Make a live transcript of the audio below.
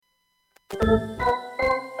Peanuts!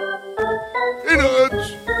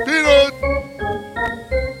 Peanuts!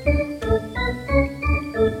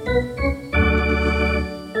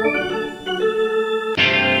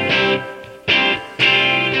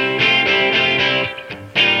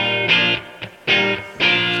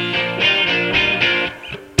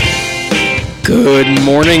 Good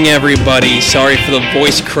morning, everybody. Sorry for the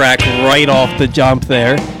voice crack right off the jump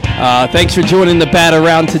there. Thanks for joining the Bat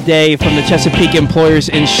Around today from the Chesapeake Employers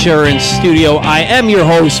Insurance Studio. I am your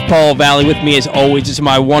host, Paul Valley. With me, as always, is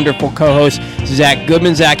my wonderful co-host, Zack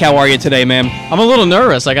Goodman. Zack, how are you today, man? I'm a little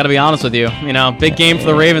nervous, I got to be honest with you. You know, big game for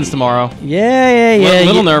the Ravens tomorrow. Yeah. A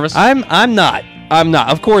little nervous. I'm not.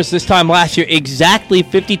 Of course, this time last year, exactly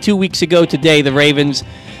 52 weeks ago today, the Ravens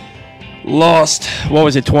lost,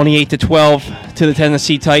 28-12 to the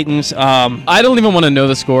Tennessee Titans. I don't even want to know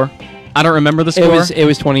the score. I don't remember the score. It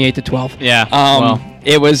was 28-12. Yeah.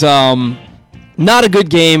 It was not a good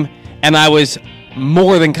game, and I was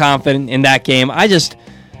more than confident in that game.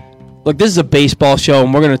 Look, this is a baseball show,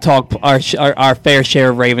 and we're going to talk our fair share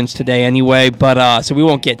of Ravens today anyway, but so we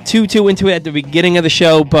won't get too into it at the beginning of the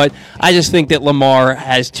show, but I just think that Lamar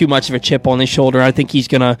has too much of a chip on his shoulder. I think he's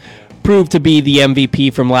going to prove to be the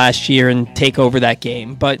MVP from last year and take over that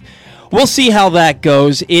game, but we'll see how that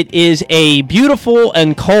goes. It is a beautiful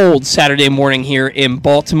and cold Saturday morning here in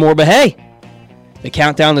Baltimore, but hey, the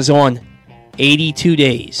countdown is on. 82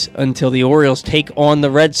 days until the Orioles take on the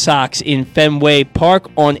Red Sox in Fenway Park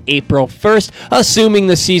on April 1st, assuming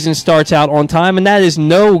the season starts out on time, and that is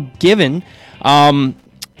no given.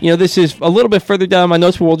 This is a little bit further down my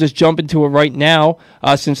notes, but we'll just jump into it right now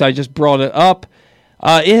since I just brought it up.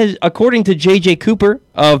 According to J.J. Cooper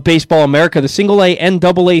of Baseball America, the single-A and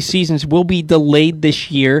double-A seasons will be delayed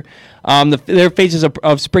this year. Their phases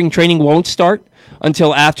of spring training won't start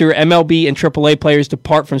until after MLB and AAA players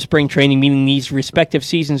depart from spring training, meaning these respective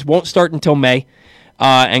seasons won't start until May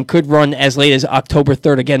and could run as late as October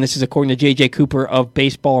 3rd. Again, this is according to J.J. Cooper of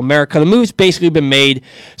Baseball America. The move's basically been made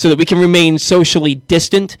so that we can remain socially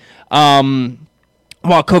distant while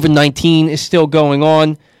COVID-19 is still going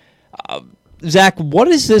on. Zach, what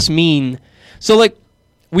does this mean? So,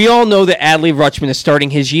 we all know that Adley Rutschman is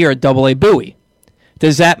starting his year at Double-A Bowie.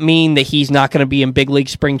 Does that mean that he's not going to be in big league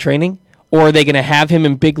spring training? Or are they going to have him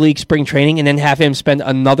in big league spring training and then have him spend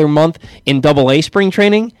another month in Double-A spring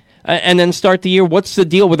training and then start the year? What's the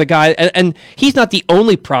deal with a guy? And he's not the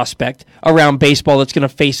only prospect around baseball that's going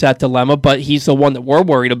to face that dilemma, but he's the one that we're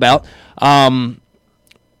worried about.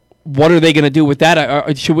 What are they going to do with that?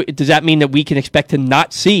 Does that mean that we can expect to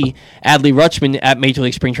not see Adley Rutschman at Major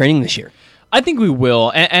League Spring Training this year? I think we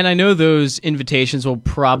will, and I know those invitations will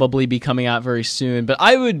probably be coming out very soon, but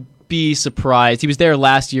I would be surprised. He was there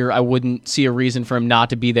last year. I wouldn't see a reason for him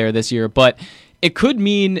not to be there this year, but it could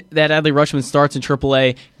mean that Adley Rutschman starts in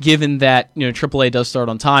AAA, given that AAA does start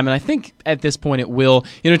on time, and I think at this point it will.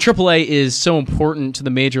 AAA is so important to the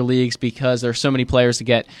major leagues because there are so many players to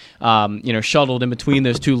get shuttled in between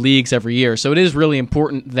those two leagues every year. So it is really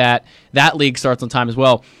important that that league starts on time as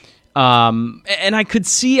well. And I could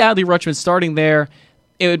see Adley Rutschman starting there.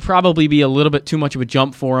 It would probably be a little bit too much of a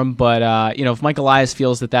jump for him, but if Mike Elias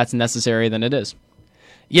feels that that's necessary, then it is.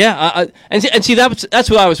 Yeah, and see that's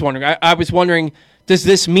what I was wondering. I was wondering, does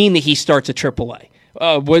this mean that he starts at AAA?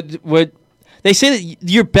 Would they say that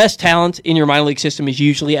your best talent in your minor league system is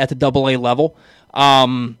usually at the Double-A level?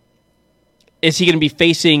 Is he going to be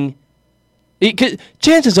facing?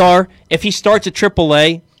 Chances are, if he starts at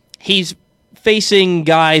AAA, he's facing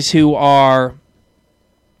guys who are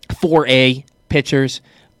 4A pitchers.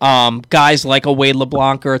 Guys like a Wade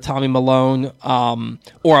LeBlanc or a Tommy Malone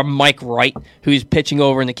or a Mike Wright, who's pitching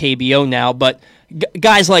over in the KBO now, but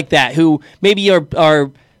guys like that who maybe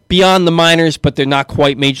are beyond the minors, but they're not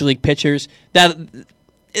quite major league pitchers.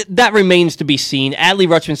 That remains to be seen. Adley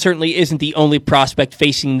Rutschman certainly isn't the only prospect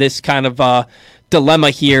facing this kind of dilemma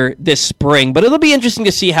here this spring, but it'll be interesting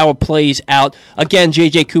to see how it plays out. Again,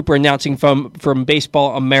 J.J. Cooper announcing from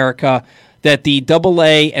Baseball America that the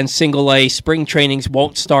Double-A and Single-A spring trainings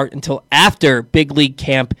won't start until after big league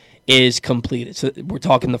camp is completed. So we're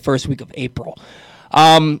talking the first week of April.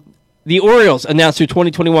 The Orioles announced their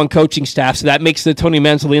 2021 coaching staff, so that makes the Tony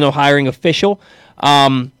Manzolino hiring official.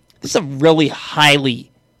 This is a really highly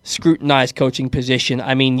scrutinized coaching position.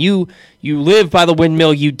 I mean, you live by the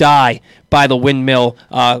windmill, you die by the windmill.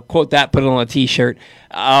 Quote that, put it on a T-shirt.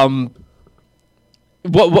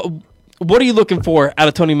 what are you looking for out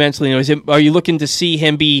of Tony Manzolino? Are you looking to see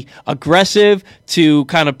him be aggressive, to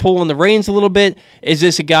kind of pull in the reins a little bit? Is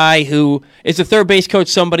this a guy who is a third base coach,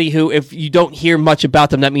 somebody who, if you don't hear much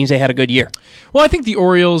about them, that means they had a good year? Well, I think the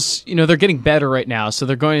Orioles, they're getting better right now, so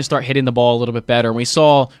they're going to start hitting the ball a little bit better. We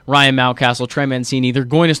saw Ryan Mountcastle, Trey Mancini, they're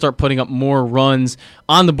going to start putting up more runs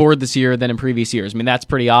on the board this year than in previous years. I mean, that's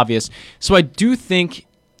pretty obvious. So I do think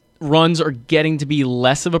runs are getting to be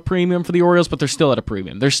less of a premium for the Orioles, but they're still at a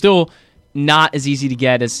premium. They're still not as easy to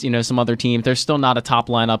get as some other teams. They're still not a top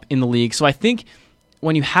lineup in the league. So I think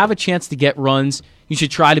when you have a chance to get runs, you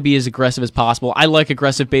should try to be as aggressive as possible. I like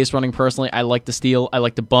aggressive base running personally. I like to steal. I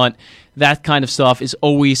like to bunt. That kind of stuff is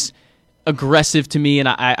always aggressive to me, and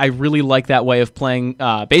I really like that way of playing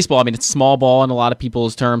baseball. I mean, it's small ball in a lot of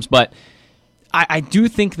people's terms, but I do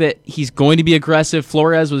think that he's going to be aggressive.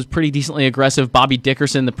 Flores was pretty decently aggressive. Bobby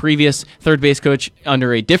Dickerson, the previous third base coach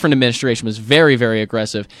under a different administration, was very, very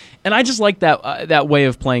aggressive. And I just like that way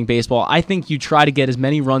of playing baseball. I think you try to get as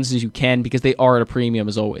many runs as you can because they are at a premium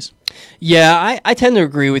as always. Yeah, I tend to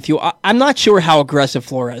agree with you. I'm not sure how aggressive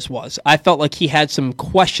Flores was. I felt like he had some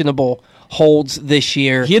questionable holds this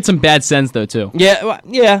year. He had some bad sends, though, too.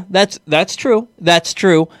 Yeah, that's true. That's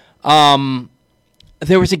true.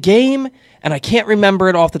 There was a game, and I can't remember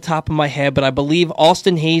it off the top of my head, but I believe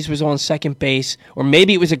Austin Hayes was on second base, or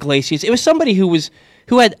maybe it was Iglesias. It was somebody who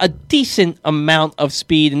had a decent amount of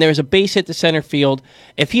speed, and there was a base hit to center field.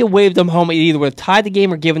 If he had waved them home, it either would have tied the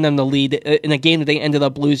game or given them the lead in a game that they ended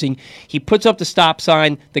up losing. He puts up the stop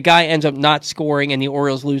sign. The guy ends up not scoring, and the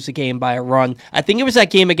Orioles lose the game by a run. I think it was that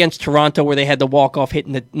game against Toronto where they had the walk-off hit,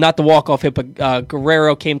 not the walk-off hit, but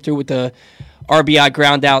Guerrero came through with the RBI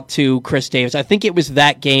ground out to Chris Davis. I think it was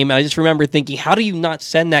that game. And I just remember thinking, how do you not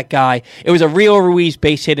send that guy? It was a Rio Ruiz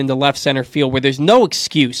base hit into left center field where there's no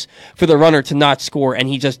excuse for the runner to not score, and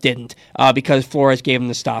he just didn't because Flores gave him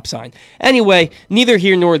the stop sign. Anyway, neither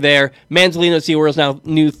here nor there. Manzolino's the Orioles' now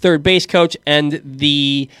new third base coach and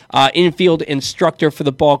the infield instructor for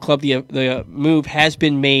the ball club. The move has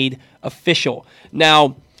been made official.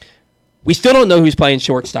 Now, we still don't know who's playing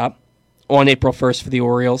shortstop on April 1st for the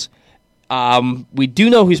Orioles. We do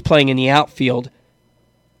know who's playing in the outfield,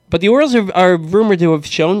 but the Orioles are rumored to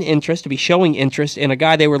be showing interest in a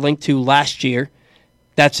guy they were linked to last year.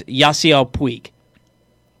 That's Yasiel Puig.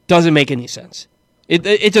 Doesn't make any sense.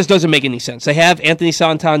 It just doesn't make any sense. They have Anthony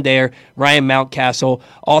Santander, Ryan Mountcastle,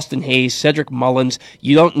 Austin Hayes, Cedric Mullins.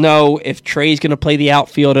 You don't know if Trey's going to play the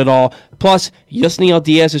outfield at all. Plus, Yusniel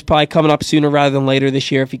Diaz is probably coming up sooner rather than later this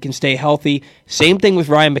year if he can stay healthy. Same thing with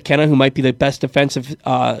Ryan McKenna, who might be the best defensive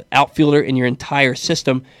outfielder in your entire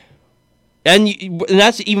system. And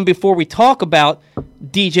that's even before we talk about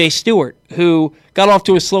DJ Stewart, who got off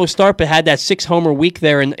to a slow start but had that 6-homer week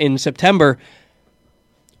there in September.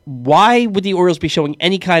 Why would the Orioles be showing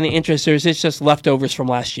any kind of interest, or is this just leftovers from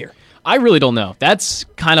last year? I really don't know. That's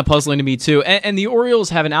kind of puzzling to me, too. And the Orioles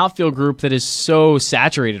have an outfield group that is so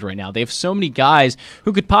saturated right now. They have so many guys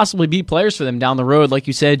who could possibly be players for them down the road. Like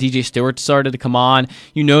you said, DJ Stewart started to come on.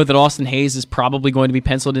 You know that Austin Hayes is probably going to be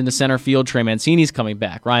penciled into center field. Trey Mancini's coming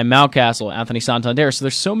back. Ryan Mountcastle, Anthony Santander. So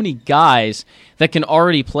there's so many guys that can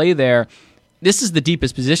already play there. This is the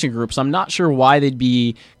deepest position group, so I'm not sure why they'd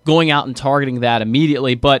be going out and targeting that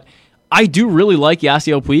immediately, but I do really like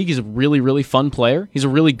Yasiel Puig. He's a really, really fun player. He's a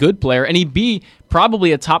really good player, and he'd be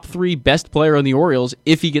probably a top 3 best player on the Orioles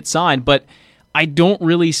if he gets signed, but I don't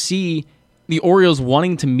really see the Orioles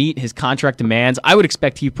wanting to meet his contract demands. I would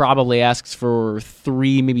expect he probably asks for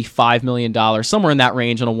 $3, maybe $5 million, somewhere in that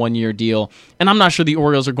range on a 1-year deal, and I'm not sure the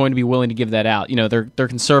Orioles are going to be willing to give that out. They're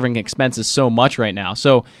conserving expenses so much right now,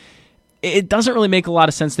 so it doesn't really make a lot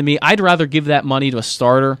of sense to me. I'd rather give that money to a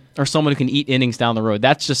starter or someone who can eat innings down the road.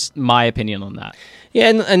 That's just my opinion on that.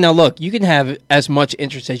 Yeah, and now look, you can have as much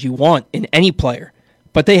interest as you want in any player,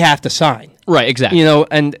 but they have to sign. Right, exactly.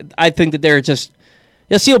 And I think that they're just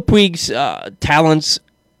Yasiel Puig's talents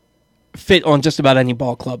fit on just about any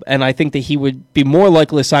ball club, and I think that he would be more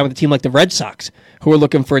likely to sign with a team like the Red Sox, who are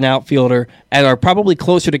looking for an outfielder and are probably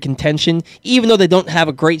closer to contention, even though they don't have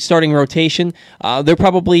a great starting rotation. They're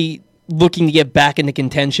probably looking to get back into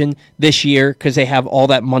contention this year because they have all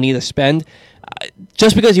that money to spend.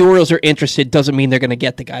 Just because the Orioles are interested doesn't mean they're going to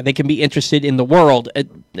get the guy. They can be interested in the world.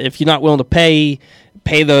 If you're not willing to pay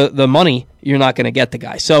the money, you're not going to get the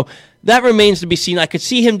guy. So that remains to be seen. I could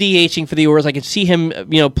see him DHing for the Orioles. I could see him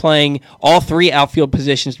playing all 3 outfield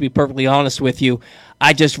positions, to be perfectly honest with you.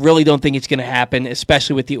 I just really don't think it's going to happen,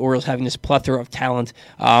 especially with the Orioles having this plethora of talent.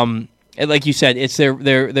 And like you said, it's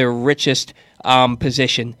their richest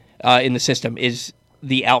position in the system is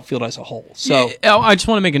the outfield as a whole. So yeah, I just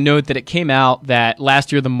want to make a note that it came out that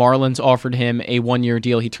last year the Marlins offered him a 1-year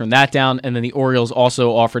deal. He turned that down, and then the Orioles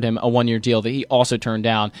also offered him a 1-year deal that he also turned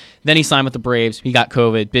down. Then he signed with the Braves. He got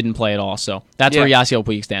COVID, didn't play at all. So that's where Yasiel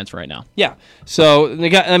Puig stands right now. Yeah. So the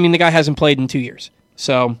guy hasn't played in 2 years.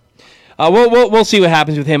 So we'll see what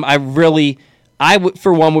happens with him.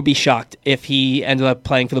 For one, would be shocked if he ended up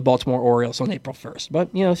playing for the Baltimore Orioles on April 1st. But,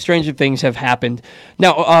 stranger things have happened.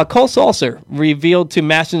 Now, Cole Sulser revealed to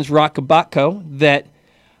Maston's Rock Kabatko that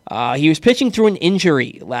he was pitching through an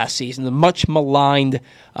injury last season, the much maligned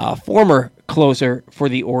former closer for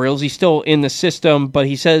the Orioles. He's still in the system, but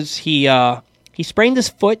he says he sprained his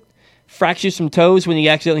foot, fractured some toes when he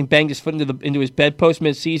accidentally banged his foot into his bedpost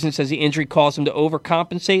midseason. Says the injury caused him to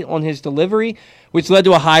overcompensate on his delivery, which led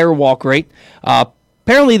to a higher walk rate.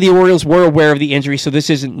 Apparently, the Orioles were aware of the injury, so this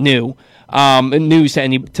isn't news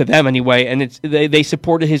to them anyway. And they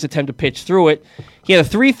supported his attempt to pitch through it. He had a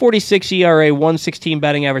 3.46 ERA, 1.16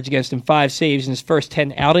 batting average against him, 5 saves in his first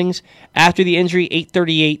 10 outings. After the injury,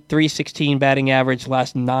 8.38, 3.16 batting average,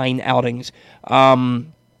 last 9 outings.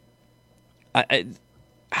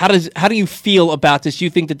 How do you feel about this? Do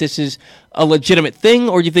you think that this is a legitimate thing,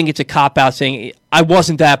 or do you think it's a cop-out saying, I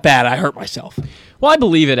wasn't that bad, I hurt myself? Well, I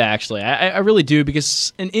believe it, actually. I really do,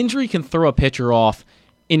 because an injury can throw a pitcher off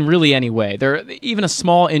in really any way. Even a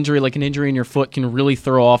small injury, like an injury in your foot, can really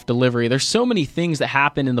throw off delivery. There's so many things that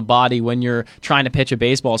happen in the body when you're trying to pitch a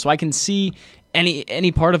baseball, so I can see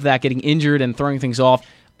any part of that getting injured and throwing things off.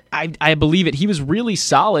 I believe it. He was really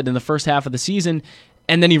solid in the first half of the season,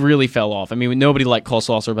 and then he really fell off. I mean, nobody liked Cole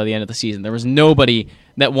Sulser by the end of the season. There was nobody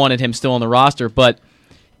that wanted him still on the roster. But,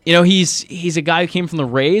 he's a guy who came from the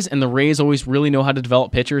Rays, and the Rays always really know how to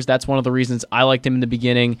develop pitchers. That's one of the reasons I liked him in the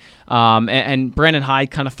beginning. And Brandon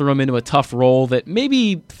Hyde kind of threw him into a tough role that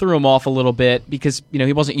maybe threw him off a little bit because,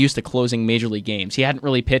 he wasn't used to closing Major League games. He hadn't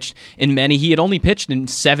really pitched in many. He had only pitched in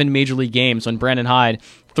 7 Major League games when Brandon Hyde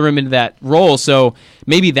threw him into that role. So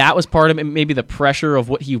maybe that was part of it. Maybe the pressure of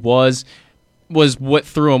what he was what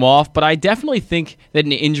threw him off, but I definitely think that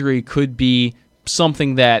an injury could be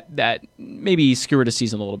something that maybe skewed a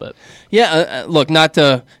season a little bit. Yeah, look, not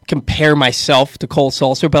to compare myself to Cole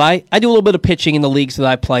Sulser, but I do a little bit of pitching in the leagues that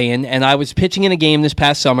I play in, and I was pitching in a game this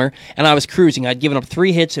past summer, and I was cruising. I'd given up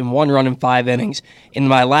 3 hits and 1 run in 5 innings. In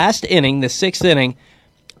my last inning, the 6th inning,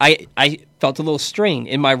 I felt a little strain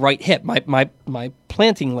in my right hip, my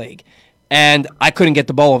planting leg, and I couldn't get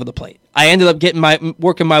the ball over the plate. I ended up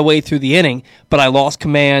working my way through the inning, but I lost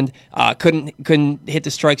command. Couldn't hit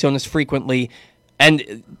the strike zone as frequently.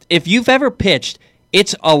 And if you've ever pitched,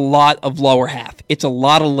 it's a lot of lower half. It's a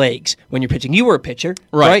lot of legs when you're pitching. You were a pitcher,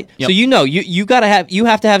 right? Yep. So you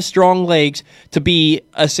have to have strong legs to be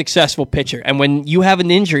a successful pitcher. And when you have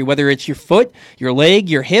an injury, whether it's your foot, your leg,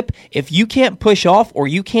 your hip, if you can't push off or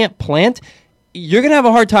you can't plant, you're going to have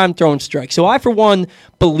a hard time throwing strikes. So I, for one,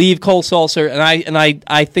 believe Cole Sulser, and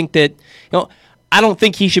I think that, I don't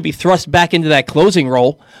think he should be thrust back into that closing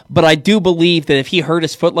role, but I do believe that if he hurt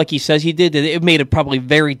his foot like he says he did, that it made it probably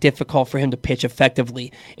very difficult for him to pitch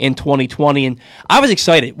effectively in 2020. And I was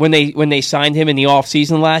excited when they signed him in the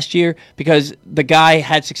offseason last year because the guy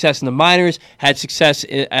had success in the minors, had success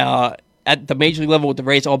at the major league level with the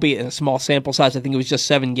Rays, albeit in a small sample size. I think it was just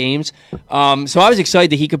 7 games. So I was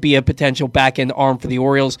excited that he could be a potential back-end arm for the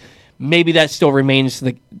Orioles. Maybe that still remains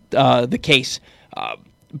the case.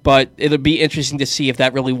 But it'll be interesting to see if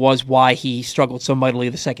that really was why he struggled so mightily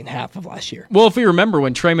the second half of last year. Well, if we remember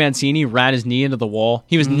when Trey Mancini ran his knee into the wall,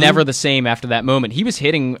 he was never the same after that moment. He was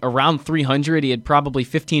hitting around 300. He had probably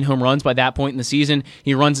 15 home runs by that point in the season.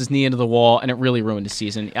 He runs his knee into the wall, and it really ruined his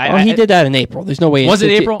season. He did that in April. There's no way. Was it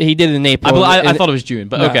April? He did it in April. I thought it was June,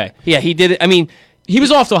 but okay. Yeah, he did it. I mean, he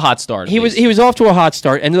was off to a hot start. He was off to a hot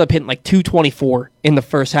start. Ended up hitting like 224 in the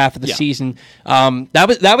first half of the season.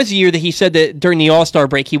 That was the year that he said that during the All-Star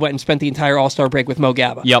break he went and spent the entire All-Star break with Mo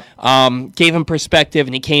Gaba. Yep. Gave him perspective,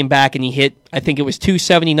 and he came back and he hit, I think it was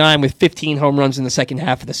 279 with 15 home runs in the second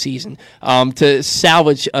half of the season to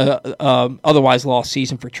salvage otherwise lost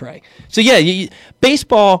season for Trey. So yeah,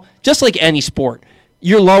 baseball, just like any sport,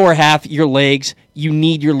 your lower half, your legs, you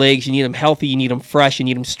need your legs. You need them healthy. You need them fresh. You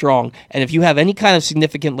need them strong. And if you have any kind of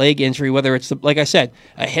significant leg injury, whether it's, like I said,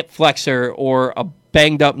 a hip flexor or a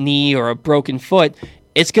banged up knee or a broken foot,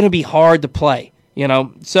 it's going to be hard to play.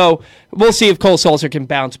 So we'll see if Cole Sulser can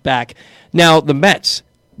bounce back. Now, the Mets,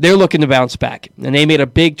 they're looking to bounce back. And they made a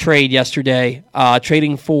big trade yesterday,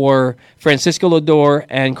 trading for Francisco Lindor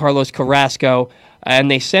and Carlos Carrasco. And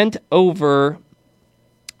they sent over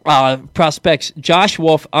prospects Josh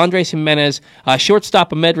Wolf, Andres Jimenez,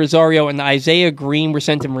 shortstop Ahmed Rosario, and Isaiah Green were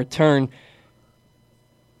sent in return.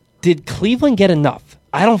 did Cleveland get enough?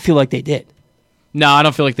 I don't feel like they did. No, I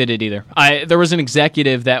don't feel like they did either. There was an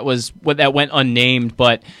executive that went unnamed,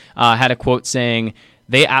 but had a quote saying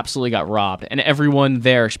they absolutely got robbed, and everyone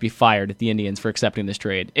there should be fired at the Indians for accepting this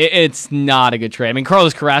trade. It's not a good trade. I mean,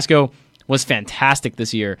 Carlos Carrasco was fantastic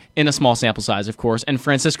this year, in a small sample size, of course, and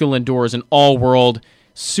Francisco Lindor is an all-world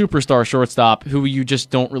superstar shortstop who you just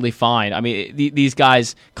don't really find. I mean, these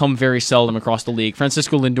guys come very seldom across the league.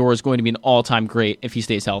 Francisco Lindor is going to be an all-time great if he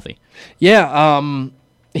stays healthy. Yeah,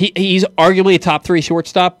 he's arguably a top 3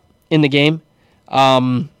 shortstop in the game.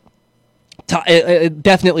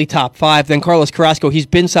 Definitely top 5. Then Carlos Carrasco, he's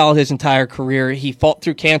been solid his entire career. He fought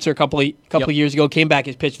through cancer a couple of years ago, came back,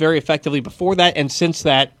 has pitched very effectively before that, and since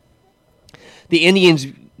that, the Indians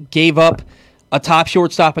gave up a top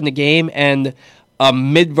shortstop in the game and a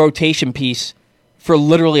mid-rotation piece for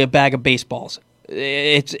literally a bag of baseballs.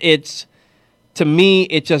 It's to me,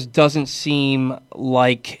 it just doesn't seem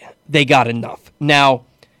like they got enough. Now,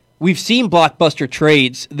 we've seen blockbuster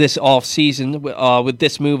trades this offseason with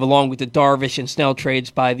this move, along with the Darvish and Snell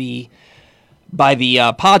trades by the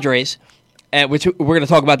Padres, which we're going to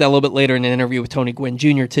talk about that a little bit later in an interview with Tony Gwynn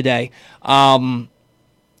Jr. today. And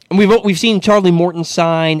we've seen Charlie Morton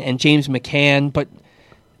sign and James McCann, but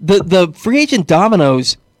the free agent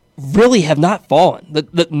dominoes really have not fallen.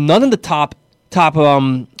 None of the top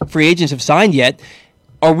free agents have signed yet.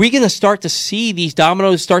 Are we going to start to see these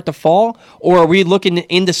dominoes start to fall, or are we looking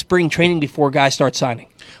into spring training before guys start signing?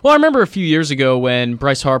 Well, I remember a few years ago when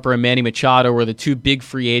Bryce Harper and Manny Machado were the 2 big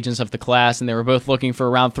free agents of the class, and they were both looking for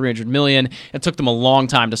around $300 million. It took them a long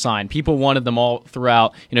time to sign. People wanted them all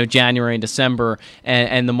throughout, January and December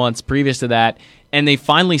and the months previous to that. And they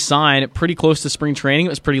finally signed pretty close to spring training. It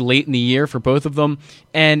was pretty late in the year for both of them.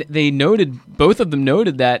 And both of them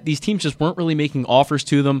noted that these teams just weren't really making offers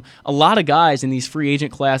to them. A lot of guys in these free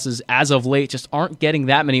agent classes as of late just aren't getting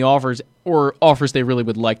that many offers, or offers they really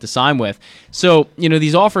would like to sign with. So,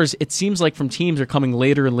 these offers, it seems like from teams, are coming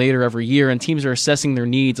later and later every year, and teams are assessing their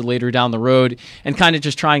needs later down the road and kind of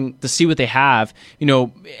just trying to see what they have,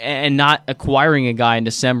 and not acquiring a guy in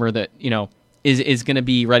December that, is going to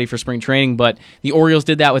be ready for spring training. But the Orioles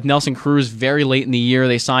did that with Nelson Cruz very late in the year.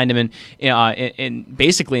 They signed him in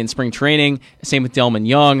basically in spring training. Same with Delman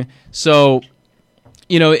Young. So,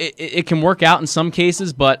 it can work out in some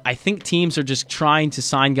cases, but I think teams are just trying to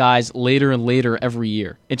sign guys later and later every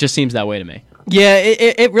year. It just seems that way to me. Yeah,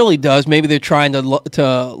 it really does. Maybe they're trying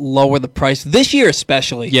to lower the price this year,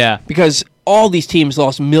 especially. Yeah, because all these teams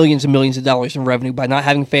lost millions and millions of dollars in revenue by not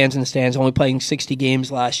having fans in the stands, only playing 60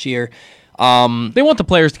 games last year. They want the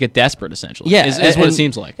players to get desperate, essentially. Yeah, is what it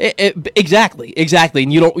seems like. Exactly.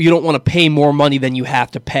 And you don't want to pay more money than you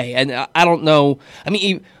have to pay. And I don't know. I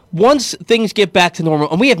mean, once things get back to normal,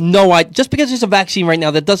 and we have no idea, just because there's a vaccine right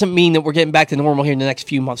now, that doesn't mean that we're getting back to normal here in the next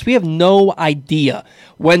few months. We have no idea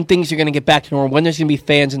when things are going to get back to normal, when there's going to be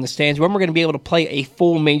fans in the stands, when we're going to be able to play a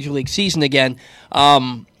full Major League season again.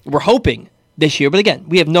 We're hoping this year, but again,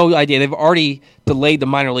 we have no idea. They've already delayed the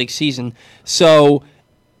minor league season, so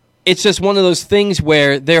it's just one of those things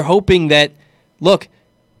where they're hoping that, look,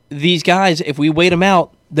 these guys, if we wait them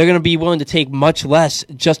out, they're going to be willing to take much less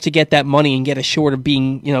just to get that money and get assured of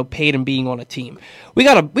being, paid and being on a team. We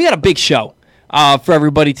got a big show for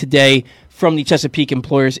everybody today from the Chesapeake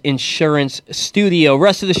Employers Insurance Studio.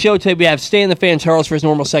 Rest of the show today, we have Stay in the Fan Charles for his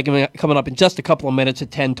normal segment coming up in just a couple of minutes at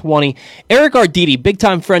 10:20. Eric Arditti,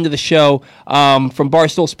 big-time friend of the show from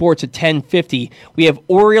Barstool Sports at 10:50. We have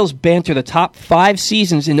Orioles banter, the top 5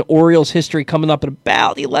 seasons in the Orioles history, coming up at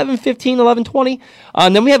about 11:15, 11:20.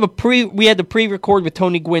 And then we had the pre-record with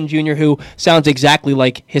Tony Gwynn Jr., who sounds exactly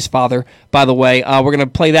like his father, by the way. We're going to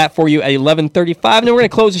play that for you at 11:35, and then we're going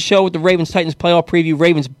to close the show with the Ravens-Titans playoff preview.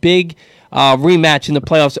 Ravens' big rematch in the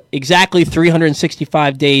playoffs exactly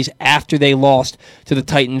 365 days after they lost to the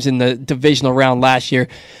Titans in the divisional round last year.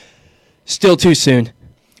 Still too soon.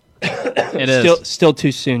 It is. Still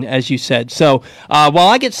too soon, as you said. So while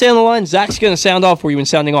I get stay on the line, Zach's going to sound off for you and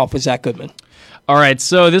sounding off with Zack Goodman. All right,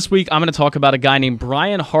 so this week I'm going to talk about a guy named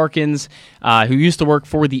Brian Harkins who used to work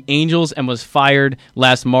for the Angels and was fired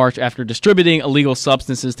last March after distributing illegal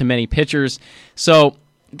substances to many pitchers. So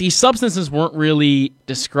these substances weren't really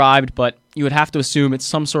described, but you would have to assume it's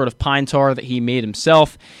some sort of pine tar that he made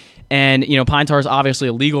himself. And, pine tar is obviously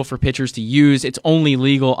illegal for pitchers to use. It's only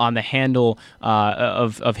legal on the handle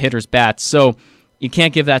of hitters' bats. So you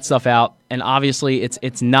can't give that stuff out. And obviously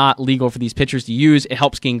it's not legal for these pitchers to use. It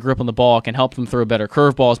helps gain grip on the ball. It can help them throw better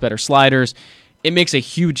curveballs, better sliders. It makes a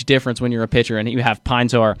huge difference when you're a pitcher and you have pine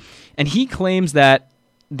tar. And he claims that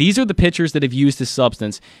these are the pitchers that have used this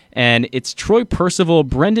substance, and it's Troy Percival,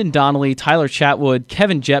 Brendan Donnelly, Tyler Chatwood,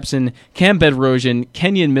 Kevin Jepson, Cam Bedrosian,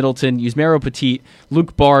 Kenyon Middleton, Yusmeiro Petit,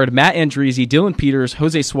 Luke Bard, Matt Andrizi, Dylan Peters,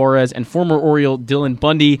 Jose Suarez, and former Oriole Dylan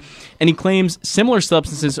Bundy. And he claims similar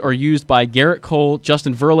substances are used by Garrett Cole,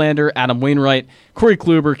 Justin Verlander, Adam Wainwright, Corey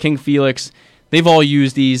Kluber, King Felix. They've all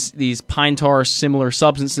used these pine tar similar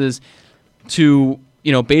substances to,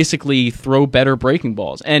 basically throw better breaking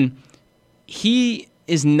balls. And he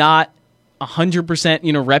is not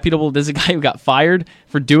 100%, reputable. This is a guy who got fired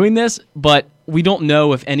for doing this, but we don't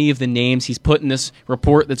know if any of the names he's put in this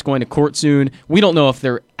report that's going to court soon, we don't know if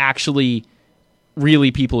they're actually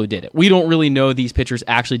really people who did it. We don't really know these pitchers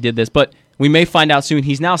actually did this, but we may find out soon.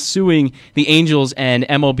 He's now suing the Angels and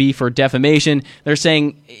MLB for defamation. They're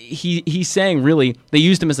saying, he's saying really, they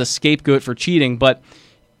used him as a scapegoat for cheating, but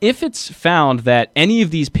if it's found that any of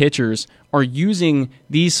these pitchers are using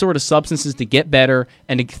these sort of substances to get better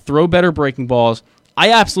and to throw better breaking balls,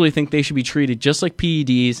 I absolutely think they should be treated just like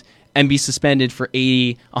PEDs and be suspended for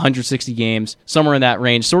 80, 160 games, somewhere in that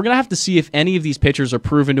range. So we're going to have to see if any of these pitchers are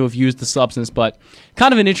proven to have used the substance, but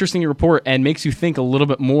kind of an interesting report and makes you think a little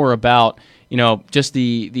bit more about, just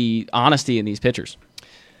the honesty in these pitchers.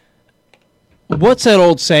 What's that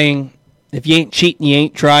old saying? If you ain't cheating, you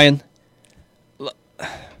ain't trying.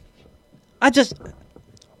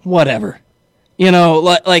 Whatever. And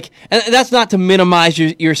that's not to minimize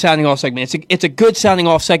your sounding off segment. It's a good sounding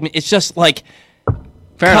off segment. It's just like,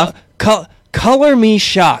 fair enough. Color me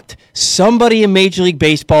shocked. Somebody in Major League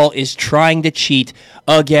Baseball is trying to cheat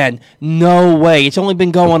again. No way. It's only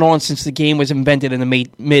been going on since the game was invented in the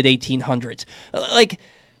mid-1800s.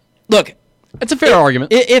 Look. It's a fair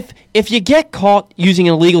argument. If you get caught using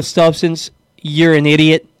an illegal substance, you're an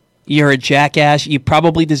idiot. You're a jackass. You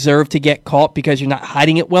probably deserve to get caught because you're not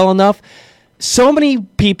hiding it well enough. So many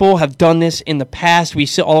people have done this in the past. We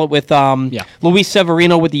saw it with Luis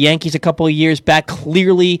Severino with the Yankees a couple of years back.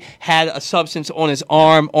 Clearly had a substance on his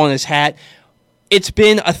arm, on his hat. It's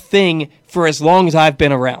been a thing for as long as I've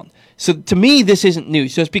been around. So to me, this isn't new.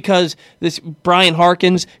 Just because this Brian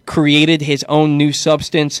Harkins created his own new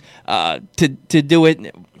substance to do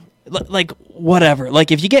it, whatever.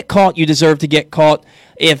 If you get caught, you deserve to get caught.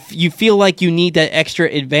 If you feel like you need that extra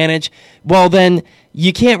advantage, well, then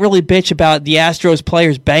you can't really bitch about the Astros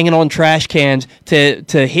players banging on trash cans to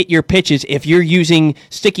hit your pitches if you're using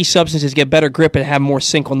sticky substances to get better grip and have more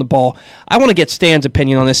sink on the ball. I want to get Stan's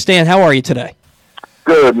opinion on this. Stan, how are you today?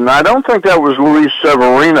 Good, and I don't think that was Luis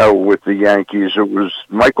Severino with the Yankees. It was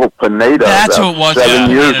Michael Pineda. That's who it was.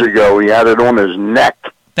 7 years ago, he had it on his neck.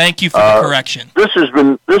 Thank you for the correction. This has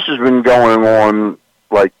been going on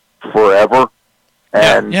forever,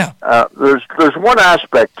 and there's one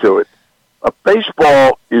aspect to it. A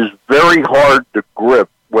baseball is very hard to grip,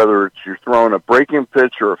 whether it's you're throwing a breaking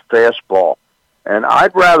pitch or a fastball, and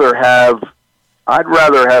I'd rather have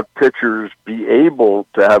pitchers be able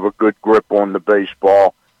to have a good grip on the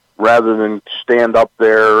baseball rather than stand up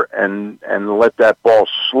there and let that ball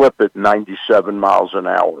slip at 97 miles an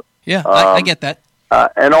hour. Yeah, I get that.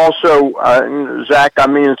 And also, Zach, I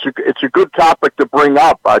mean, it's a good topic to bring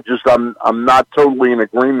up. I'm not totally in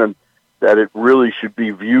agreement that it really should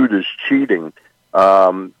be viewed as cheating.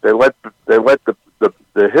 They let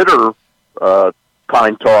the hitter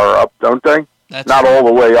pine tar up, don't they? That's not all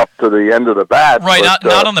the way up to the end of the bat. Right, but,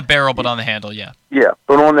 not on the barrel, but on the handle, yeah. Yeah,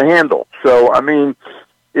 but on the handle. So, I mean,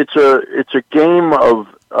 it's a game of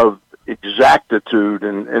exactitude,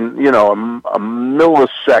 and a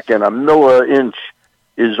millisecond, a milli-inch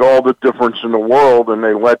is all the difference in the world, and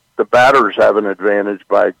they let the batters have an advantage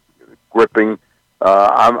by gripping.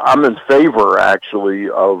 I'm in favor, actually,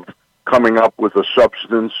 of coming up with a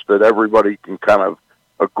substance that everybody can kind of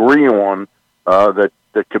agree on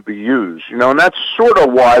that could be used. And that's sort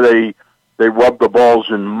of why they rub the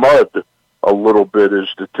balls in mud a little bit, is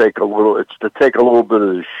to take a little bit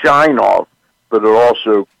of the shine off, but it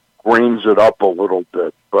also grains it up a little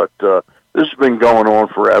bit. But this has been going on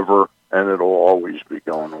forever, and it'll always be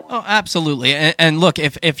going on. Oh, absolutely. And look,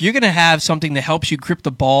 if you're going to have something that helps you grip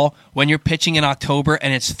the ball when you're pitching in October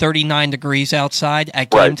and it's 39 degrees outside at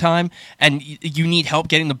game time, and you need help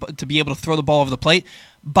getting to be able to throw the ball over the plate,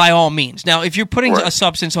 by all means. Now, if you're putting a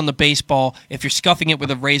substance on the baseball, if you're scuffing it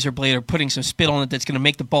with a razor blade or putting some spit on it that's going to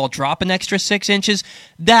make the ball drop an extra 6 inches,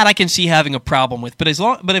 that I can see having a problem with. But if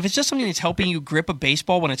it's just something that's helping you grip a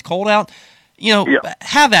baseball when it's cold out,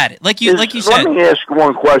 have at it. Like you said. Let me ask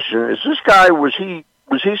one question: is this guy was he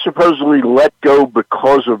supposedly let go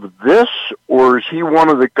because of this, or is he one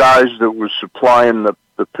of the guys that was supplying the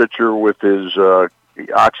pitcher with his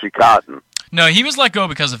OxyContin? No, he was let go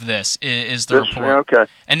because of this. Is the report? Okay.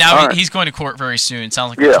 And now All right. he's going to court very soon. It sounds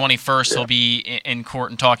like the 21st he'll be in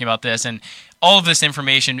court and talking about this. And all of this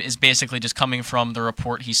information is basically just coming from the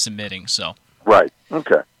report he's submitting. So. Right.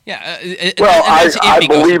 Okay. Yeah. I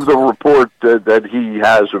believe the report that he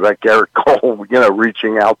has about Garrett Cole,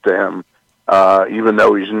 reaching out to him, even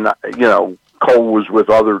though he's not, Cole was with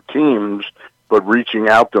other teams, but reaching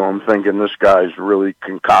out to him thinking this guy's really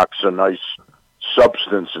concocts a nice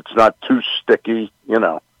substance. It's not too sticky,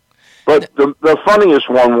 But the funniest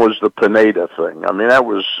one was the Pineda thing. I mean, that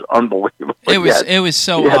was unbelievable. It was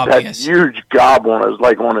so he had obvious. That huge gob on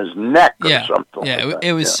his neck or something. Yeah, like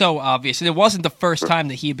it was so obvious, and it wasn't the first time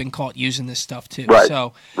that he had been caught using this stuff too. Right.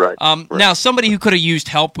 So, right. Now somebody who could have used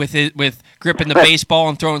help with gripping the baseball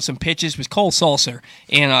and throwing some pitches was Cole Sulser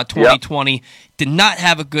in 2020. Yep. Did not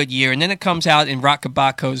have a good year, and then it comes out in Rock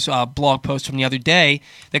Kabako's blog post from the other day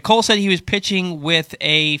that Cole said he was pitching with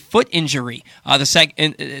a foot injury.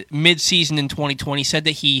 Mid-season in 2020, said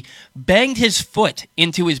that he banged his foot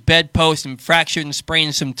into his bedpost and fractured and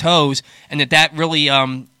sprained some toes, and that really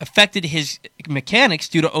affected his mechanics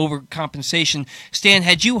due to overcompensation. Stan,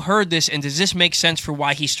 had you heard this, and does this make sense for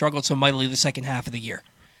why he struggled so mightily the second half of the year?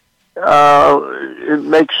 It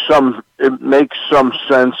makes some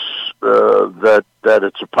sense that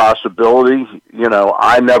it's a possibility.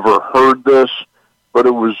 I never heard this, but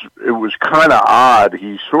it was kind of odd.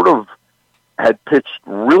 He sort of had pitched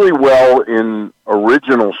really well in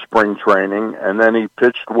original spring training, and then he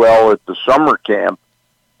pitched well at the summer camp,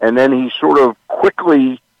 and then he sort of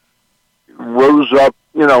quickly rose up,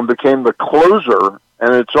 became the closer,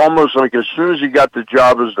 and it's almost like as soon as he got the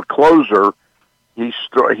job as the closer, he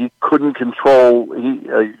couldn't control.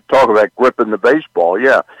 Talk about gripping the baseball.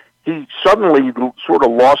 Yeah, he suddenly sort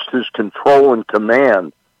of lost his control and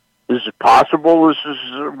command. Is it possible this is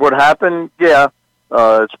what happened? Yeah,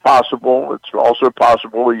 it's possible. It's also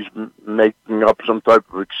possible he's making up some type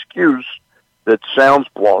of excuse that sounds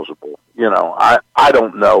plausible. I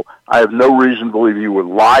don't know. I have no reason to believe he would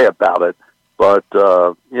lie about it. But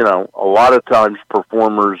a lot of times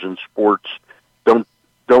performers in sports don't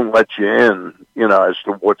let you in, as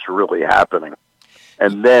to what's really happening.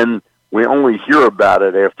 And then we only hear about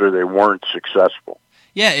it after they weren't successful.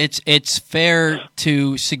 Yeah, it's fair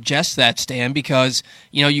to suggest that, Stan, because,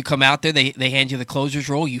 you come out there, they hand you the closer's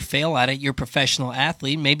role, you fail at it, you're a professional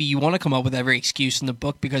athlete. Maybe you want to come up with every excuse in the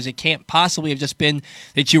book because it can't possibly have just been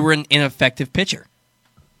that you were an ineffective pitcher.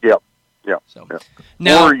 Yep. Yeah. So, yeah.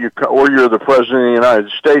 Now, or you're the president of the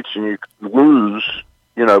United States and you lose,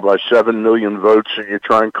 by 7 million votes, and you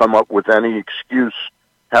try and come up with any excuse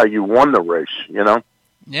how you won the race,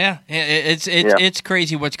 Yeah, it's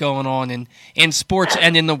crazy what's going on in sports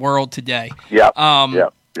and in the world today. Yeah.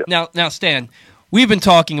 Now, Stan, we've been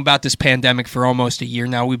talking about this pandemic for almost a year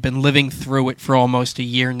now. We've been living through it for almost a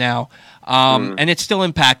year now, and it's still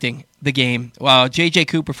impacting the game. J.J.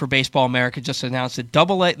 Cooper for Baseball America just announced that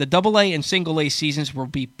the Double-A and Single-A seasons will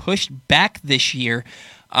be pushed back this year.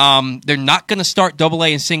 They're not going to start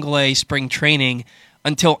Double-A and Single-A spring training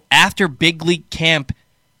until after big league camp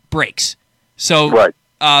breaks. So, right.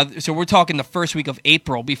 So we're talking the first week of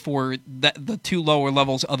April before the two lower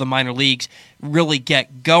levels of the minor leagues really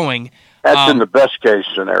get going. That's in the best case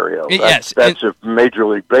scenario. That's if Major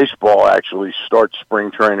League Baseball actually starts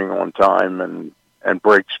spring training on time and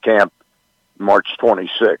breaks camp March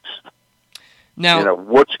 26th. Now,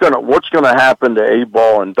 what's gonna happen to A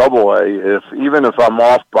ball and Double A even if I'm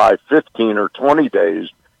off by 15 or 20 days,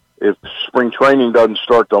 if spring training doesn't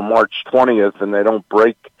start till March 20th and they don't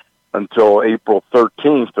break until April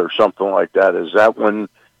 13th or something like that? Is that when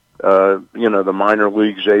the minor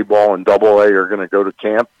leagues A ball and Double A are going to go to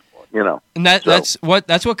camp? And that's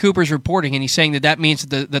what Cooper's reporting, and he's saying that means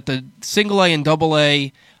that the Single A and Double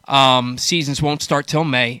A seasons won't start till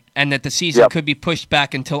May, and that the season could be pushed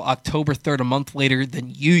back until October 3rd, a month later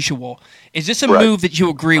than usual. Is this a move that you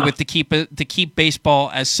agree with to keep baseball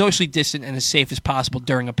as socially distant and as safe as possible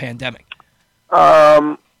during a pandemic?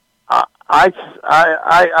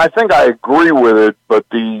 I think I agree with it, but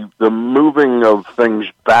the moving of things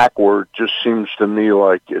backward just seems to me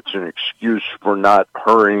like it's an excuse for not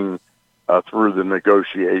hurrying through the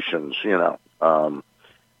negotiations. I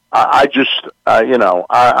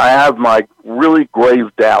have my really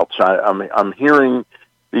grave doubts. I'm hearing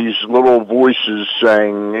these little voices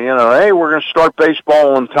saying, hey, we're going to start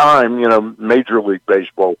baseball on time. Major League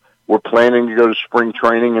Baseball, we're planning to go to spring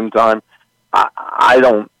training in time. I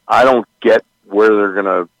don't get where they're going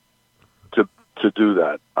to do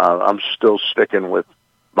that. I'm still sticking with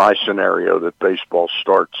my scenario that baseball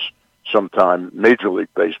starts sometime. Major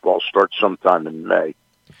League Baseball starts sometime in May.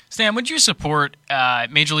 Stan, would you support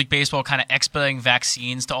Major League Baseball kind of expediting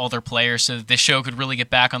vaccines to all their players so that this show could really get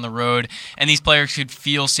back on the road and these players could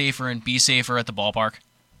feel safer and be safer at the ballpark?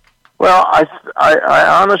 Well, I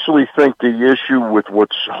honestly think the issue with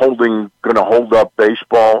what's going to hold up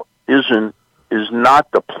baseball is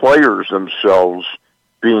not the players themselves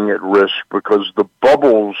being at risk, because the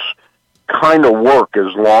bubbles kind of work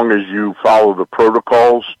as long as you follow the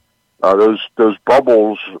protocols. Those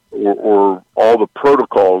bubbles or all the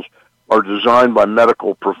protocols are designed by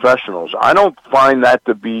medical professionals. I don't find that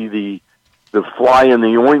to be the fly in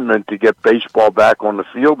the ointment to get baseball back on the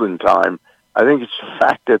field in time. I think it's the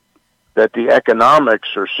fact that the economics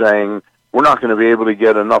are saying we're not going to be able to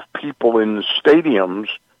get enough people in the stadiums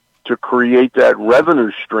to create that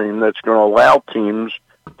revenue stream that's going to allow teams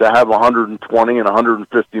to have $120 and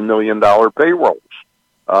 $150 million payrolls.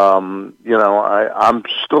 I'm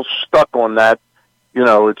still stuck on that.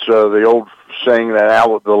 It's the old saying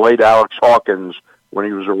that the late Alex Hawkins, when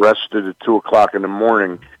he was arrested at 2:00 in the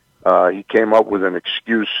morning, he came up with an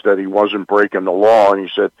excuse that he wasn't breaking the law, and he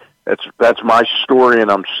said, "That's my story, and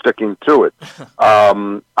I'm sticking to it."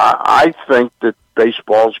 I think that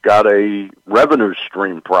baseball's got a revenue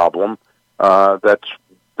stream problem.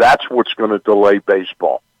 That's what's going to delay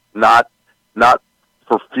baseball, not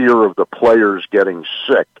for fear of the players getting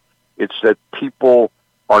sick. It's that people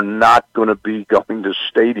are not going to be going to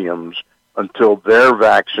stadiums until they're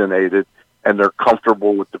vaccinated and they're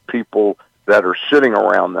comfortable with the people that are sitting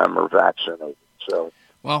around them are vaccinated. So,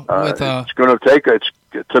 it's going to take.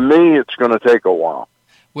 To me, it's going to take a while.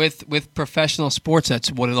 With professional sports, that's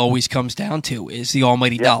what it always comes down to, is the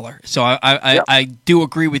almighty dollar. So I do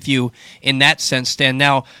agree with you in that sense, Stan.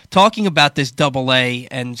 Now, talking about this AA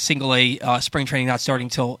and single A spring training not starting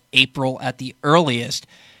until April at the earliest,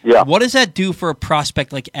 what does that do for a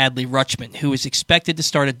prospect like Adley Rutschman, who is expected to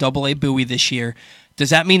start at AA Bowie this year? Does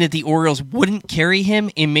that mean that the Orioles wouldn't carry him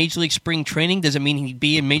in Major League Spring Training? Does it mean he'd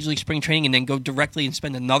be in Major League Spring Training and then go directly and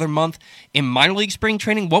spend another month in Minor League Spring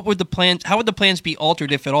Training? What would the plans? How would the plans be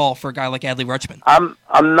altered, if at all, for a guy like Adley Rutschman?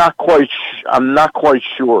 I'm not quite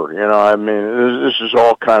sure. This is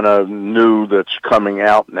all kind of new that's coming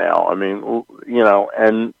out now.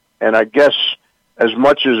 And I guess as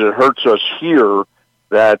much as it hurts us here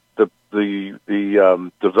that the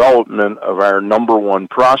development of our number one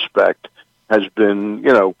prospect has been,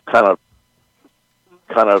 kind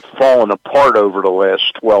of fallen apart over the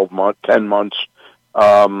last 10 months.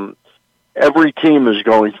 Every team is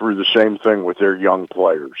going through the same thing with their young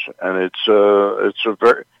players, and it's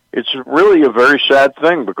really a very sad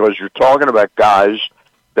thing, because you're talking about guys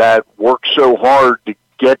that work so hard to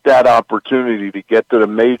get that opportunity to get to the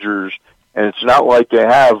majors, and it's not like they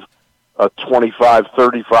have a 25,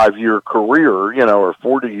 35-year career, or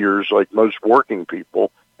 40 years like most working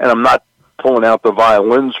people. And I'm not pulling out the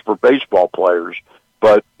violins for baseball players,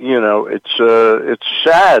 but it's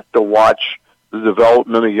sad to watch the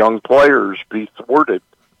development of young players be thwarted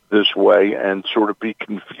this way and sort of be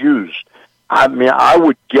confused. I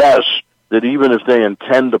would guess that even if they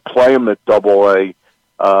intend to play him at AA,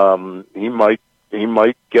 he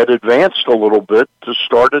might get advanced a little bit to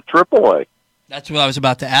start at AAA. That's what I was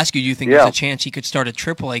about to ask you. Do you think there's a chance he could start at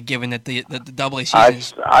AAA, given that the AA season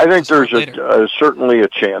is I think there's certainly a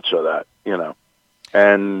chance of that,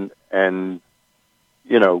 and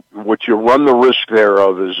what you run the risk there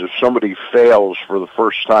of is if somebody fails for the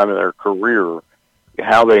first time in their career,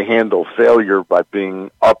 how they handle failure by being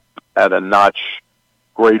up at a notch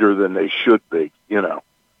greater than they should be,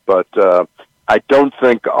 But I don't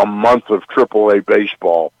think a month of AAA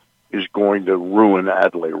baseball is going to ruin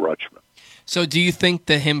Adley Rutschman. So do you think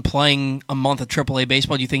that him playing a month of AAA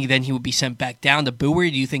baseball, do you think then he would be sent back down to Bowie,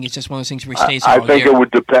 or do you think it's just one of those things where he stays all year? I think it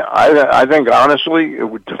would depend. I think, honestly, it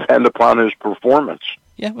would depend upon his performance.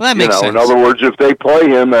 Yeah, well, that makes sense. In other words, if they play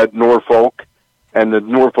him at Norfolk, and the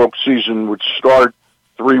Norfolk season would start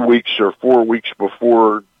 3 weeks or 4 weeks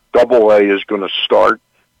before AA is going to start,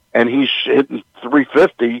 and he's hitting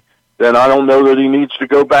 350, then I don't know that he needs to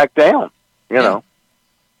go back down,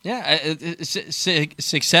 Yeah,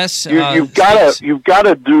 success. You've got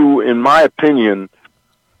to do, in my opinion,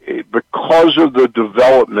 because of the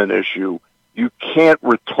development issue, you can't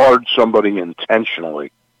retard somebody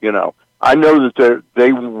intentionally. I know that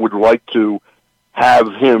they would like to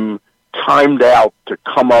have him timed out to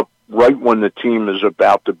come up right when the team is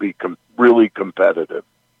about to be really competitive,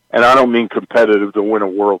 and I don't mean competitive to win a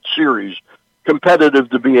World Series, competitive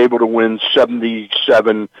to be able to win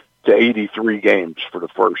 77 to 83 games for the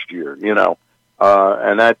first year,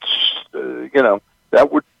 and that's,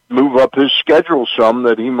 that would move up his schedule some,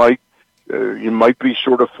 that he might be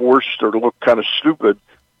sort of forced or look kind of stupid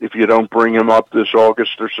if you don't bring him up this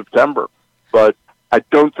August or September. But I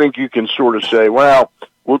don't think you can sort of say, well,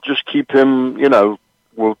 we'll just keep him,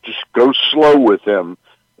 we'll just go slow with him,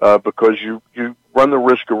 because you run the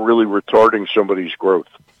risk of really retarding somebody's growth.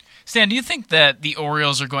 Stan, do you think that the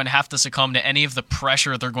Orioles are going to have to succumb to any of the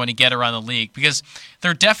pressure they're going to get around the league? Because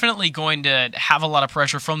they're definitely going to have a lot of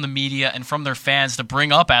pressure from the media and from their fans to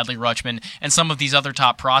bring up Adley Rutschman and some of these other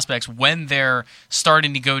top prospects when they're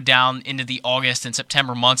starting to go down into the August and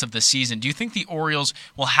September months of the season. Do you think the Orioles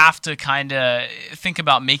will have to kind of think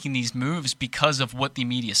about making these moves because of what the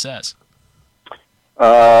media says?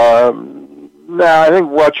 No, I think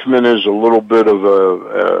Rutschman is a little bit of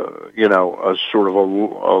a sort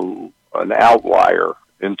of an outlier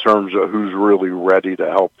in terms of who's really ready to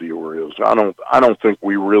help the Orioles. I don't think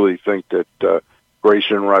we really think that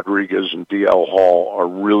Grayson Rodriguez and DL Hall are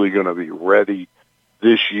really going to be ready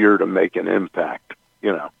this year to make an impact.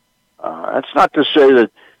 That's not to say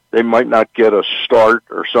that they might not get a start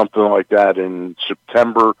or something like that in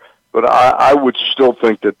September, but I would still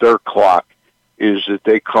think that their clock is that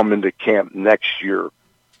they come into camp next year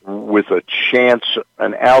with a chance,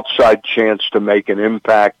 an outside chance to make an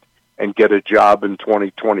impact and get a job in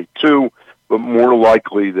 2022, but more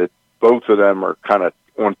likely that both of them are kind of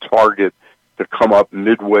on target to come up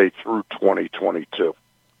midway through 2022.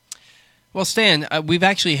 Well, Stan, we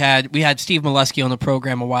had Steve Molesky on the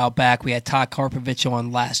program a while back. We had Todd Karpovich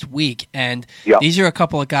on last week, and These are a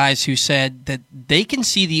couple of guys who said that they can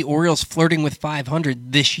see the Orioles flirting with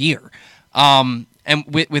 500 this year. And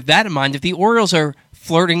with that in mind, if the Orioles are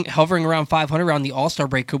hovering around 500 around the All-Star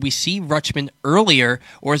break, could we see Rutschman earlier,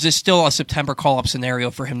 or is this still a September call-up scenario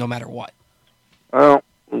for him no matter what? Well,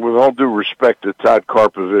 with all due respect to Todd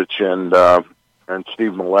Karpovich and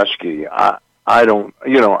Steve Molesky, I don't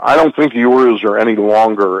think the Orioles are any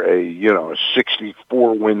longer a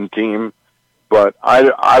 64-win team, but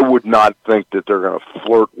I would not think that they're going to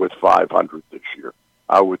flirt with 500 this year.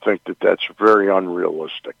 I would think that that's very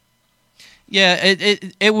unrealistic. Yeah,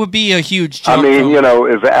 it would be a huge jump. I mean,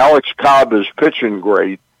 if Alex Cobb is pitching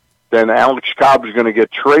great, then Alex Cobb is going to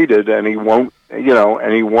get traded, and he won't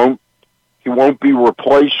be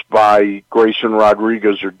replaced by Grayson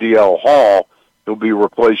Rodriguez or DL Hall. He'll be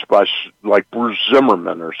replaced by like Bruce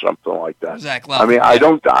Zimmerman or something like that. Zack, I mean, I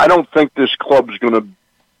don't think this club's going to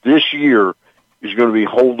this year is going to be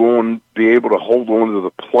able to hold on to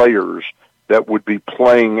the players that would be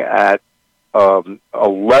playing at a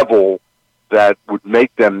level that would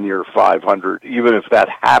make them near 500, even if that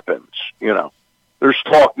happens. There's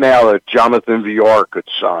talk now that Jonathan Villar could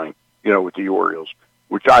sign, with the Orioles,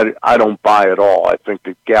 which I don't buy at all. I think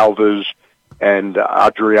that Galvez and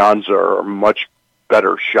Adrianza are much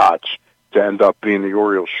better shots to end up being the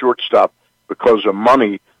Orioles shortstop because of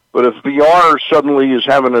money. But if Villar suddenly is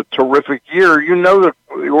having a terrific year, that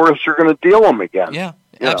the Orioles are going to deal him again. Yeah.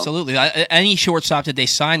 Absolutely. Any shortstop that they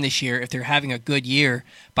sign this year, if they're having a good year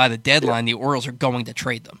by the deadline, the Orioles are going to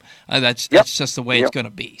trade them. That's just the way it's going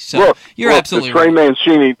to be. So you're absolutely right.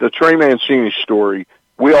 The Trey Mancini story.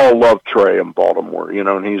 We all love Trey in Baltimore,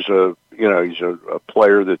 and he's a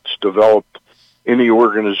player that's developed in the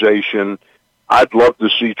organization. I'd love to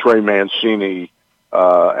see Trey Mancini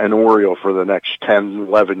an Oriole for the next 10,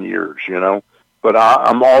 11 years, But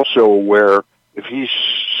I'm also aware if he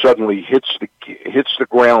suddenly hits the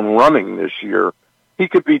ground running this year, he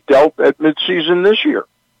could be dealt at midseason this year.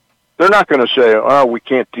 They're not going to say, "Oh, we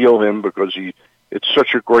can't deal him because it's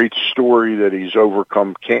such a great story that he's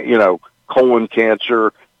overcome, colon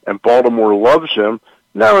cancer, and Baltimore loves him."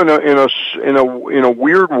 No, in a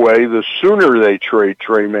weird way, the sooner they trade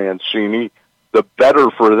Trey Mancini, the better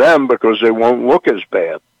for them because they won't look as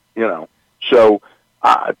bad. So.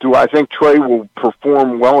 Do I think Trey will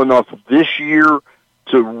perform well enough this year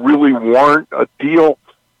to really warrant a deal?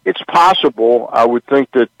 It's possible. I would think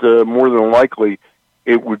that more than likely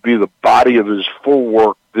it would be the body of his full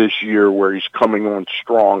work this year where he's coming on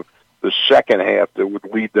strong the second half that would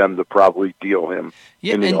lead them to probably deal him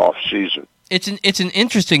in the off season. It's an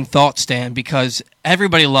interesting thought, Stan, because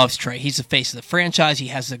everybody loves Trey. He's the face of the franchise. He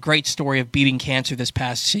has a great story of beating cancer this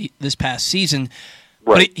past season,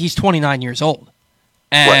 right. But he's 29 years old.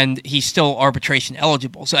 And he's still arbitration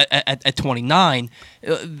eligible. So at 29,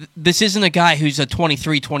 this isn't a guy who's a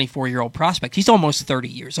 23, 24-year-old prospect. He's almost 30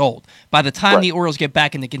 years old. By the time the Orioles get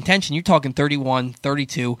back into contention, you're talking 31,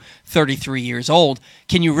 32, 33 years old.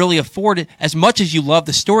 Can you really afford it? As much as you love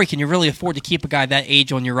the story, can you really afford to keep a guy that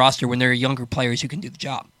age on your roster when there are younger players who can do the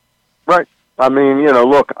job? Right. I mean,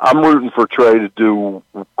 look, I'm rooting for Trey to do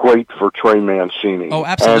great for Trey Mancini. Oh,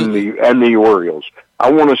 absolutely. And the Orioles.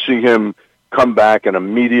 I want to see him come back and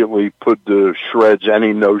immediately put to shreds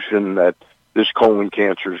any notion that this colon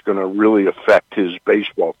cancer is going to really affect his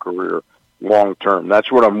baseball career long term.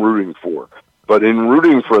 That's what I'm rooting for. But in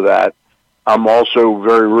rooting for that, I'm also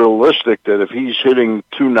very realistic that if he's hitting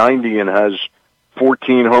 290 and has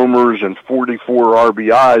 14 homers and 44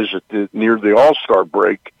 RBIs near the All-Star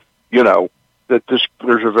break, that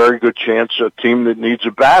there's a very good chance a team that needs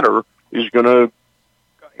a batter is going to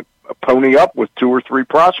pony up with 2 or 3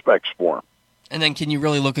 prospects for him. And then can you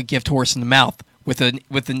really look a gift horse in the mouth with a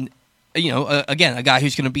guy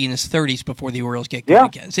who's going to be in his 30s before the Orioles get good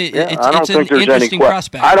again? It's an interesting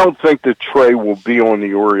prospect. I don't think that Trey will be on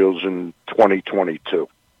the Orioles in 2022.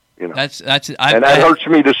 That hurts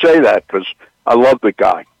me to say that because I love the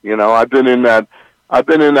guy. I've been in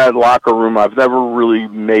that locker room. I've never really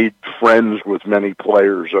made friends with many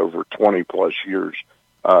players over 20 plus years,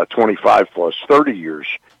 25 plus, 30 years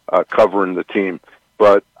covering the team.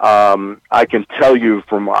 But I can tell you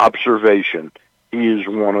from observation, he is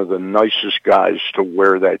one of the nicest guys to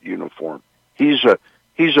wear that uniform. He's a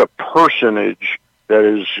personage that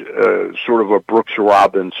is sort of a Brooks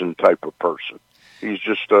Robinson type of person. He's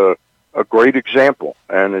just a great example,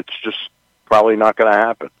 and it's just probably not going to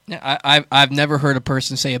happen. Yeah, I've never heard a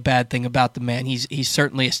person say a bad thing about the man. He's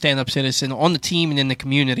certainly a stand-up citizen on the team and in the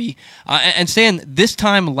community. And Stan, this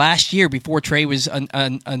time last year, before Trey was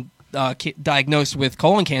diagnosed with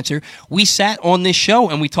colon cancer, we sat on this show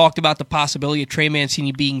and we talked about the possibility of Trey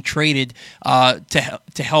Mancini being traded to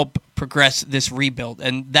help progress this rebuild,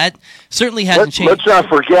 and that certainly hasn't changed. Let's not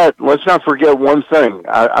forget one thing.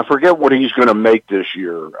 I forget what he's going to make this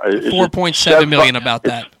year. $4.7 million. About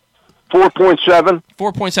that. 4.7?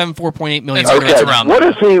 4.7, 4.8 million.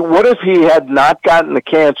 Okay. What if he had not gotten the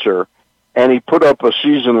cancer and he put up a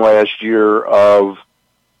season last year of,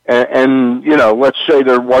 and let's say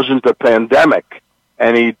there wasn't a pandemic,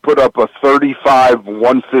 and he put up a 35,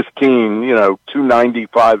 115,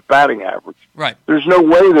 295 batting average. Right. There's no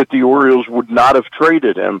way that the Orioles would not have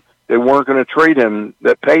traded him. They weren't going to trade him,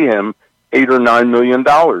 pay him $8 or $9 million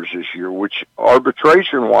this year, which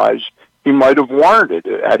arbitration-wise, he might have warranted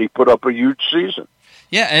it had he put up a huge season.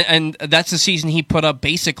 Yeah, and that's the season he put up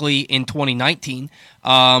basically in 2019.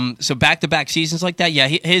 So back-to-back seasons like that, yeah,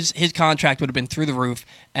 his contract would have been through the roof,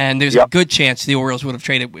 and there's a good chance the Orioles would have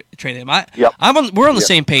traded him. We're on the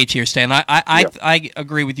same page here, Stan. I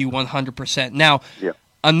agree with you 100%. Now,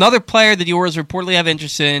 another player that the Orioles reportedly have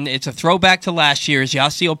interest in, it's a throwback to last year's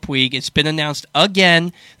Yasiel Puig. It's been announced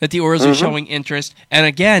again that the Orioles are showing interest, and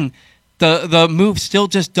again, the move still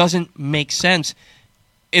just doesn't make sense.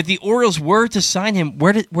 If the Orioles were to sign him,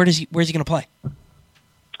 where's he going to play?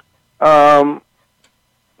 I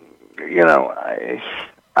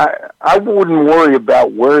wouldn't worry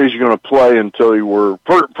about where he's going to play until he were.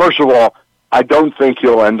 First of all, I don't think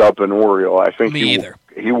he'll end up an Oriole. I think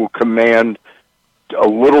he will command a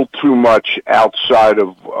little too much outside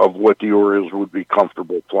of what the Orioles would be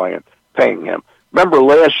comfortable paying him. Remember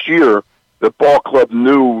last year, the ball club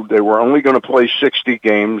knew they were only going to play 60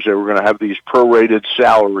 games. They were going to have these prorated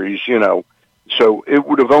salaries, So it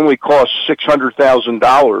would have only cost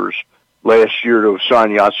 $600,000 last year to sign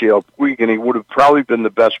Yasiel Puig, and he would have probably been the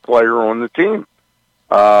best player on the team.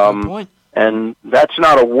 Good point. And that's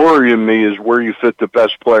not a worry in me, is where you fit the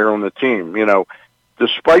best player on the team.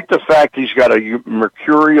 Despite the fact he's got a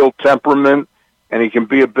mercurial temperament and he can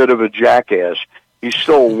be a bit of a jackass, he's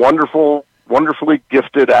still a wonderfully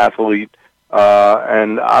gifted athlete.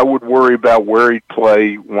 And I would worry about where he'd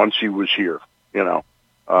play once he was here,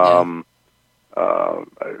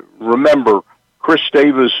 Remember, Chris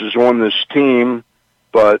Davis is on this team,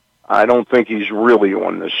 but I don't think he's really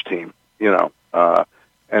on this team, And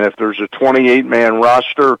if there's a 28-man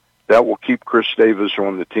roster, that will keep Chris Davis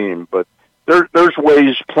on the team. But there's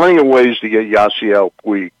plenty of ways to get Yasiel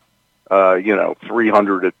Puig,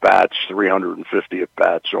 300 at-bats, 350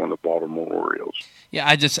 at-bats on the Baltimore Orioles. Yeah,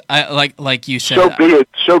 I like you said.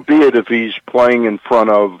 So be it if he's playing in front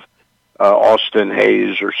of Austin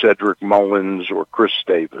Hayes or Cedric Mullins or Chris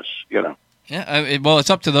Davis, Yeah, well, it's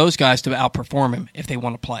up to those guys to outperform him if they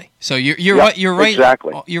want to play. So you're right. You're right.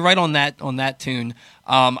 Exactly. You're right on that tune.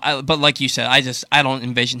 But like you said, I don't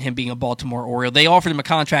envision him being a Baltimore Oriole. They offered him a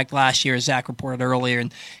contract last year, as Zack reported earlier,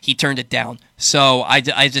 and he turned it down. So I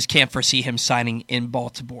just can't foresee him signing in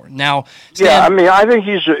Baltimore. Now, Stan, I think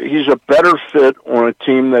he's a better fit on a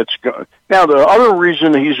team that's now. The other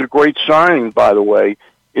reason he's a great signing, by the way,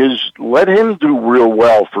 is let him do real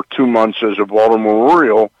well for 2 months as a Baltimore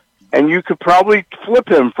Oriole. And you could probably flip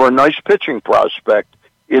him for a nice pitching prospect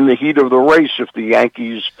in the heat of the race if the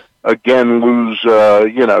Yankees again lose,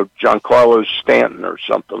 Giancarlo Stanton or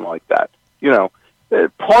something like that.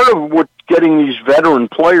 Part of what getting these veteran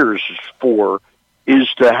players is for is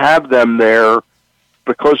to have them there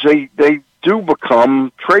because they do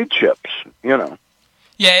become trade chips, you know.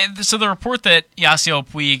 Yeah, so the report that Yasiel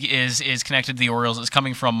Puig is connected to the Orioles is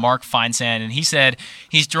coming from Mark Feinsand, and he said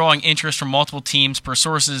he's drawing interest from multiple teams per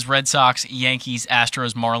sources: Red Sox, Yankees,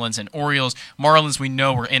 Astros, Marlins, and Orioles. Marlins, we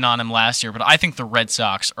know, were in on him last year, but I think the Red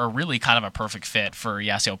Sox are really kind of a perfect fit for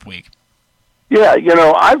Yasiel Puig. Yeah, you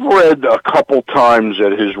know, I've read a couple times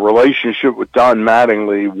that his relationship with Don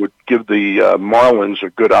Mattingly would give the Marlins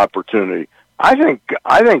a good opportunity. I think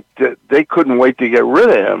that they couldn't wait to get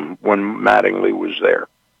rid of him when Mattingly was there.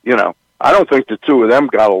 You know, I don't think the two of them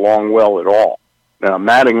got along well at all. Now,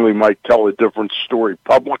 Mattingly might tell a different story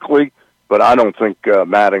publicly, but I don't think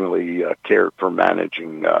Mattingly cared for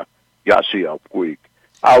managing Yasiel Puig.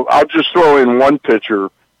 I'll just throw in one pitcher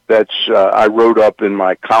that's I wrote up in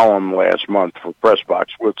my column last month for Pressbox.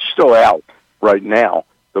 Well, it's still out right now,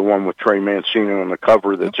 the one with Trey Mancini on the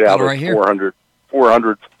cover that's out right at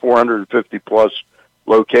 450-plus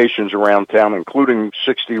locations around town, including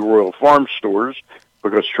 60 Royal Farm stores,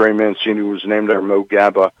 because Trey Mancini was named our Mo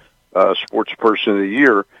Gabba Sports Person of the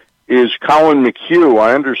Year, is Colin McHugh.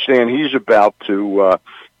 I understand he's about to,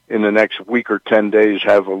 in the next week or 10 days,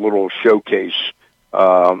 have a little showcase,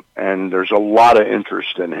 and there's a lot of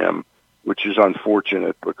interest in him, which is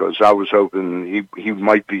unfortunate because I was hoping he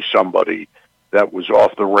might be somebody that was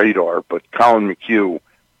off the radar, but Colin McHugh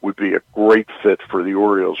would be a great fit for the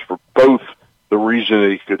Orioles for both the reason that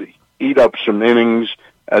he could eat up some innings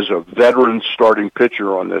as a veteran starting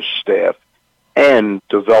pitcher on this staff and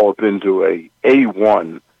develop into a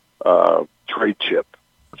A1 trade chip.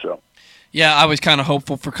 So, yeah, I was kind of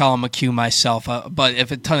hopeful for Colin McHugh myself, but if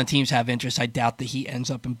a ton of teams have interest, I doubt that he ends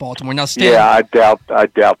up in Baltimore. Now, Stan, yeah, I doubt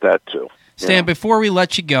that too. Stan, yeah. Before we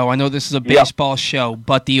let you go, I know this is a baseball show,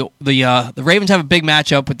 but the Ravens have a big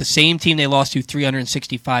matchup with the same team they lost to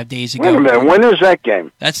 365 days ago. Wait a minute, when is that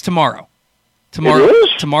game? That's tomorrow. It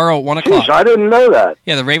is? Tomorrow at 1 o'clock. Jeez, I didn't know that.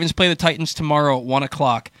 Yeah, the Ravens play the Titans tomorrow at 1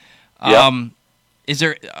 o'clock. Yep. Is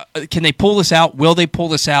there? Can they pull this out? Will they pull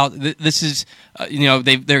this out? This is,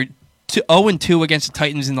 they're 0-2 against the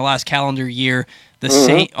Titans in the last calendar year.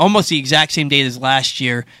 Same, almost the exact same date as last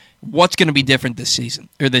year. What's going to be different this season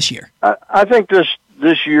or this year? I think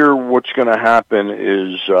this year, what's going to happen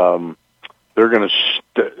is they're going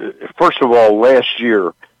to. First of all, last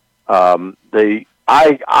year,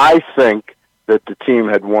 I think that the team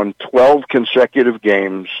had won 12 consecutive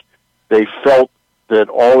games. They felt that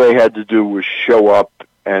all they had to do was show up,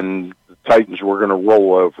 and the Titans were going to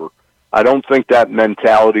roll over. I don't think that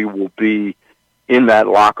mentality will be in that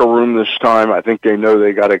locker room this time. I think they know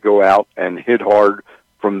they got to go out and hit hard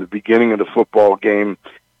from the beginning of the football game,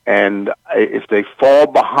 and if they fall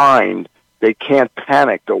behind, they can't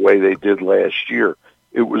panic the way they did last year.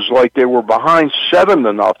 It was like they were behind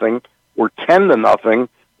 7-0 or 10-0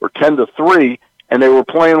 or 10-3, and they were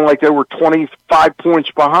playing like they were 25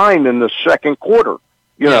 points behind in the second quarter.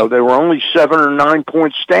 You know, they were only 7 or 9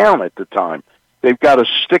 points down at the time. They've got to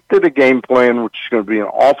stick to the game plan, which is going to be an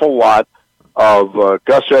awful lot of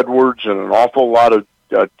Gus Edwards and an awful lot of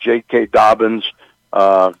J.K. Dobbins.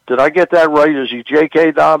 Did I get that right? Is he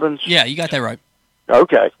J.K. Dobbins? Yeah, you got that right.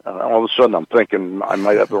 Okay. All of a sudden I'm thinking I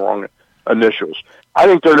might have the wrong initials. I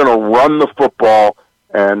think they're going to run the football,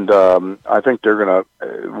 and I think they're going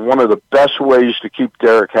to one of the best ways to keep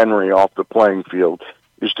Derrick Henry off the playing field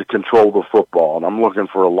is to control the football. And I'm looking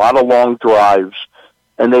for a lot of long drives,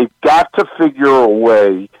 and they've got to figure a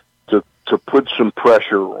way to put some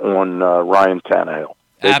pressure on Ryan Tannehill.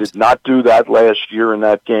 They did not do that last year in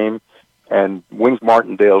that game, and Wink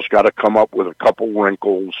Martindale's got to come up with a couple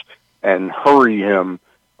wrinkles and hurry him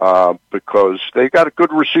because they got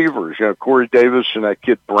good receivers. You know, Corey Davis and that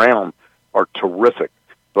kid Brown are terrific.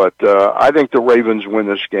 But I think the Ravens win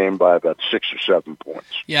this game by about 6 or 7 points.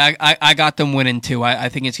 Yeah, I got them winning too. I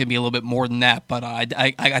think it's going to be a little bit more than that, but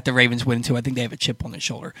I got the Ravens winning too. I think they have a chip on their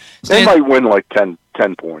shoulder. They might win like 10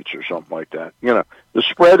 points or something like that. You know, the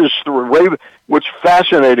spread is the Raven. What's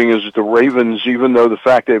fascinating is that the Ravens, even though the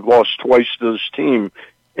fact they've lost twice to this team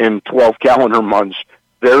in 12 calendar months,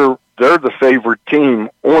 they're the favorite team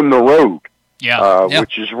on the road.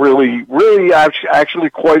 Which is really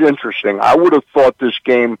actually quite interesting. I would have thought this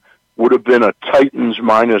game would have been a Titans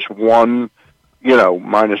 -1,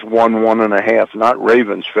 -1.5, not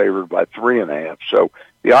Ravens favored by 3.5. So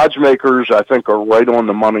the odds makers, I think, are right on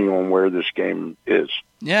the money on where this game is.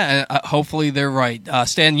 Yeah, hopefully they're right.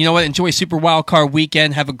 Stan, you know what? Enjoy Super Wildcard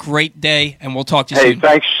Weekend. Have a great day, and we'll talk to you soon.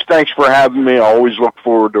 Hey, thanks for having me. I always look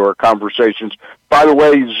forward to our conversations. By the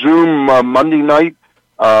way, Zoom Monday night,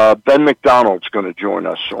 Ben McDonald's going to join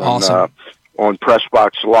us on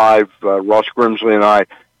Pressbox Live. Ross Grimsley and I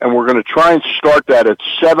and we're going to try and start that at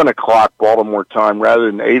 7 o'clock Baltimore time rather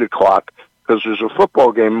than 8 o'clock, because there's a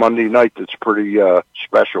football game Monday night that's pretty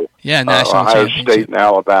special. Yeah, national Ohio championship. State and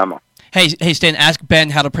Alabama. Hey, Stan, ask Ben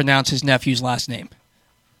how to pronounce his nephew's last name.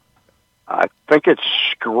 I think it's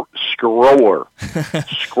Scroller.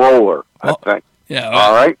 Scroller, I think. Yeah.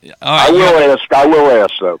 All right. All right. I will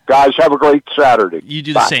ask, though. Guys, have a great Saturday. You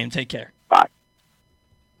do the same. Take care. Bye.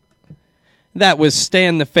 That was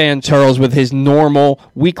Stan the Fan Charles with his normal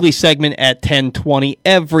weekly segment at 10:20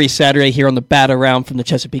 every Saturday here on the Bat Around from the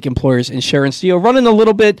Chesapeake Employers Insurance Deal. Running a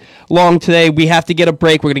little bit long today. We have to get a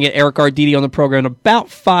break. We're going to get Eric Arditti on the program in about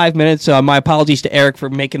 5 minutes. My apologies to Eric for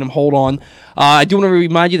making him hold on. I do want to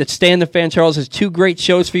remind you that Stan the Fan Charles has 2 great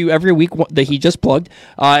shows for you every week that he just plugged.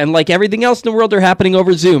 And like everything else in the world, they're happening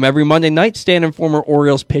over Zoom. Every Monday night, Stan and former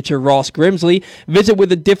Orioles pitcher Ross Grimsley visit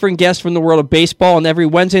with a different guest from the world of baseball. And every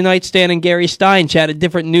Wednesday night, Stan and Gary Stein chat a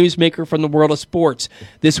different newsmaker from the world of sports.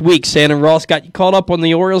 This week, Stan and Ross got you caught up on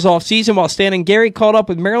the Orioles offseason, while Stan and Gary caught up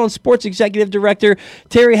with Maryland Sports Executive Director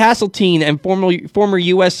Terry Hasseltine and former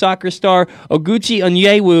U.S. soccer star Oguchi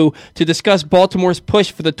Onyewu to discuss Baltimore's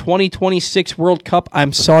push for the 2026 World Cup.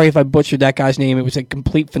 I'm sorry if I butchered that guy's name. It was a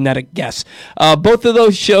complete phonetic guess. Both of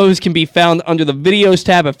those shows can be found under the videos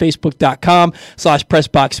tab at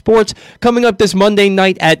facebook.com/PressBoxSports. Coming up this Monday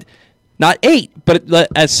night at not 8, but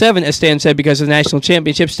at 7, as Stan said, because of the national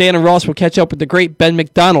championship, Stan and Ross will catch up with the great Ben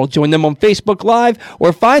McDonald. Join them on Facebook Live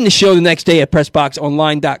or find the show the next day at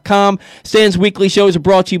PressBoxOnline.com. Stan's weekly shows are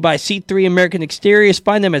brought to you by C3 American Exteriors.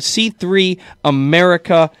 Find them at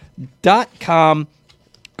C3America.com.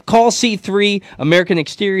 Call C3 American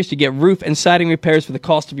Exteriors to get roof and siding repairs for the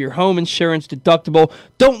cost of your home insurance deductible.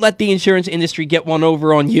 Don't let the insurance industry get one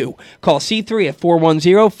over on you. Call C3 at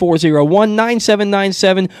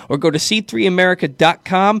 410-401-9797 or go to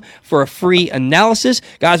C3America.com for a free analysis.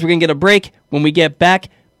 Guys, we're going to get a break. When we get back,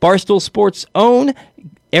 Barstool Sports' own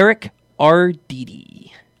Eric Arditti.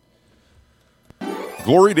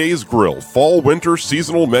 Glory Days Grill fall-winter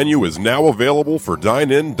seasonal menu is now available for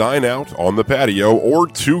dine-in, dine-out, on the patio, or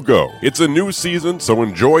to go. It's a new season, so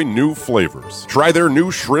enjoy new flavors. Try their new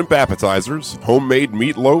shrimp appetizers, homemade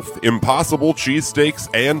meatloaf, impossible cheesesteaks,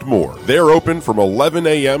 and more. They're open from 11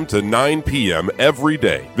 a.m. to 9 p.m. every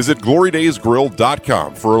day. Visit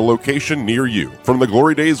GloryDaysGrill.com for a location near you. From the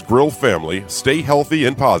Glory Days Grill family, stay healthy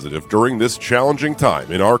and positive during this challenging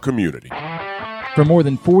time in our community. For more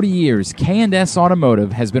than 40 years, K&S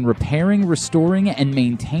Automotive has been repairing, restoring, and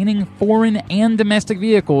maintaining foreign and domestic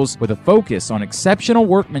vehicles with a focus on exceptional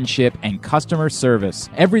workmanship and customer service.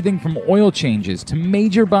 Everything from oil changes to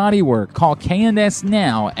major body work. Call K&S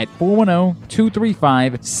now at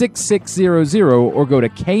 410-235-6600 or go to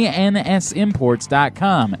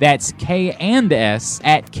knsimports.com. That's K&S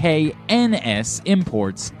at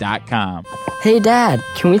knsimports.com. Hey, Dad,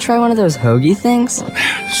 can we try one of those hoagie things?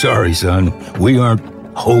 Sorry, son. We aren't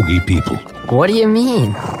hoagie people. What do you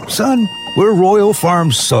mean? Son, we're Royal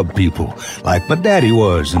Farms sub people, like my daddy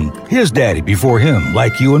was, and his daddy before him,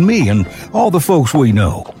 like you and me, and all the folks we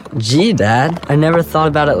know. Gee, Dad, I never thought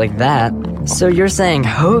about it like that. So you're saying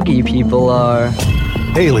hoagie people are...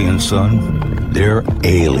 Aliens, son. They're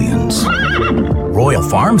aliens. Royal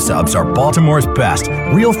Farm subs are Baltimore's best.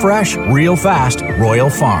 Real fresh, real fast,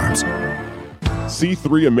 Royal Farms.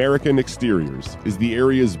 C3 American Exteriors is the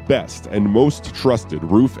area's best and most trusted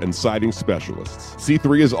roof and siding specialists.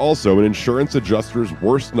 C3 is also an insurance adjuster's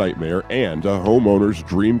worst nightmare and a homeowner's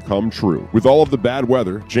dream come true. With all of the bad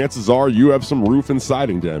weather, chances are you have some roof and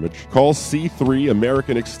siding damage. Call C3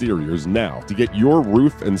 American Exteriors now to get your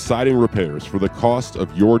roof and siding repairs for the cost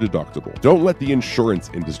of your deductible. Don't let the insurance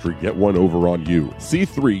industry get one over on you.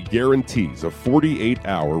 C3 guarantees a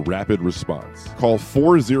 48-hour rapid response. Call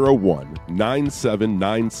 401-9797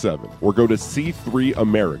 or go to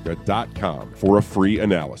c3america.com for a free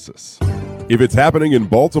analysis. If it's happening in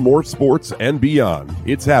Baltimore sports and beyond,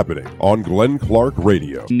 it's happening on Glenn Clark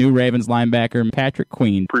Radio. New Ravens linebacker Patrick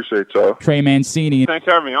Queen. Appreciate y'all. Trey Mancini. Thanks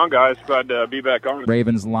for having me on, guys. Glad to be back on.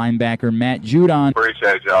 Ravens linebacker Matt Judon.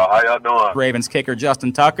 Appreciate y'all. How y'all doing? Ravens kicker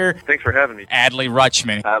Justin Tucker. Thanks for having me. Adley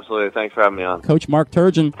Rutschman. Absolutely. Thanks for having me on. Coach Mark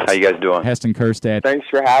Turgeon. How you guys doing? Heston Kerstad. Thanks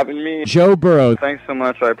for having me. Joe Burrow. Thanks so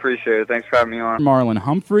much. I appreciate it. Thanks for having me on. Marlon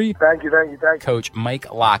Humphrey. Thank you. Coach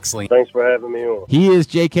Mike Loxley. Thanks for having me on. He is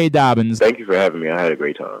J.K. Dobbins. Thank you for having me. I had a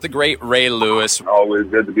great time. The great Ray Lewis. Always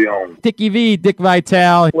good to be on. Dickie V, Dick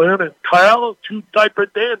Vitale. Glenn and Kyle, two diaper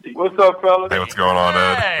dandy. What's up, fellas? Hey, what's going on,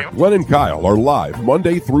 Ed? Glenn and Kyle are live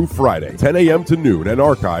Monday through Friday, 10 a.m. to noon, and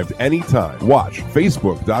archived anytime. Watch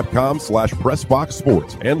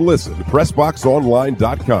Facebook.com/PressBoxSports and listen to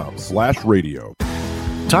PressBoxOnline.com/radio.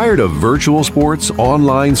 Tired of virtual sports,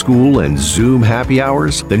 online school, and Zoom happy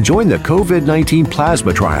hours? Then join the COVID-19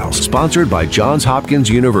 Plasma Trials, sponsored by Johns Hopkins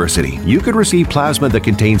University. You could receive plasma that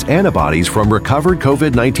contains antibodies from recovered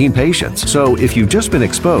COVID-19 patients. So if you've just been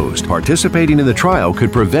exposed, participating in the trial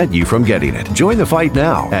could prevent you from getting it. Join the fight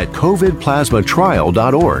now at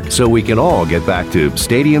covidplasmatrial.org so we can all get back to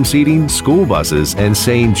stadium seating, school buses, and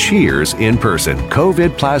saying cheers in person.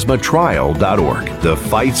 covidplasmatrial.org. The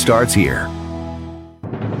fight starts here.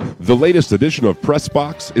 The latest edition of Press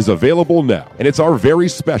Box is available now, and it's our very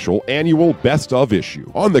special annual Best of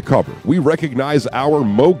issue. On the cover, we recognize our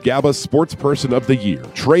Mo Gabba Sports Person of the Year,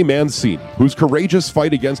 Trey Mancini, whose courageous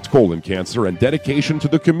fight against colon cancer and dedication to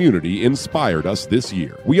the community inspired us this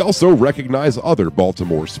year. We also recognize other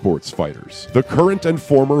Baltimore sports fighters, the current and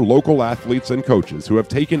former local athletes and coaches who have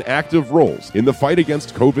taken active roles in the fight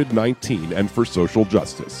against COVID-19 and for social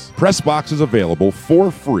justice. Press Box is available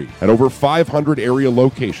for free at over 500 area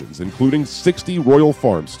locations, including 60 Royal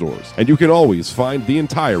Farm stores. And you can always find the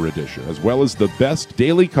entire edition, as well as the best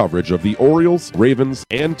daily coverage of the Orioles, Ravens,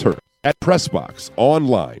 and Terps at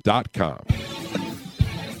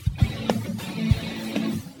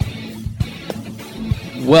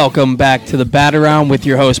PressBoxOnline.com. Welcome back to the Bat Around with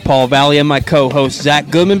your host, Paul Valley, and my co-host, Zack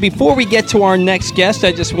Goodman. Before we get to our next guest,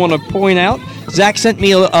 I just want to point out, Zack sent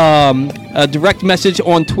me a direct message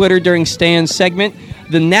on Twitter during Stan's segment.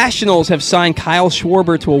 The Nationals have signed Kyle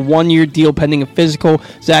Schwarber to a one-year deal pending a physical.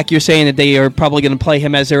 Zack, you're saying that they are probably going to play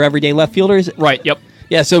him as their everyday left fielder? Right, yep.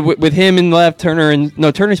 Yeah, so with him in left,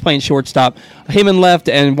 Turner's playing shortstop. Him in left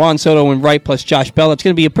and Juan Soto in right plus Josh Bell. It's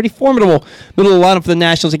going to be a pretty formidable middle lineup for the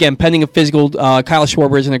Nationals. Again, pending a physical, Kyle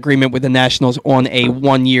Schwarber is in agreement with the Nationals on a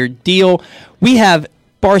one-year deal. We have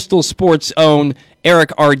Barstool Sports' own Eric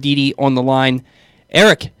Arditti on the line.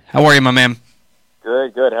 Eric, how are you, my man?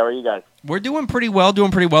 Good. How are you guys? We're doing pretty well.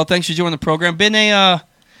 Thanks for joining the program. Been a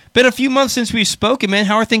few months since we've spoken, man.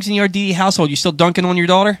 How are things in your Arditti household? You still dunking on your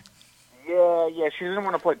daughter? Yeah. She doesn't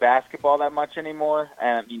want to play basketball that much anymore,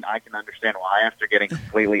 and I mean, I can understand why after getting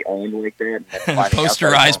completely owned like that.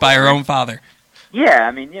 Posterized by her own father. Yeah,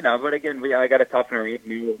 I mean, but again, I got to toughen her up.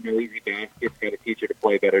 No easy baskets. Got to teach her to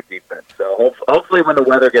play better defense. So hopefully, when the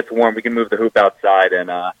weather gets warm, we can move the hoop outside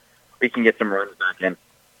and we can get some runs back in.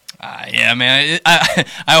 Yeah, man. I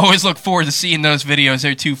always look forward to seeing those videos.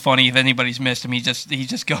 They're too funny. If anybody's missed them, he just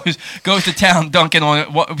goes to town dunking on it.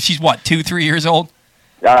 She's 2-3 years old.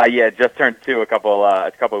 Yeah, just turned 2 a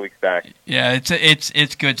couple weeks back. Yeah,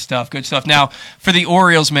 it's good stuff. Good stuff. Now for the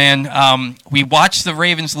Orioles, man, we watched the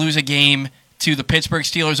Ravens lose a game to the Pittsburgh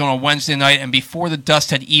Steelers on a Wednesday night, and before the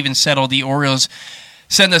dust had even settled, the Orioles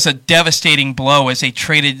sent us a devastating blow as they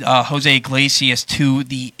traded Jose Iglesias to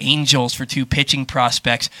the Angels for 2 pitching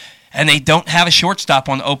prospects, and they don't have a shortstop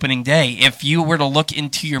on opening day. If you were to look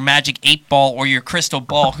into your magic 8-ball or your crystal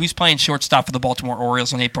ball, who's playing shortstop for the Baltimore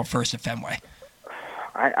Orioles on April 1st at Fenway?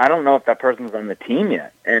 I don't know if that person's on the team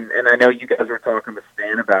yet, and I know you guys were talking to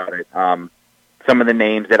Stan about it. Some of the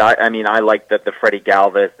names that I like the Freddie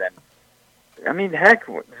Galvis, and I mean, heck,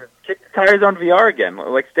 kick the tires on VR again.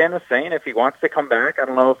 Like Stan was saying, if he wants to come back, I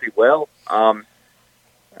don't know if he will. I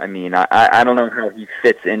mean, I don't know how he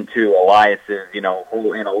fits into Elias's,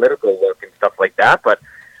 whole analytical look and stuff like that, but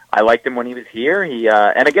I liked him when he was here. He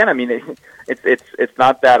and again, I mean, it's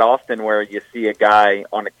not that often where you see a guy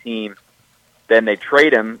on a team, then they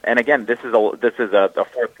trade him, and again, this is a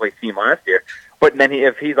fourth place team last year. But then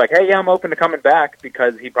if he's like, hey, yeah, I'm open to coming back,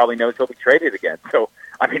 because he probably knows he'll be traded again. So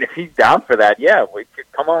I mean, if he's down for that, yeah, we could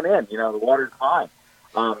come on in. The water's fine.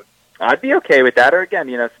 I'd be okay with that. Or again,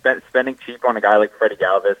 spending cheap on a guy like Freddie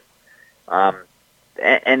Galvis.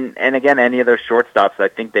 And again, any of those shortstops, I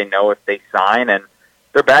think they know if they sign and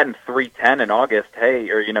they're batting .310 in August, hey,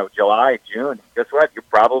 or July, June. Guess what? You're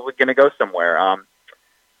probably going to go somewhere.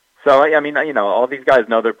 So I mean, all these guys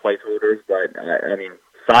know their placeholders, but I mean,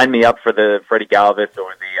 sign me up for the Freddie Galvis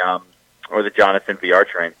or the Jonathan VR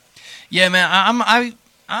train. Yeah, man,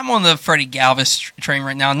 I'm on the Freddie Galvis train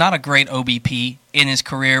right now. Not a great OBP in his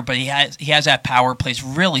career, but he has that power, plays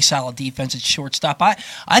really solid defense at shortstop. I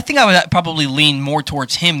think I would probably lean more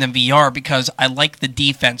towards him than VR because I like the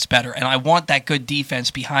defense better, and I want that good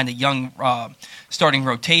defense behind a young starting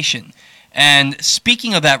rotation. And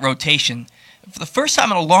speaking of that rotation, for the first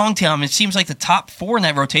time in a long time, it seems like the top 4 in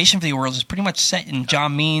that rotation for the Orioles is pretty much set in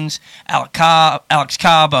John Means, Alex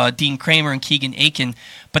Cobb, Dean Kramer, and Keegan Aiken,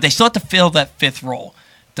 but they still have to fill that 5th role.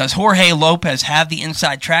 Does Jorge Lopez have the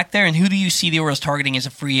inside track there, and who do you see the Orioles targeting as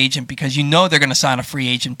a free agent? Because they're going to sign a free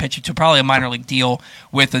agent pitcher to probably a minor league deal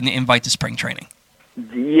with an invite to spring training.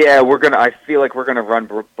 Yeah, I feel like we're gonna run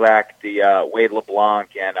back the Wade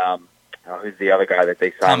LeBlanc and who's the other guy that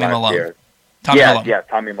they signed last year?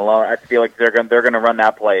 Tommy Milone. I feel like they're going to run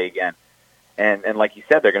that play again, and like you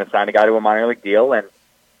said, they're going to sign a guy to a minor league deal, and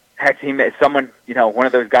heck, someone, one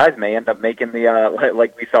of those guys may end up making the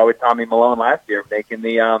like we saw with Tommy Milone last year, making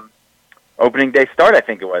the opening day start. I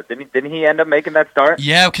think it was. Didn't he end up making that start?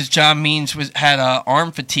 Yeah, because John Means had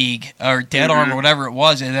arm fatigue or dead arm or whatever it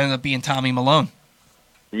was. It ended up being Tommy Milone.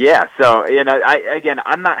 Yeah. So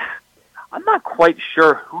I'm not quite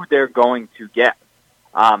sure who they're going to get.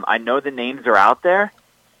 I know the names are out there,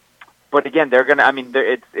 but again, they're gonna. I mean,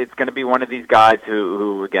 it's gonna be one of these guys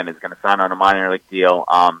who again is gonna sign on a minor league deal.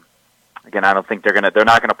 Again, I don't think they're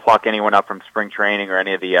not gonna pluck anyone up from spring training or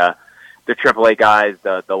any of the AAA guys,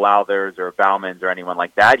 the Lowthers or Baumanns or anyone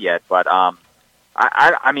like that yet. But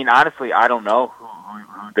I mean, honestly, I don't know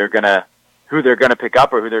who they're gonna pick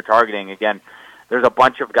up or who they're targeting. Again, there's a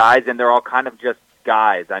bunch of guys, and they're all kind of just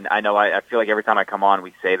guys. I know. I feel like every time I come on,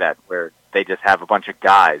 we say that where they just have a bunch of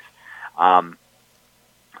guys.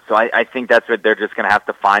 So I think that's what they're just going to have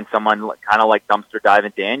to find someone kind of like Dumpster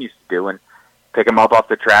Diving Dan used to do and pick him up off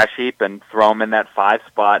the trash heap and throw him in that 5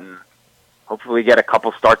 spot and hopefully get a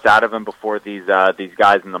couple starts out of him before these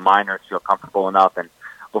guys in the minors feel comfortable enough and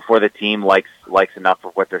before the team likes enough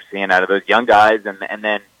of what they're seeing out of those young guys, and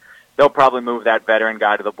then they'll probably move that veteran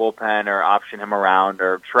guy to the bullpen or option him around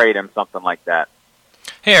or trade him, something like that.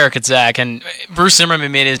 Hey, Eric, it's Zack, and Bruce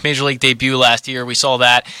Zimmerman made his Major League debut last year. We saw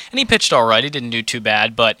that, and he pitched all right. He didn't do too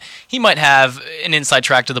bad, but he might have an inside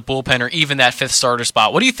track to the bullpen or even that 5th starter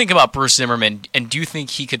spot. What do you think about Bruce Zimmerman, and do you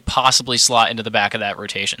think he could possibly slot into the back of that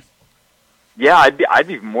rotation? Yeah, I'd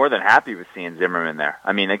be more than happy with seeing Zimmerman there.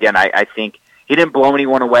 I mean, again, I think he didn't blow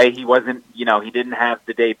anyone away. He wasn't, he didn't have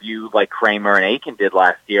the debut like Kramer and Aiken did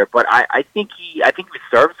last year, but I think he was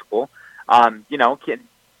serviceable.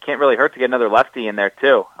 Can't really hurt to get another lefty in there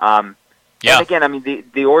too. And again, I mean,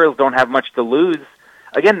 the Orioles don't have much to lose.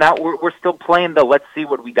 Again, we're still playing the let's see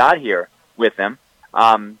what we got here with him.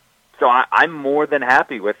 So I'm more than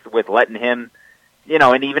happy with letting him,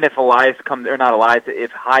 and even if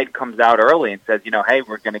if Hyde comes out early and says, hey,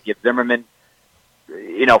 we're going to give Zimmerman,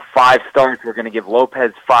 5 starts, we're going to give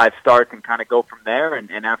Lopez 5 starts and kind of go from there.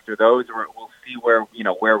 And after those, we'll see where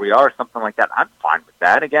we are, something like that. I'm fine with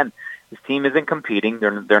that. Again, this team isn't competing.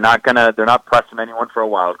 They're not pressing anyone for a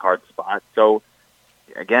wild card spot. So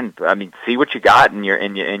again, I mean, see what you got in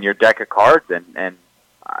your deck of cards, and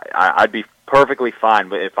I'd be perfectly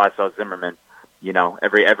fine if I saw Zimmerman,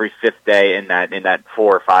 every 5th day in that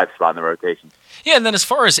 4 or 5 spot in the rotation. Yeah, and then as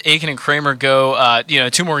far as Aiken and Kramer go,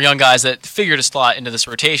 2 more young guys that figure to slot into this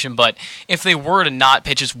rotation, but if they were to not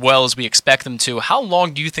pitch as well as we expect them to, how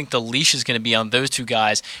long do you think the leash is going to be on those 2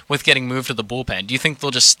 guys with getting moved to the bullpen? Do you think they'll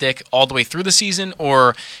just stick all the way through the season,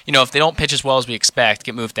 or, if they don't pitch as well as we expect,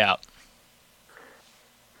 get moved out?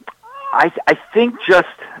 I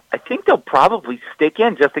think they'll probably stick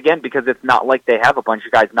in just again because it's not like they have a bunch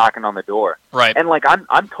of guys knocking on the door. Right. And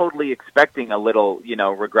I'm totally expecting a little,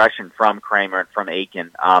 regression from Kramer and from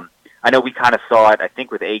Aiken. I know we kind of saw it, I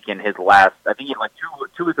think, with Aiken he had like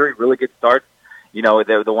two or three really good starts,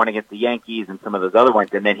 the one against the Yankees and some of those other ones,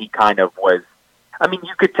 and then he kind of was, I mean,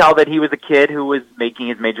 you could tell that he was a kid who was making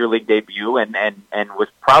his major league debut and was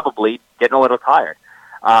probably getting a little tired.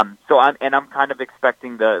 So I'm kind of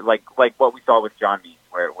expecting the like what we saw with John Means,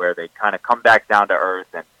 where they kind of come back down to earth,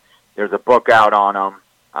 and there's a book out on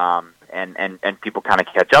them, and people kind of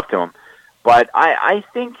catch up to them. But I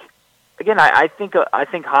think again, I think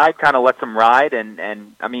Hyde kind of lets them ride,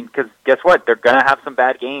 and I mean, because guess what? They're gonna have some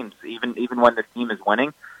bad games, even when this team is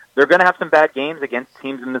winning. They're gonna have some bad games against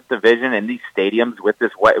teams in this division in these stadiums with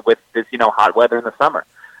this hot weather in the summer.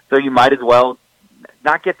 So you might as well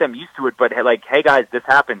not get them used to it, but like, hey guys, this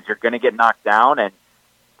happens. You're going to get knocked down, and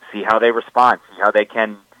see how they respond. See how they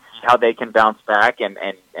can bounce back. And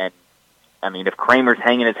I mean, if Kramer's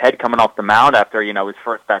hanging his head coming off the mound after his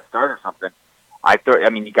first bad start or something,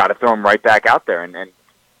 you got to throw him right back out there and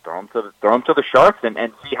throw him to the Sharks and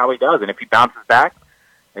see how he does. And if he bounces back,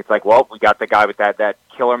 it's like, well, we got the guy with that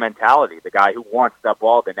killer mentality, the guy who wants that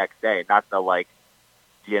ball the next day, not the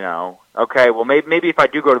okay, well, maybe if I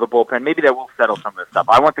do go to the bullpen, maybe that will settle some of this stuff.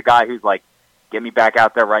 I want the guy who's like, get me back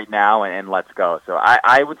out there right now and let's go. So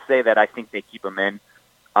I would say that I think they keep him in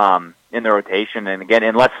the rotation. And again,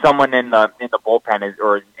 unless someone in the bullpen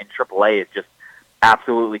or in AAA is just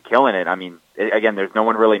absolutely killing it. I mean, again, there's no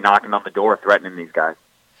one really knocking on the door threatening these guys.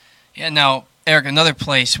 Yeah, now, Eric, another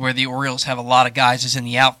place where the Orioles have a lot of guys is in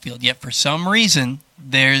the outfield, yet for some reason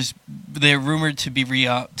they're rumored to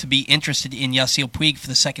be interested in Yasiel Puig for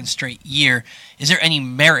the 2nd straight year. Is there any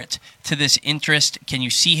merit to this interest? Can you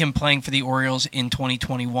see him playing for the Orioles in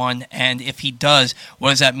 2021? And if he does, what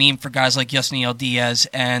does that mean for guys like Yasniel Diaz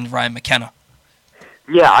and Ryan McKenna?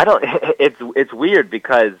 Yeah, I don't. It's weird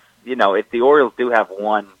because if the Orioles do have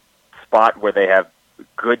one spot where they have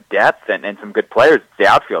good depth and some good players, it's the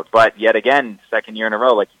outfield. But yet again, second year in a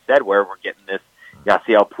row, like you said, where we're getting this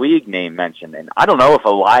Yasiel Puig name mentioned, and I don't know if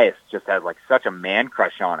Elias just has like such a man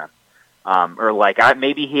crush on him, or like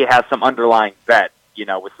maybe he has some underlying bet,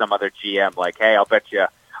 with some other GM, like, hey, I'll bet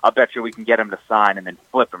you we can get him to sign and then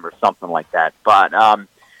flip him or something like that. But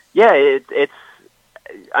yeah, it's.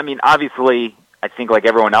 I mean, obviously, I think like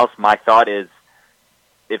everyone else, my thought is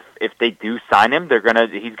if they do sign him,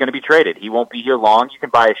 he's gonna be traded. He won't be here long. You can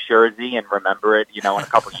buy a jersey and remember it, in a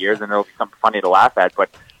couple of years, and there'll be something funny to laugh at. But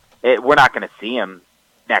we're not going to see him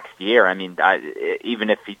next year. I mean, even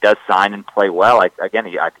if he does sign and play well, I think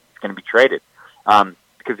he's going to be traded.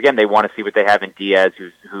 Because again, they want to see what they have in Diaz,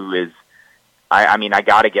 who is. I mean, I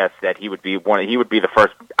gotta guess that he would be the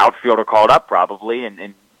first outfielder called up probably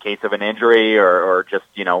in case of an injury or just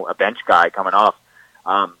a bench guy coming off.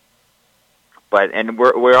 But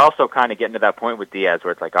we're also kind of getting to that point with Diaz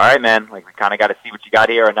where it's like, all right, man, like we kind of got to see what you got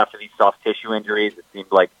here. Enough of these soft tissue injuries. It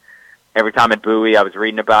seemed like every time at Bowie, I was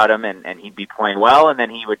reading about him, and he'd be playing well, and then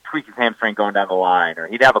he would tweak his hamstring going down the line, or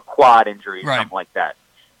he'd have a quad injury, or something like that.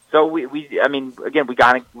 So I mean, again, we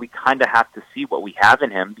kind of have to see what we have in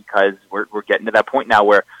him because we're getting to that point now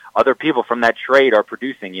where other people from that trade are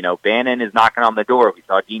producing. Bannon is knocking on the door. We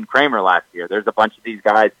saw Dean Kramer last year. There's a bunch of these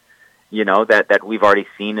guys. That we've already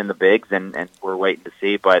seen in the bigs and we're waiting to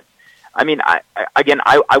see. But I mean,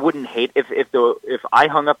 I wouldn't hate if I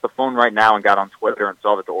hung up the phone right now and got on Twitter and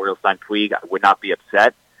saw that the Orioles signed Puig, I would not be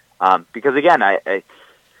upset. Because again,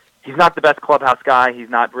 he's not the best clubhouse guy. He's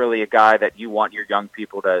not really a guy that you want your young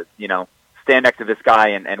people to, stand next to this guy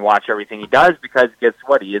and watch everything he does because guess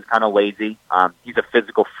what? He is kind of lazy. He's a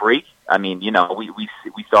physical freak. I mean, we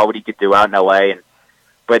saw what he could do out in LA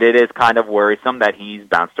but it is kind of worrisome that he's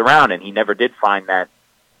bounced around and he never did find that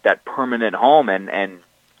permanent home. And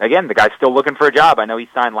again, the guy's still looking for a job. I know he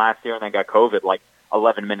signed last year and then got COVID like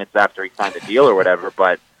 11 minutes after he signed the deal or whatever.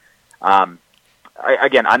 But I'm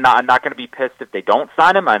not going to be pissed if they don't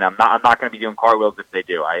sign him, and I'm not going to be doing cartwheels if they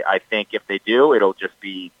do. I think if they do, it'll just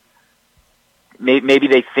be maybe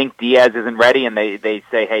they think Diaz isn't ready and they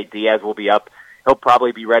say, hey, Diaz will be up. He'll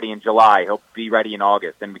probably be ready in July. He'll be ready in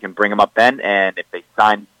August, and we can bring him up then. And if they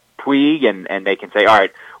sign Puig and they can say, all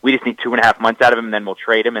right, we just need 2.5 months out of him, and then we'll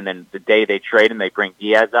trade him. And then the day they trade him, they bring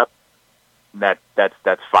Diaz up.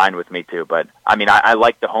 That's fine with me too. But I mean, I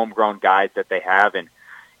like the homegrown guys that they have, and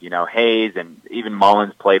Hayes and even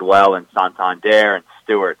Mullins played well, and Santander and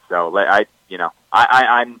Stewart. So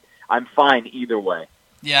I'm fine either way.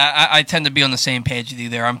 Yeah, I tend to be on the same page with you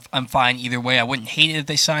there. I'm fine either way. I wouldn't hate it if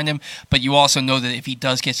they signed him, but you also know that if he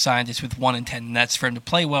does get signed, it's with 1 and 10, and that's for him to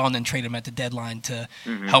play well and then trade him at the deadline to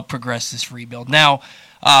help progress this rebuild. Now,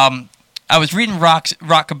 I was reading Rock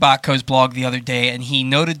Kabakko's blog the other day, and he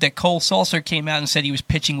noted that Cole Sulser came out and said he was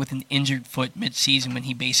pitching with an injured foot mid-season when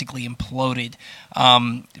he basically imploded,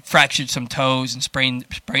 fractured some toes, and sprained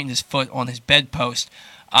his foot on his bedpost.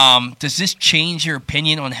 Does this change your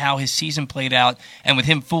opinion on how his season played out? And with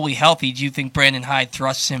him fully healthy, do you think Brandon Hyde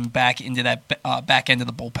thrusts him back into that back end of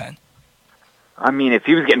the bullpen? I mean, if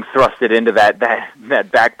he was getting thrusted into that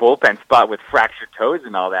back bullpen spot with fractured toes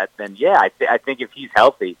and all that, then yeah, I think if he's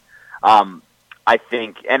healthy, I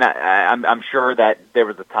think, and I'm sure that there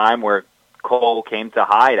was a time where Cole came to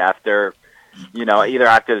Hyde after, either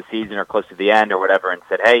after the season or close to the end or whatever, and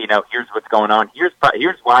said, hey, here's what's going on. Here's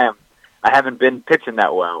why I haven't been pitching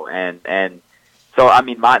that well. And so, I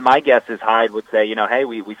mean, my guess is Hyde would say, hey,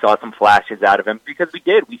 we saw some flashes out of him because we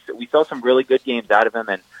did. We saw some really good games out of him,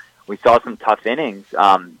 and we saw some tough innings,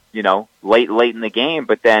 late in the game,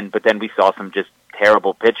 but then we saw some just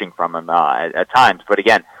terrible pitching from him at times. But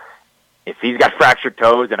again, if he's got fractured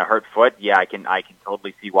toes and a hurt foot, yeah, I can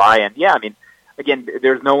totally see why. And yeah, I mean, again,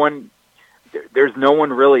 there's no one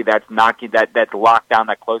really that's locked down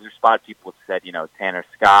that closer spot. People have said, Tanner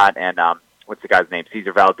Scott and what's the guy's name?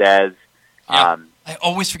 Cesar Valdez. Yeah, I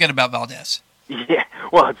always forget about Valdez. Yeah,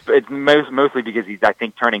 well, it's mostly because he's, I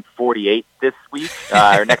think, turning 48 this week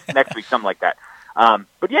or next week, something like that.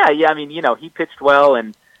 But yeah, I mean, he pitched well,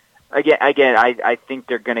 and again, I think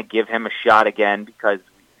they're going to give him a shot again because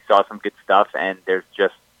we saw some good stuff, and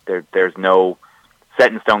there's no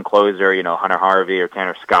set in stone closer, Hunter Harvey or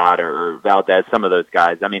Tanner Scott or Valdez, some of those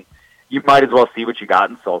guys. I mean, you might as well see what you got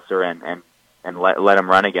in Sulser and let him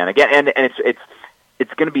run again. And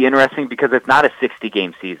it's going to be interesting because it's not a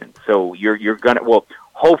 60-game season. So you're going to, well,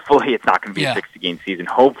 hopefully it's not going to be a 60-game season.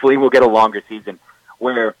 Hopefully we'll get a longer season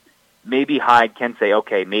where maybe Hyde can say,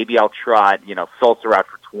 okay, maybe I'll trot, Sulser out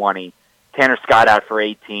for 20 Tanner Scott out for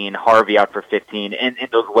 18, Harvey out for 15, in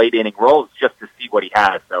those late inning roles just to see what he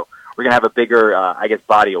has. So we're going to have a bigger,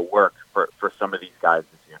 body of work for some of these guys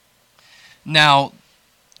this year. Now,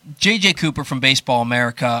 J.J. Cooper from Baseball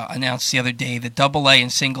America announced the other day that AA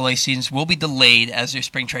and Single A seasons will be delayed as their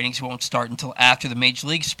spring trainings won't start until after the Major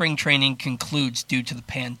League spring training concludes due to the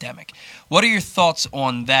pandemic. What are your thoughts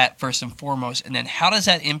on that, first and foremost? And then how does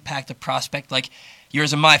that impact a prospect like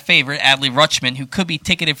yours and my favorite, Adley Rutschman, who could be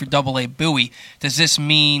ticketed for AA Bowie? Does this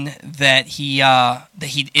mean that he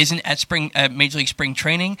isn't at Major League spring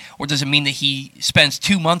training, or does it mean that he spends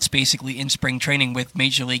 2 months basically in spring training with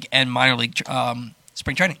Major League and minor league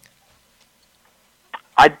spring training?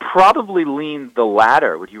 I'd probably lean the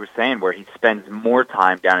latter, what you were saying, where he spends more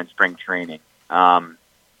time down in spring training.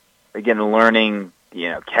 Again, learning,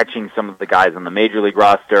 catching some of the guys on the Major League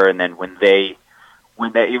roster, and then when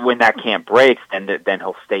that camp breaks, then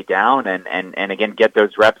he'll stay down and again get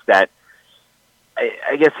those reps that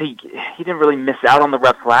I guess he didn't really miss out on the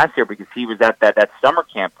reps last year because he was at that summer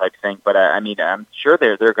camp type thing. But I'm sure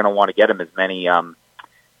they're going to want to get him as many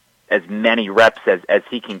reps as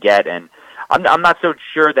he can get, and I'm not so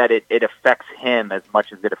sure that it affects him as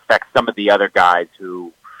much as it affects some of the other guys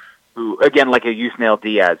who again, like a Yusniel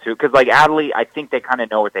Diaz, because like Adley, I think they kind of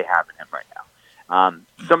know what they have in him right now.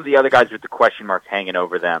 Some of the other guys with the question marks hanging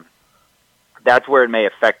over them, that's where it may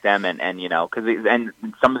affect them, and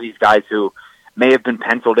some of these guys who may have been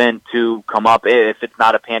penciled in to come up, if it's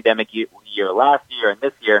not a pandemic year last year and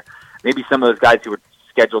this year, maybe some of those guys who were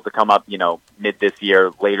scheduled to come up, mid this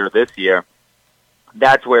year, later this year,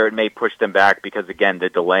 that's where it may push them back because, again, the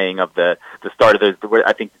delaying of the start of those,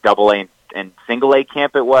 I think the AA and Single A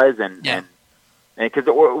camp it was, and because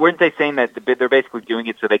weren't they saying that they're basically doing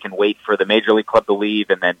it so they can wait for the Major League club to leave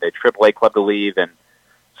and then the AAA club to leave, and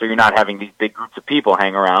so you're not having these big groups of people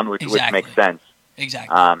hang around, which makes sense.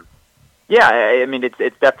 Exactly.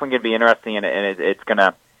 It's definitely going to be interesting, and it's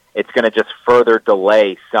gonna just further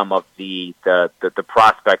delay some of the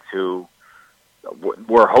prospects who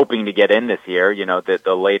we're hoping to get in this year.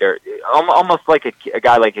 The later, almost like a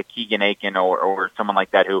guy like a Keegan Aiken or someone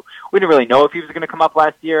like that who we didn't really know if he was going to come up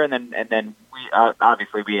last year, and then we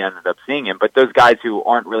obviously we ended up seeing him. But those guys who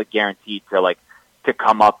aren't really guaranteed to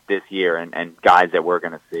come up this year, and guys that we're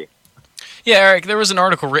going to see. Yeah, Eric, there was an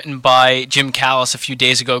article written by Jim Callis a few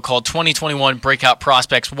days ago called 2021 Breakout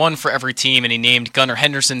Prospects, one for every team, and he named Gunnar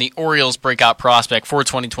Henderson the Orioles breakout prospect for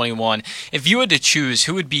 2021. If you had to choose,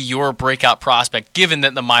 who would be your breakout prospect, given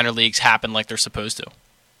that the minor leagues happen like they're supposed to?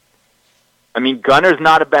 Gunnar's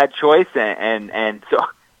not a bad choice, and so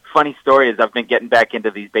funny story is I've been getting back into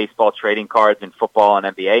these baseball trading cards and football and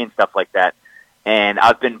NBA and stuff like that, and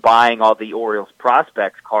I've been buying all the Orioles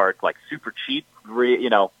prospects cards like super cheap,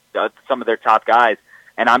 some of their top guys,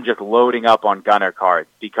 and I'm just loading up on Gunnar cards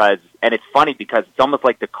and it's funny because it's almost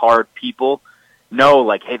like the card people know,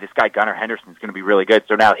 like, hey, this guy Gunnar Henderson's going to be really good,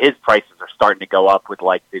 so now his prices are starting to go up with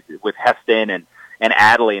Heston and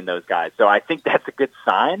Adley and those guys. So I think that's a good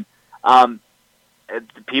sign.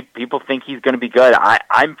 People think he's going to be good.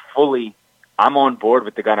 I'm on board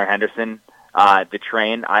with the Gunnar Henderson the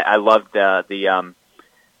train. I loved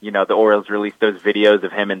the Orioles released those videos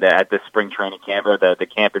of him at the spring training camp or the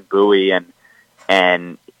camp in Bowie,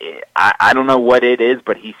 and I don't know what it is,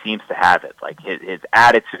 but he seems to have it. Like his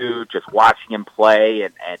attitude, just watching him play,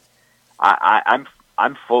 and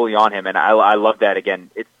I'm fully on him, and I love that. Again,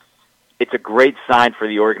 it's a great sign for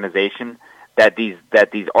the organization that these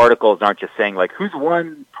articles aren't just saying like who's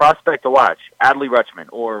one prospect to watch, Adley Rutschman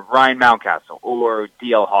or Ryan Mountcastle or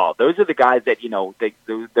DL Hall. Those are the guys that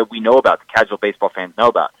that we know about, the casual baseball fans know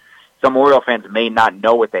about. Some Oriole fans may not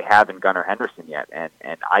know what they have in Gunnar Henderson yet, and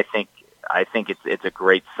I think it's a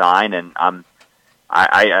great sign, and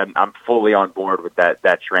I'm fully on board with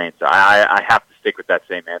that train. So I have to stick with that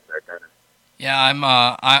same answer, Dennis. Yeah,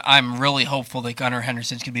 I'm really hopeful that Gunnar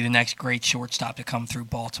Henderson's going to be the next great shortstop to come through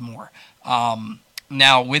Baltimore.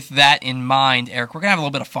 Now, with that in mind, Eric, we're going to have a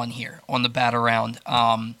little bit of fun here on the bat around.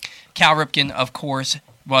 Cal Ripken, of course,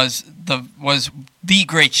 was the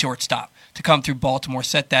great shortstop to come through Baltimore,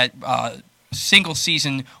 set that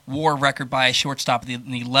single-season WAR record by a shortstop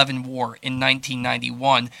in the 11 WAR in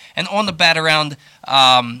 1991. And on the bat around,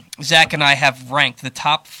 Zack and I have ranked the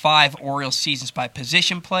top 5 Orioles seasons by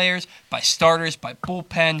position players, by starters, by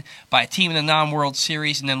bullpen, by a team in the non-World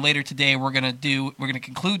Series, and then later today we're going to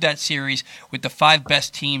conclude that series with the 5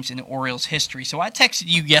 best teams in Orioles history. So I texted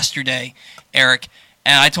you yesterday, Eric,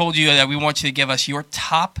 and I told you that we want you to give us your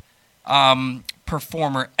top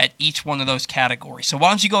performer at each one of those categories. So why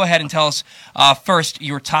don't you go ahead and tell us first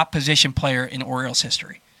your top position player in Orioles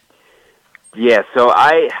history? Yeah, so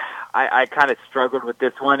I I kind of struggled with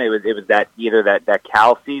this one. It was that either that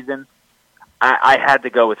Cal season. I had to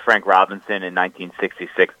go with Frank Robinson in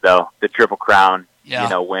 1966, though. The Triple Crown,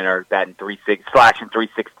 winner, that in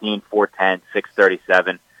 316, 410,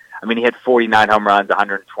 637. I mean, he had 49 home runs,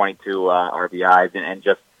 122 RBIs, and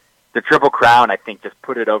just the Triple Crown, I think, just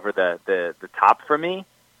put it over the top for me.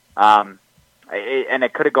 And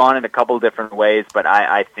it could have gone in a couple of different ways, but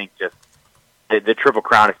I think just the Triple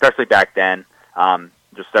Crown, especially back then,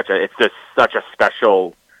 it's just such a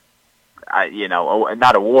special,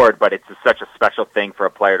 not award, but it's such a special thing for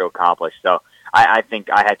a player to accomplish. So I think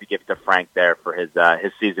I had to give it to Frank there for his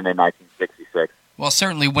season in 1966. Well,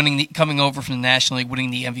 certainly coming over from the National League,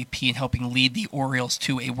 winning the MVP, and helping lead the Orioles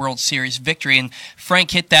to a World Series victory. And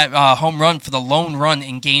Frank hit that home run for the lone run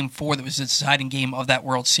in Game 4 that was the deciding game of that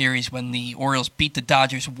World Series when the Orioles beat the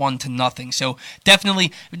Dodgers 1-0. So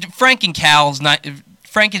definitely, Frank in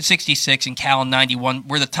 66 and Cal in 91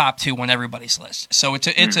 were the top two on everybody's list. So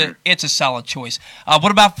it's a solid choice.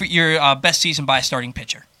 What about for your best season by a starting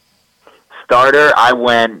pitcher? Starter, I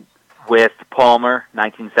went with Palmer,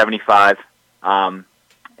 1975.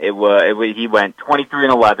 He went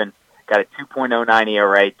 23-11, got a 2.09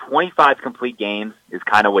 ERA, 25 complete games is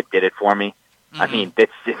kind of what did it for me. Mm-hmm. I mean,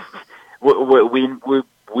 it's just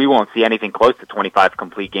we won't see anything close to 25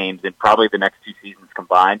 complete games in probably the next two seasons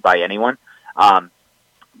combined by anyone. 10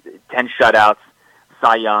 shutouts,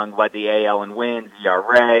 Cy Young led the AL in wins,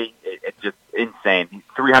 ERA. It's just insane.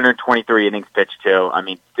 323 innings pitched too. I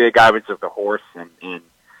mean, the guy was just a horse, and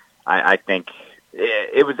I think.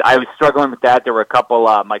 I was struggling with that. There were a couple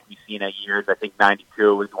Mike Mussina years. I think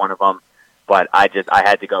 92 was one of them, but I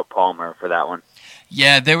had to go Palmer for that one.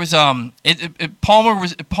 Yeah, there was Palmer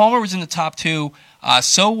was in the top two.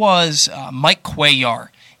 So was Mike Cuellar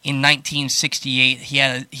in 1968. He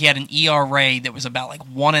had an ERA that was about like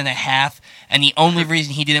 1.5, and the only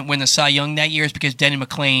reason he didn't win the Cy Young that year is because Denny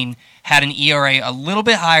McLain had an ERA a little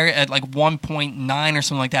bit higher at like 1.9 or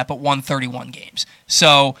something like that, but won 31 games.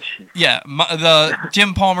 So, yeah, the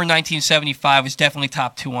Jim Palmer 1975 was definitely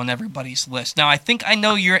top two on everybody's list. Now, I think I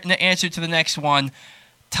know your answer to the next one.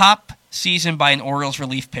 Top season by an Orioles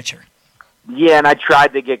relief pitcher. Yeah, and I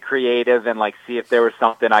tried to get creative and see if there was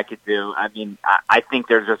something I could do. I mean, I think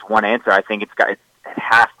there's just one answer. I think it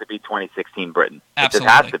has to be 2016 Britain. Absolutely. It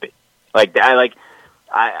just has to be.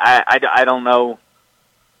 I don't know.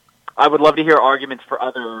 I would love to hear arguments for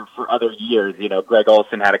other years. Greg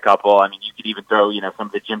Olson had a couple. I mean, you could even throw some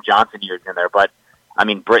of the Jim Johnson years in there. But I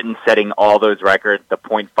mean, Britain setting all those records: the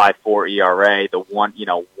 .54 ERA, the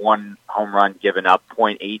one home run given up,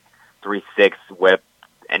 .836 WHIP,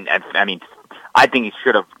 and I mean, I think he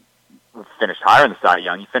should have finished higher in the Cy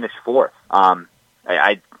Young. He finished fourth. I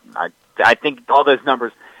think all those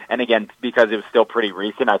numbers, and again, because it was still pretty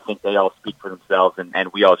recent, I think they all speak for themselves,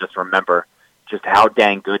 and we all just remember just how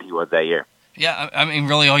dang good he was that year. Yeah, I mean,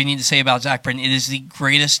 really all you need to say about Zack Britton, it is the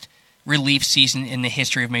greatest relief season in the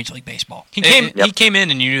history of Major League Baseball. He came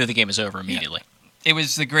in and you knew the game was over immediately. Yeah. It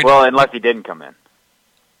was the greatest. Well, unless he didn't come in.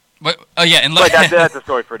 But that's a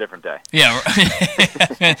story for a different day. Yeah,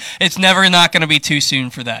 it's never not going to be too soon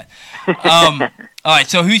for that. All right,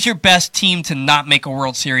 so who's your best team to not make a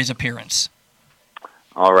World Series appearance?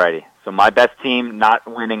 All righty, so my best team not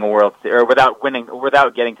winning a World Series, or without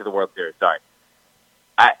getting to the World Series. Sorry,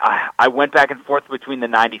 I went back and forth between the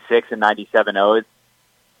 96 and 97 O's,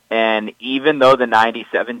 and even though the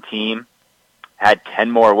 97 team had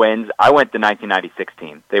 10 more wins, I went the 1996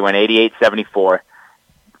 team. They went 88-74.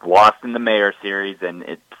 Lost in the Mayor Series, and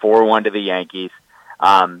it's 4-1 to the Yankees.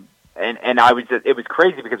 And it was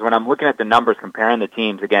crazy because when I'm looking at the numbers, comparing the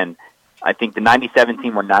teams, again, I think the 97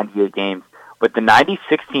 team won 98 games, but the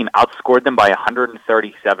 96 team outscored them by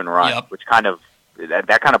 137 runs, which kind of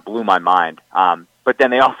blew my mind. But then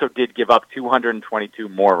they also did give up 222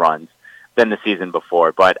 more runs than the season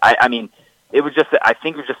before. But I mean, I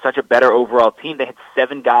think it was just such a better overall team. They had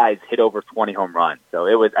 7 guys hit over 20 home runs. So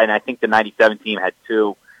it was, and I think the 97 team had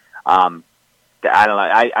 2. I don't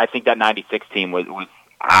know. I think that 96 team was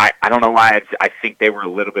I don't know why. I think they were a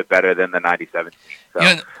little bit better than the 97 team.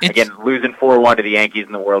 So, again, losing 4-1 to the Yankees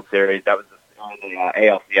in the World Series, that was the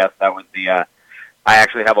ALCS. That was the I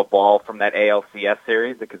actually have a ball from that ALCS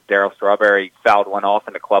series because Darryl Strawberry fouled one off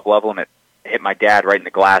in the club level, and it hit my dad right in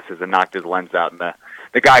the glasses and knocked his lens out. And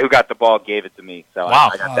the guy who got the ball gave it to me. So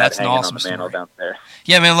I got that hanging on the mantle downstairs.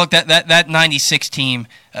 Yeah, man, look, that 96 team,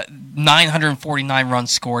 949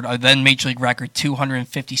 runs scored, then Major League record,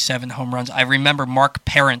 257 home runs. I remember Mark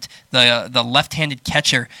Parent, the left-handed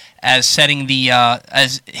catcher, as setting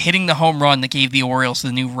as hitting the home run that gave the Orioles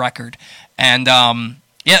the new record. And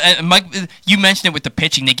Yeah, and Mike, you mentioned it with the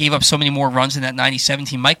pitching. They gave up so many more runs in that 97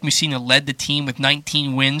 team. Mike Mussina led the team with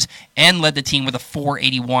 19 wins and led the team with a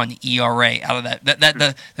 4.81 ERA. Out of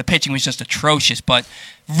that, the pitching was just atrocious, but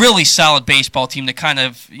really solid baseball team that kind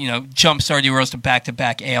of jumpstarted the Orioles to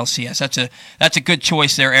back-to-back ALCS. That's a good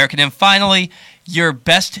choice there, Eric. And then finally, your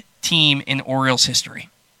best team in Orioles history.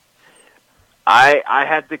 I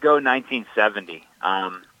had to go 1970.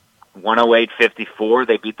 108-54.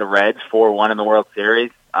 They beat the Reds 4-1 in the World Series.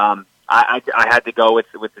 I had to go with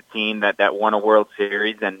the team that won a World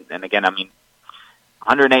Series, and again,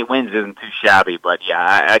 108 wins isn't too shabby, but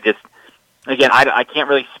yeah, I can't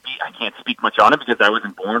really speak. I can't speak much on it because I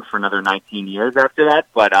wasn't born for another 19 years after that.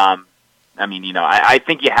 But I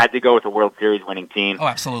think you had to go with a World Series winning team. Oh,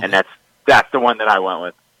 absolutely. And that's the one that I went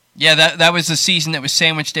with. Yeah, that was the season that was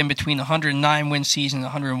sandwiched in between the 109-win season and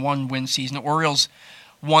the 101-win season. The Orioles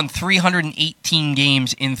won 318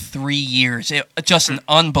 games in 3 years. Just an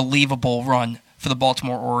unbelievable run for the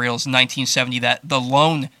Baltimore Orioles in 1970. The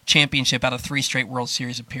lone championship out of 3 straight World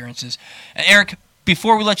Series appearances. Eric,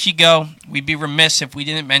 before we let you go, we'd be remiss if we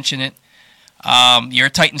didn't mention it. You're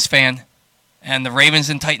a Titans fan, and the Ravens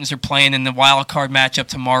and Titans are playing in the wild card matchup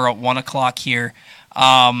tomorrow at 1 o'clock here.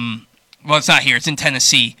 Well, it's not here. It's in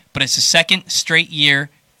Tennessee. But it's the second straight year,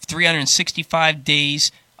 365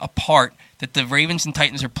 days apart, that the Ravens and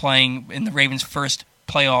Titans are playing in the Ravens' first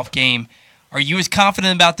playoff game. Are you as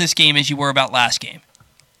confident about this game as you were about last game?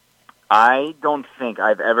 I don't think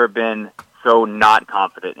I've ever been so not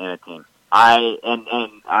confident in a team.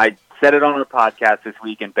 I said it on our podcast this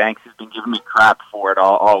week, and Banks has been giving me crap for it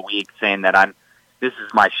all week, saying that this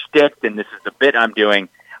is my shtick and this is the bit I'm doing.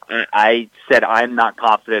 I said I'm not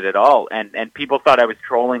confident at all, and people thought I was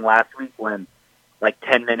trolling last week when, like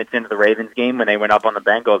 10 minutes into the Ravens game, when they went up on the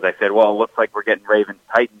Bengals, I said, well, it looks like we're getting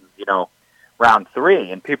Ravens-Titans, round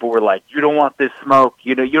 3. And people were like, you don't want this smoke.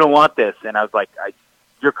 You don't want this. And I was like,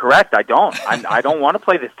 you're correct. I don't. I don't want to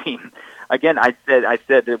play this team. Again, I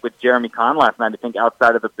said it with Jeremy Kahn last night. I think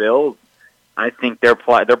outside of the Bills, I think they're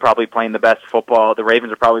probably playing the best football. The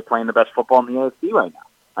Ravens are probably playing the best football in the AFC right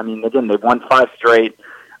now. Again, they've won 5 straight.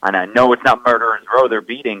 And I know it's not murderer's row they're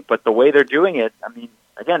beating, but the way they're doing it,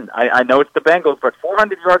 again, I know it's the Bengals, but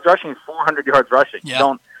 400 yards rushing is 400 yards rushing.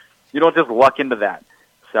 Yeah. You don't just luck into that.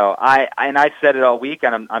 So I said it all week,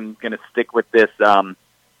 and I'm going to stick with this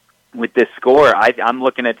score. I'm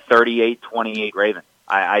looking at 38-28 Ravens.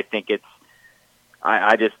 I think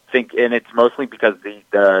I just think, and it's mostly because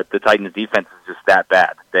the Titans defense is just that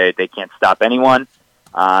bad. They can't stop anyone.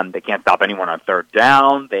 They can't stop anyone on third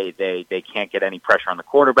down. They can't get any pressure on the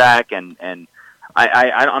quarterback, and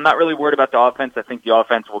I'm not really worried about the offense. I think the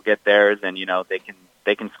offense will get theirs, and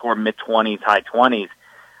they can score mid-20s, high 20s,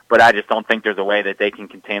 but I just don't think there's a way that they can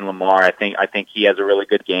contain Lamar. I think he has a really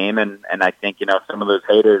good game, and I think some of those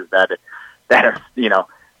haters that are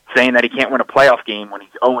saying that he can't win a playoff game when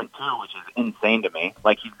he's 0-2, which is insane to me.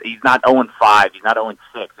 Like he's not 0-5, he's not 0-6.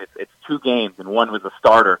 It's 2 games, and one was a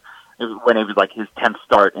starter when it was like his 10th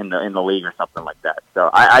start in the league or something like that. So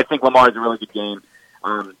I think Lamar is a really good game.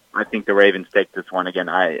 I think the Ravens take this one again.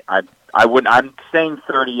 I'm saying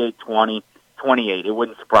 38-20, 28. It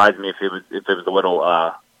wouldn't surprise me if it was a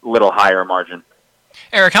little higher margin.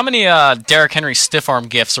 Eric, how many Derrick Henry stiff arm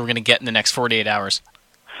gifts are we going to get in the next 48 hours?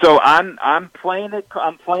 So I'm playing it.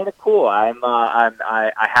 I'm playing it cool. I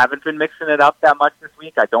haven't been mixing it up that much this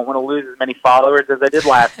week. I don't want to lose as many followers as I did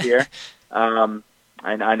last year.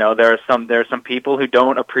 I know there are some people who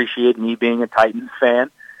don't appreciate me being a Titans fan.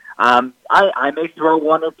 I may throw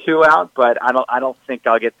 1 or 2 out, but I don't think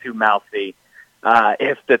I'll get too mouthy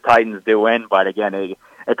if the Titans do win. But again,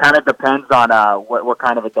 it kind of depends on what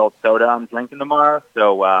kind of adult soda I'm drinking tomorrow.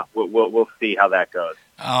 So we'll see how that goes.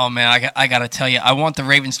 Oh man, I got to tell you, I want the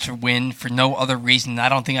Ravens to win for no other reason. I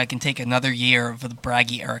don't think I can take another year of the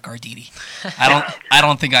braggy Eric Arditti. I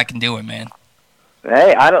don't think I can do it, man.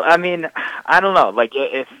 Hey, I don't know. Like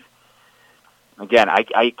if again,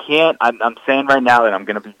 I can't. I'm saying right now that I'm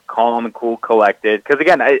going to be calm and cool, collected. Because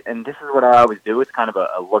again, and this is what I always do. It's kind of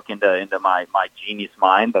a look into my genius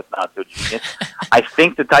mind. That's not so genius. I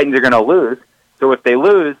think the Titans are going to lose. So if they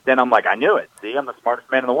lose, then I'm like, I knew it. See, I'm the smartest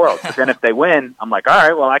man in the world. But then if they win, I'm like, all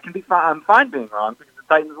right, well, I can be fine. I'm fine being wrong because the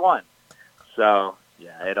Titans won. So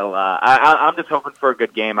yeah, it'll. I'm just hoping for a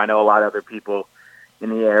good game. I know a lot of other people in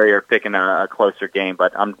the area are picking a closer game,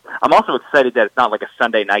 but I'm also excited that it's not like a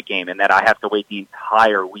Sunday night game and that I have to wait the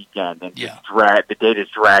entire weekend and just the day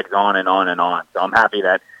just drags on and on and on. So I'm happy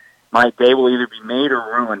that my day will either be made or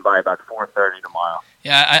ruined by about 4:30 tomorrow.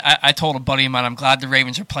 Yeah, I told a buddy of mine I'm glad the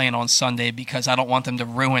Ravens are playing on Sunday because I don't want them to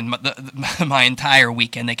ruin my entire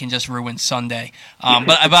weekend. They can just ruin Sunday.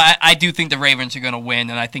 But I do think the Ravens are going to win,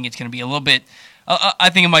 and I think it's going to be a little bit I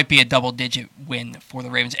think it might be a double-digit win for the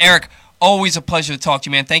Ravens. Eric, always a pleasure to talk to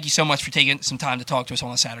you, man. Thank you so much for taking some time to talk to us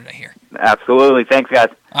on a Saturday here. Absolutely. Thanks, guys.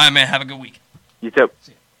 All right, man. Have a good week. You too.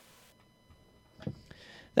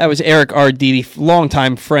 That was Eric Arditti,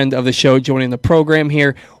 longtime friend of the show, joining the program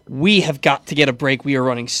here. We have got to get a break. We are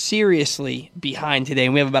running seriously behind today,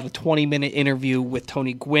 and we have about a 20-minute interview with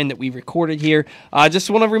Tony Gwynn that we recorded here. Just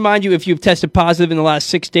want to remind you, if you've tested positive in the last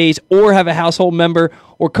 6 days or have a household member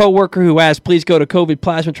or coworker who has, please go to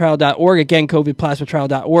covidplasmatrial.org. Again,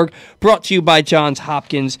 covidplasmatrial.org. Brought to you by Johns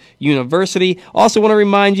Hopkins University. Also want to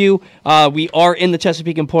remind you, we are in the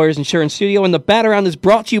Chesapeake Employers Insurance Studio, and the Bat Around is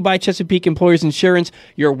brought to you by Chesapeake Employers Insurance,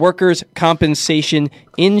 your workers' compensation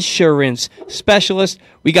insurance specialist.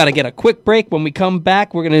 We got to get a quick break. When we come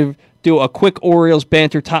back, we're going to do a quick Orioles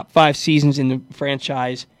banter, top 5 seasons in the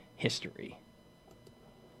franchise history.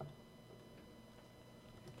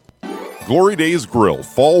 Glory Days Grill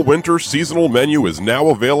Fall-Winter Seasonal Menu is now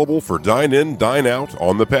available for dine-in, dine-out,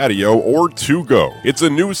 on the patio, or to-go. It's a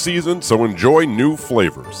new season, so enjoy new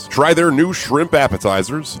flavors. Try their new shrimp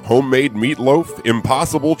appetizers, homemade meatloaf,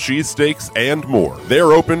 impossible cheesesteaks, and more.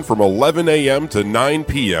 They're open from 11 a.m. to 9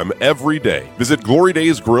 p.m. every day. Visit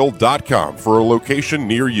GloryDaysGrill.com for a location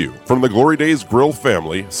near you. From the Glory Days Grill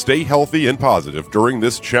family, stay healthy and positive during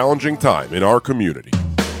this challenging time in our community.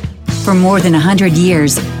 For more than 100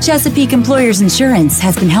 years, Chesapeake Employers Insurance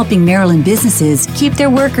has been helping Maryland businesses keep their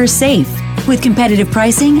workers safe. With competitive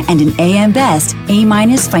pricing and an AM Best A-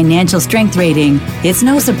 financial strength rating, it's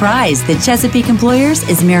no surprise that Chesapeake Employers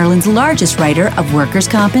is Maryland's largest writer of workers'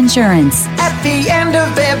 comp insurance. At the end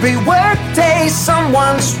of every workday,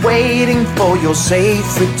 someone's waiting for your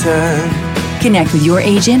safe return. Connect with your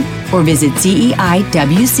agent or visit CEIWC.com.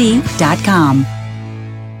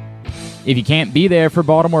 If you can't be there for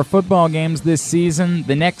Baltimore football games this season,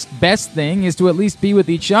 the next best thing is to at least be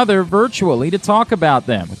with each other virtually to talk about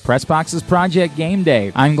them. With PressBox's Project Game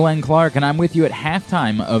Day, I'm Glenn Clark, and I'm with you at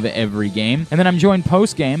halftime of every game. And then I'm joined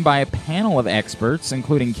post-game by a panel of experts,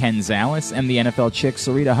 including Ken Zales and the NFL chick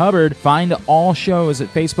Sarita Hubbard. Find all shows at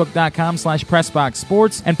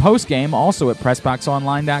Facebook.com/PressBoxSports and post-game also at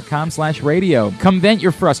PressBoxOnline.com/radio. Come vent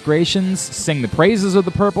your frustrations, sing the praises of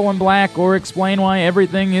the purple and black, or explain why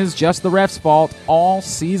everything is just the ref's fault all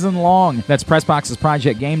season long. That's PressBox's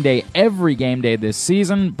Project Game Day every game day this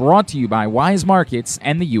season, brought to you by Wise Markets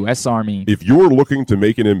and the U.S. Army. If you're looking to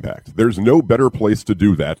make an impact, there's no better place to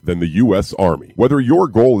do that than the U.S. Army. Whether your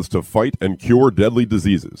goal is to fight and cure deadly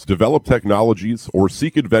diseases, develop technologies, or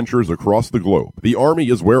seek adventures across the globe, the Army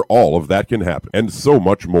is where all of that can happen, and so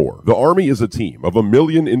much more. The Army is a team of 1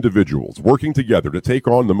 million individuals working together to take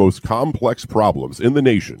on the most complex problems in the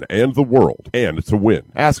nation and the world, and to win.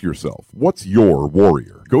 Ask yourself, what's your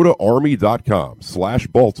warrior? Go to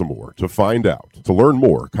army.com/Baltimore to find out. To learn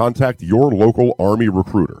more, contact your local Army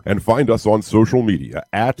recruiter and find us on social media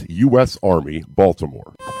at U.S. Army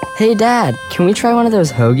Baltimore. Hey, Dad, can we try one of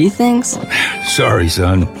those hoagie things? Sorry,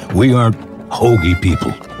 son. We aren't hoagie people.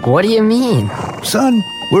 What do you mean? Son,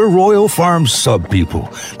 we're Royal Farm sub people,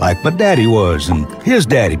 like my daddy was, and his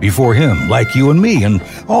daddy before him, like you and me and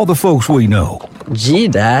all the folks we know. Gee,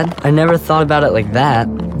 Dad, I never thought about it like that.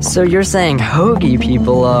 So you're saying hoagie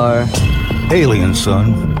people are... Aliens,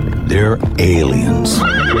 son. They're aliens.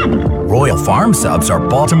 Royal Farm subs are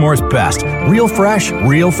Baltimore's best. Real fresh,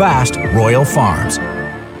 real fast, Royal Farms.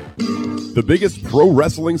 The biggest pro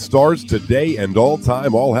wrestling stars today and all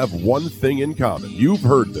time all have one thing in common. You've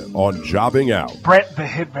heard them on Jobbing Out. Brett the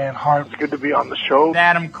Hitman Hart. It's good to be on the show.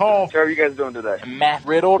 Adam Cole. How are you guys doing today? Matt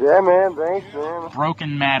Riddle. Yeah, man. Thanks, man.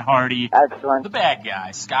 Broken Matt Hardy. Excellent. The bad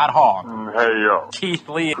guy, Scott Hall. Hey, yo. Keith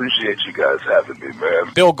Lee. Appreciate you guys having me,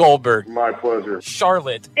 man. Bill Goldberg. My pleasure.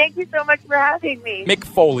 Charlotte. Thank you so much for having me. Mick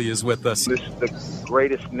Foley is with us. This is the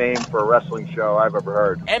greatest name for a wrestling show I've ever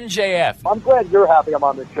heard. MJF. I'm glad you're happy I'm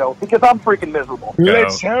on this show because I'm freaking miserable. Le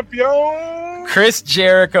champion. Chris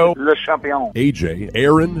Jericho. Le champion. AJ,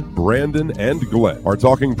 Aaron, Brandon, and Glenn are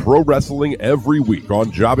talking pro wrestling every week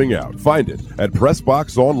on Jobbing Out. Find it at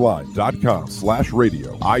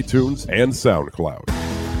PressBoxOnline.com/radio, iTunes, and SoundCloud.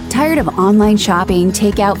 Tired of online shopping,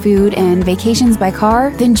 takeout food, and vacations by car?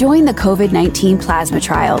 Then join the COVID-19 plasma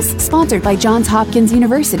trials, sponsored by Johns Hopkins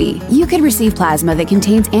University. You could receive plasma that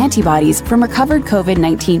contains antibodies from recovered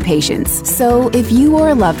COVID-19 patients. So if you or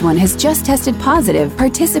a loved one has just tested positive,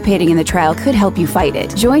 participating in the trial could help you fight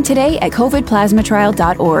it. Join today at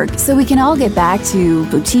covidplasmatrial.org so we can all get back to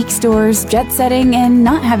boutique stores, jet setting, and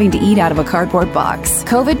not having to eat out of a cardboard box.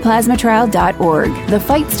 covidplasmatrial.org. The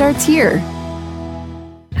fight starts here.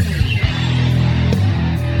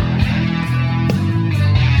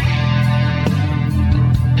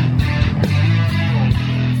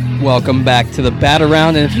 Welcome back to the Bat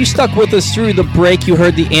Around, and if you stuck with us through the break, you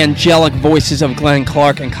heard the angelic voices of Glenn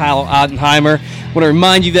Clark and Kyle Ottenheimer. I want to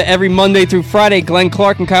remind you that every Monday through Friday, Glenn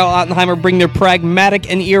Clark and Kyle Ottenheimer bring their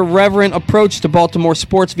pragmatic and irreverent approach to Baltimore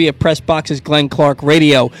sports via PressBox's Glenn Clark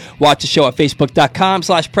Radio. Watch the show at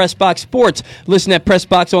Facebook.com/PressBoxSports. Listen at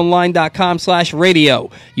PressBoxOnline.com/radio.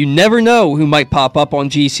 You never know who might pop up on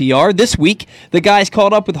GCR. This week, the guys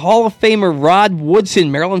caught up with Hall of Famer Rod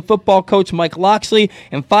Woodson, Maryland football coach Mike Loxley,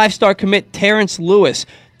 and five-star commit Terrence Lewis,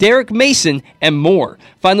 Derek Mason, and more.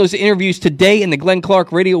 Find those interviews today in the Glenn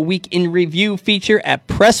Clark Radio Week in Review feature at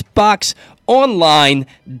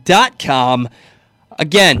PressBoxOnline.com.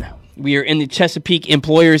 Again, we are in the Chesapeake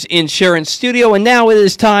Employers Insurance Studio, and now it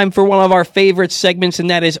is time for one of our favorite segments, and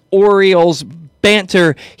that is Orioles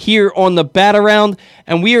Banter here on the Bat Around.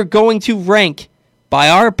 And we are going to rank, by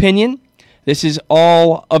our opinion, this is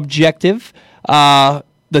all objective,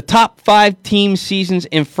 the top 5 team seasons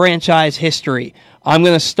in franchise history. I'm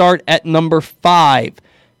going to start at number 5,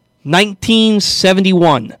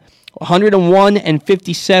 1971.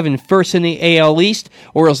 101-57, first in the AL East.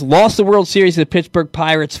 Orioles lost the World Series to the Pittsburgh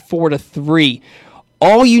Pirates 4-3.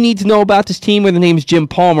 All you need to know about this team are the names Jim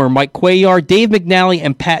Palmer, Mike Cuellar, Dave McNally,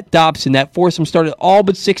 and Pat Dobson. That foursome started all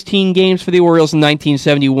but 16 games for the Orioles in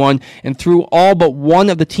 1971 and threw all but one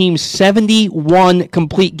of the team's 71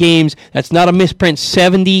 complete games. That's not a misprint,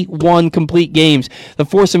 71 complete games. The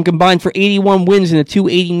foursome combined for 81 wins and a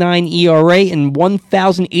 2.89 ERA and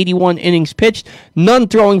 1,081 innings pitched, none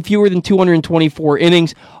throwing fewer than 224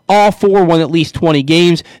 innings. All four won at least 20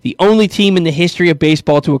 games, the only team in the history of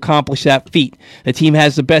baseball to accomplish that feat. The team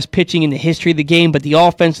has the best pitching in the history of the game, but the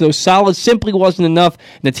offense, though solid, simply wasn't enough.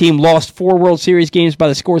 And the team lost 4 World Series games by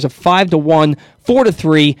the scores of 5-1,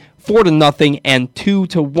 4-3, 4-0, and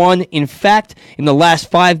 2-1. In fact, in the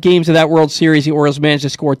last 5 games of that World Series, the Orioles managed to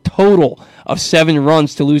score a total of 7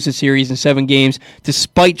 runs to lose the series in 7 games,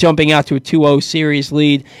 despite jumping out to a 2-0 series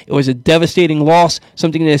lead. It was a devastating loss,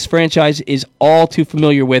 something that this franchise is all too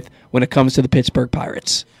familiar with when it comes to the Pittsburgh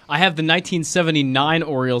Pirates. I have the 1979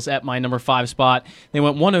 Orioles at my number 5 spot. They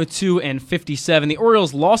went 102-57. The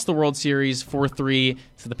Orioles lost the World Series 4-3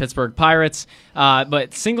 to the Pittsburgh Pirates,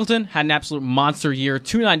 but Singleton had an absolute monster year,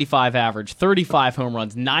 295 average, 35 home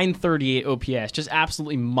runs, 938 OPS, just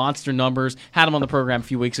absolutely monster numbers. Had him on the program a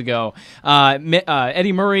few weeks ago.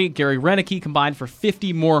 Eddie Murray, Gary Renicky combined for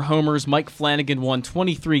 50 more homers. Mike Flanagan won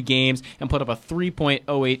 23 games and put up a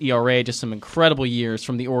 3.08 ERA, just some incredible years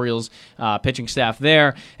from the Orioles pitching staff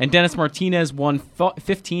there. And Dennis Martinez won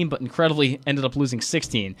 15, but incredibly ended up losing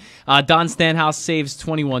 16. Don Stanhouse saves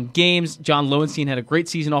 21 games. John Lowenstein had a great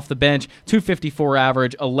season off the bench, 254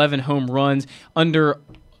 average, 11 home runs,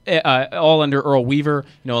 all under Earl Weaver,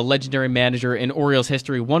 a legendary manager in Orioles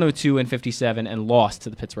history, 102-57, and lost to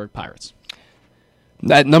the Pittsburgh Pirates.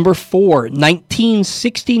 At number 4,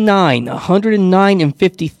 1969,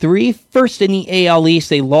 109-53. First in the AL East,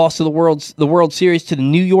 they lost to the World Series to the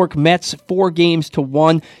New York Mets,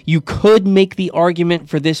 4-1. You could make the argument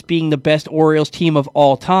for this being the best Orioles team of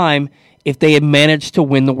all time if they had managed to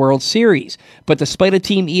win the World Series. But despite a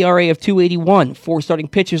team ERA of 2.81, 4 starting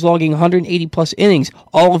pitchers logging 180-plus innings,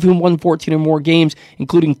 all of whom won 14 or more games,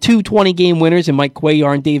 including 2 20-game winners in Mike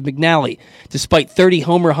Cuellar and Dave McNally. Despite 30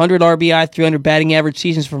 homer, 100 RBI, 300 batting average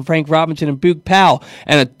seasons from Frank Robinson and Boog Powell,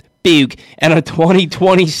 and a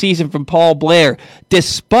 2020 season from Paul Blair.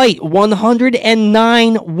 Despite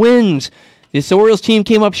 109 wins, this Orioles team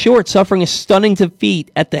came up short, suffering a stunning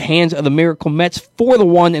defeat at the hands of the Miracle Mets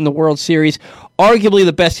 4-1 in the World Series. Arguably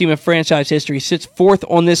the best team in franchise history, sits 4th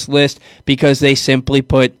on this list because they simply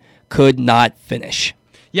put could not finish.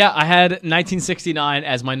 Yeah, I had 1969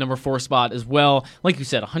 as my number 4 spot as well. Like you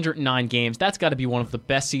said, 109 games. That's got to be one of the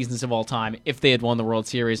best seasons of all time if they had won the World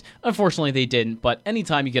Series. Unfortunately, they didn't, but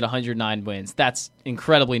anytime you get 109 wins, that's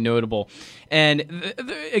incredibly notable. And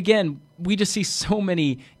again, we just see so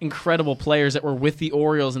many incredible players that were with the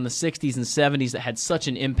Orioles in the 60s and 70s that had such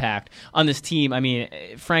an impact on this team. I mean,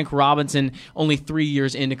 Frank Robinson, only 3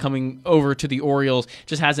 years into coming over to the Orioles,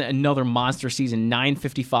 just has another monster season,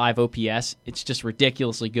 955 OPS. It's just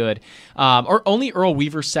ridiculously good. Or only Earl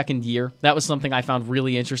Weaver's second year. That was something I found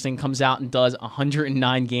really interesting. Comes out and does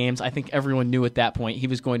 109 games. I think everyone knew at that point he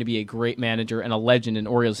was going to be a great manager and a legend in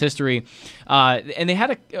Orioles history. And they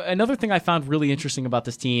had another thing I found really interesting about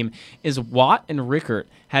this team is Watt and Rickert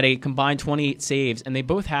had a combined 28 saves, and they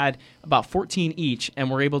both had about 14 each and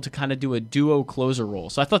were able to kind of do a duo closer role.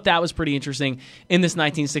 So I thought that was pretty interesting in this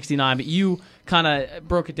 1969, but you kind of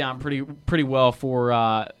broke it down pretty well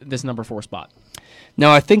for this number 4 spot.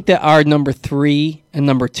 Now, I think that our number 3 and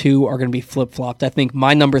number 2 are going to be flip-flopped. I think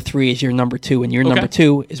my number 3 is your number 2, and your number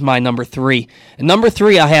 2 is my number 3. And number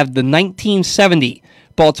 3, I have the 1970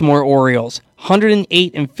 Baltimore Orioles,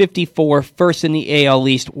 108-54, first in the AL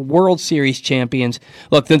East, World Series champions.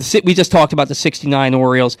 Look, we just talked about the 69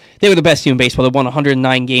 Orioles. They were the best team in baseball. They won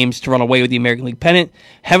 109 games to run away with the American League pennant.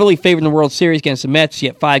 Heavily favored in the World Series against the Mets,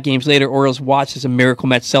 yet 5 games later, Orioles watched as a miracle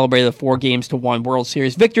Mets celebrated a 4-1 World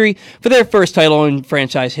Series victory for their first title in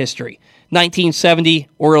franchise history. 1970,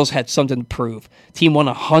 Orioles had something to prove. Team won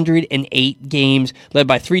 108 games, led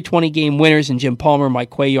by 320-game winners in Jim Palmer, Mike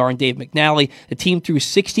Cuellar, and Dave McNally. The team threw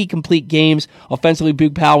 60 complete games. Offensively,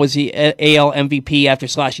 Boog Powell was the AL MVP after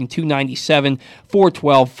slashing .297,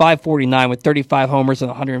 .412, .549 with 35 homers and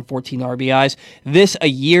 114 RBIs. This a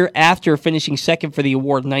year after finishing second for the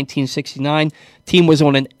award in 1969. Team was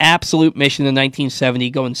on an absolute mission in 1970,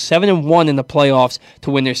 going 7-1 in the playoffs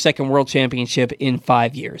to win their second World Championship in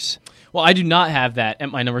 5 years. Well, I do not have that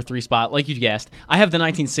at my number 3 spot, like you guessed. I have the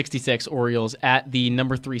 1966 Orioles at the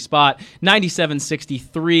number 3 spot,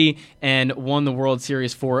 97-63, and won the World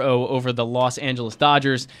Series 4-0 over the Los Angeles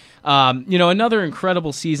Dodgers. Another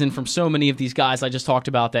incredible season from so many of these guys I just talked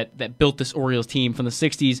about that built this Orioles team from the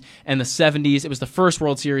 60s and the 70s. It was the first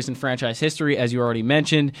World Series in franchise history, as you already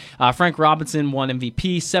mentioned. Frank Robinson won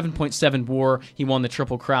MVP, 7.7 WAR. He won the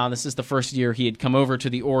Triple Crown. This is the first year he had come over to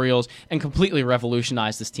the Orioles and completely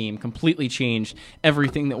revolutionized this team, completely changed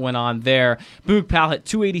everything that went on there. Boog Powell hit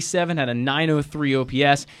 .287, had a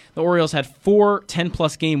 .903 OPS. The Orioles had 4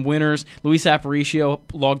 10-plus game winners. Luis Aparicio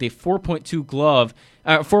logged a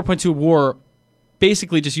 4.2 WAR,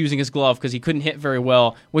 basically just using his glove because he couldn't hit very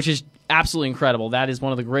well, which is absolutely incredible. That is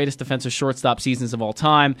one of the greatest defensive shortstop seasons of all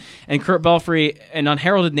time. And Kurt Belfry, an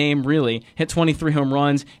unheralded name really, hit 23 home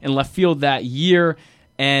runs in left field that year.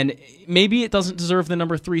 And maybe it doesn't deserve the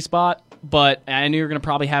number 3 spot, but I know you're going to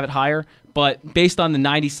probably have it higher. But based on the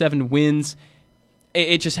 97 wins,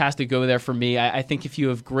 it just has to go there for me. I think if you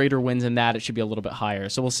have greater wins than that, it should be a little bit higher.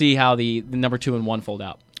 So we'll see how the number 2 and 1 fold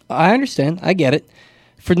out. I understand. I get it.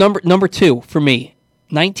 For number 2, for me,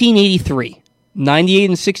 1983,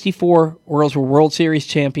 98-64, Orioles were World Series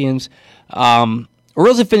champions.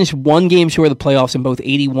 Orioles have finished 1 game short of the playoffs in both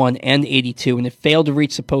 81 and 82, and have failed to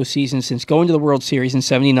reach the postseason since going to the World Series in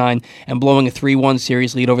 79 and blowing a 3-1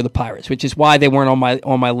 series lead over the Pirates, which is why they weren't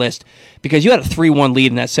on my list, because you had a 3-1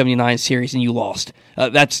 lead in that 79 series and you lost.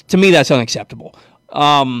 To me, that's unacceptable.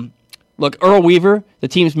 Look, Earl Weaver, the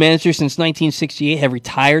team's manager since 1968, had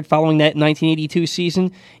retired following that 1982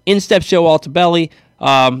 season. In steps Joe Altobelli,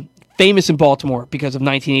 famous in Baltimore because of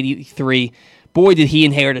 1983. Boy, did he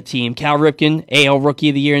inherit a team. Cal Ripken, AL Rookie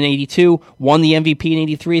of the Year in 82, won the MVP in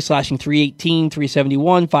 83, slashing .318,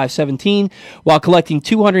 .371, .517, while collecting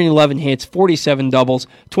 211 hits, 47 doubles,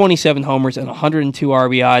 27 homers, and 102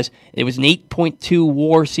 RBIs. It was an 8.2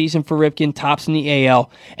 WAR season for Ripken, tops in the AL.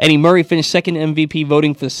 Eddie Murray finished second MVP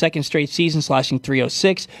voting for the second straight season, slashing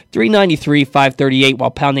 .306, .393, .538, while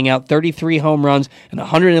pounding out 33 home runs and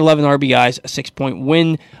 111 RBIs, a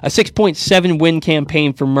 6.7 win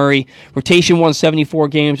campaign for Murray. Rotation won 74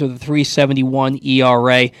 games with a .371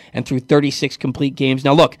 ERA and threw 36 complete games.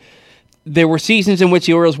 Now look, there were seasons in which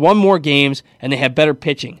the Orioles won more games and they had better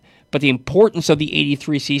pitching, but the importance of the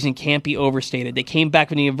 83 season can't be overstated. They came back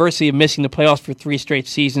from the adversity of missing the playoffs for 3 straight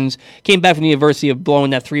seasons, came back from the adversity of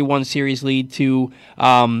blowing that 3-1 series lead to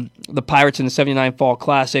the Pirates in the 79 Fall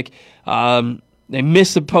Classic. They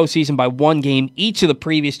missed the postseason by 1 game each of the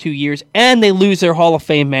previous 2 years, and they lose their Hall of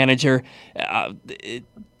Fame manager.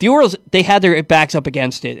 The Orioles, they had their backs up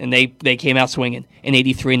against it, and they came out swinging in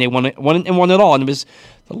 83, and they won it all. And it was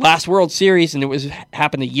the last World Series, and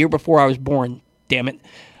happened a year before I was born. Damn it.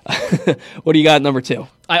 What do you got at number 2?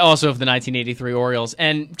 I also have the 1983 Orioles,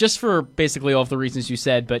 and just for basically all of the reasons you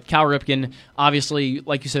said, but Cal Ripken, obviously,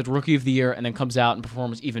 like you said, Rookie of the Year, and then comes out and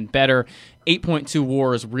performs even better. 8.2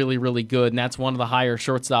 WAR is really, really good, and that's one of the higher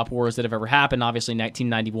shortstop WARs that have ever happened. Obviously,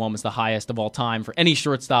 1991 was the highest of all time for any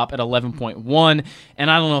shortstop at 11.1, and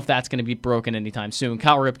I don't know if that's going to be broken anytime soon.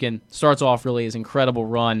 Cal Ripken starts off really his incredible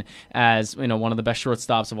run as one of the best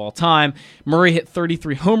shortstops of all time. Murray hit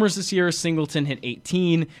 33 homers this year. Singleton hit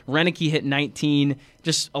 18. Renicky hit 19.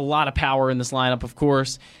 Just a lot of power in this lineup, of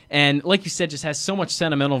course. And like you said, just has so much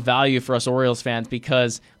sentimental value for us Orioles fans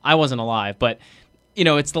because I wasn't alive, but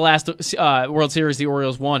it's the last World Series the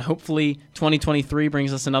Orioles won. Hopefully 2023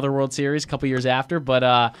 brings us another World Series a couple years after.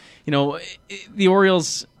 But, the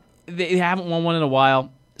Orioles, they haven't won one in a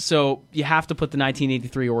while. So you have to put the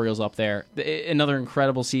 1983 Orioles up there. Another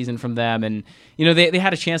incredible season from them. And, they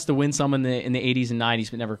had a chance to win some in the 80s and 90s,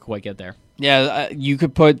 but never quite get there. Yeah, you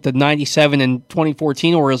could put the 97 and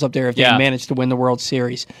 2014 Orioles up there if they managed to win the World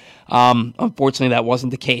Series. Unfortunately, that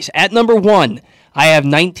wasn't the case. At number 1, I have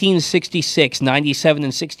 1966, 97,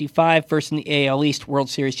 and 65, first in the AL East World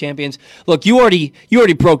Series champions. Look, you already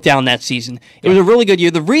broke down that season. It was a really good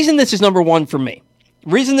year. The reason this is number one for me,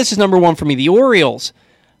 the Orioles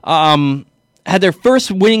had their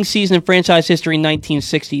first winning season in franchise history in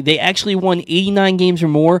 1960. They actually won 89 games or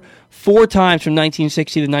more 4 times from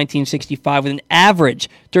 1960 to 1965 with an average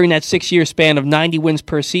during that 6-year span of 90 wins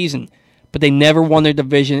per season. But they never won their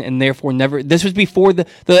division and therefore never... This was before the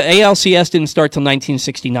ALCS didn't start till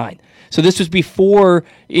 1969. So this was before,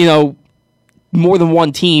 more than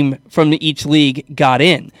one team from each league got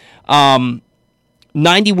in.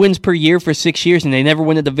 90 wins per year for 6 years, and they never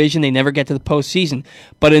win a division. They never get to the postseason.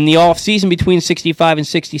 But in the offseason between 65 and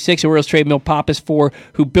 66, the Orioles trade Mil Pappas for,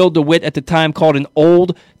 who Bill DeWitt at the time called an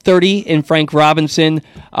old 30 in Frank Robinson.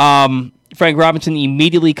 Frank Robinson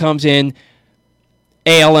immediately comes in,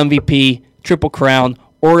 AL MVP, Triple Crown.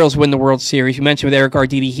 Orioles win the World Series. You mentioned with Eric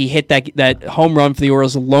Arditti, he hit that home run for the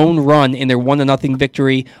Orioles, a lone run in their 1-0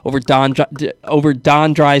 victory over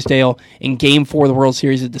Don Drysdale in Game 4 of the World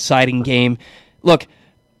Series, a deciding game. Look,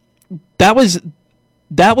 that was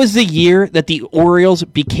the year that the Orioles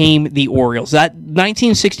became the Orioles. That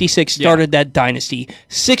 1966 started that dynasty.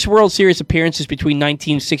 6 World Series appearances between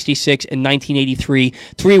 1966 and 1983.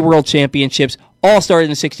 3 World Championships. All started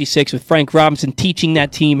in 66 with Frank Robinson teaching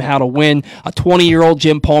that team how to win. A 20-year-old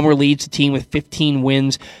Jim Palmer leads the team with 15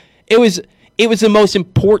 wins. It was the most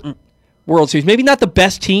important World Series. Maybe not the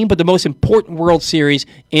best team, but the most important World Series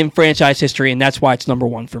in franchise history, and that's why it's number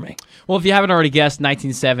 1 for me. Well, if you haven't already guessed,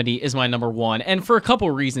 1970 is my number 1, and for a couple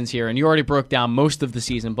of reasons here, and you already broke down most of the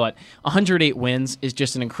season, but 108 wins is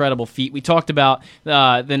just an incredible feat. We talked about the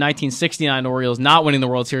 1969 Orioles not winning the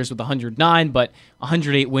World Series with 109, but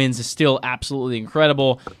 108 wins is still absolutely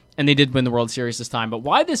incredible. And they did win the World Series this time. But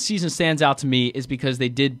why this season stands out to me is because they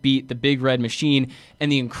did beat the Big Red Machine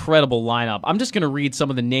and the incredible lineup. I'm just going to read some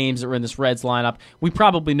of the names that were in this Reds lineup. We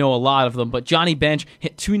probably know a lot of them, but Johnny Bench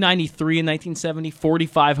hit 293 in 1970,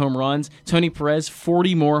 45 home runs. Tony Perez,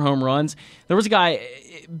 40 more home runs. There was a guy,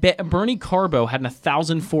 Bernie Carbo, had an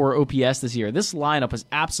 1,004 OPS this year. This lineup is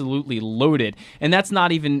absolutely loaded, and that's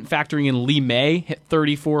not even factoring in Lee May, hit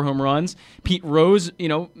 34 home runs. Pete Rose,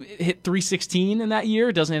 hit 316 in that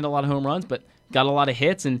year. Doesn't hit a lot of home runs, but got a lot of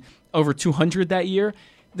hits and over 200 that year.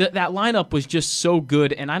 That lineup was just so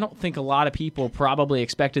good, and I don't think a lot of people probably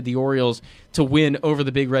expected the Orioles to win over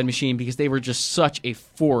the Big Red Machine because they were just such a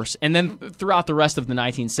force. And then throughout the rest of the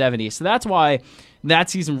 1970s. So that's why that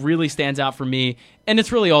season really stands out for me. And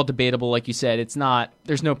it's really all debatable, like you said.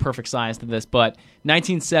 There's no perfect science to this, but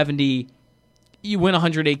 1970, you win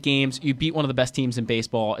 108 games, you beat one of the best teams in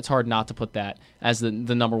baseball. It's hard not to put that as the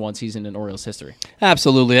number 1 season in Orioles history.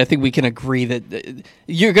 Absolutely. I think we can agree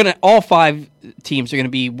that all 5 teams are going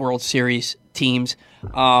to be World Series teams.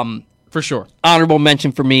 For sure. Honorable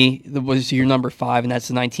mention for me was your number 5, and that's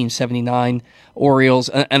the 1979 Orioles.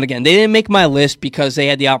 And again, they didn't make my list because they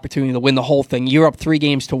had the opportunity to win the whole thing. You're up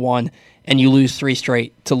 3-1, and you lose 3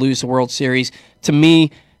 straight to lose the World Series. To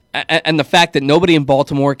me, and the fact that nobody in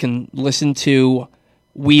Baltimore can listen to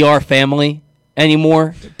We Are Family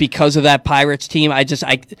anymore because of that Pirates team, I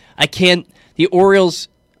can't. The Orioles,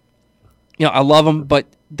 I love them, but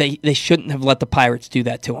they shouldn't have let the Pirates do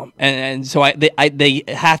that to them. And so they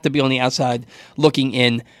have to be on the outside looking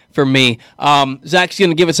in for me. Zach's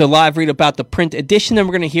going to give us a live read about the print edition, and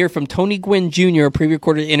we're going to hear from Tony Gwynn Jr., a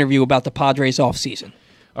pre-recorded interview about the Padres offseason.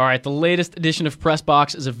 All right, the latest edition of Press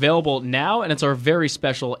Box is available now, and it's our very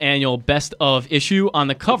special annual Best of issue. On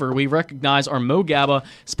the cover, we recognize our Mo Gabba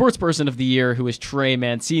Sportsperson of the Year, who is Trey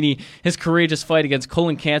Mancini. His courageous fight against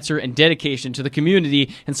colon cancer and dedication to the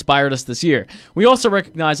community inspired us this year. We also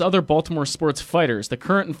recognize other Baltimore sports fighters, the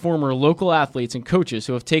current and former local athletes and coaches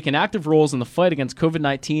who have taken active roles in the fight against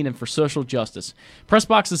COVID-19 and for social justice. Press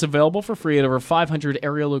Box is available for free at over 500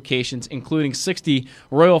 area locations, including 60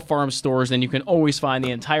 Royal Farm stores, and you can always find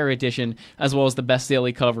the entire edition, as well as the best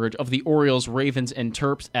daily coverage of the Orioles, Ravens, and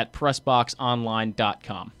Terps at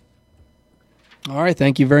PressBoxOnline.com. All right,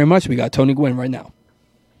 thank you very much. We got Tony Gwynn right now.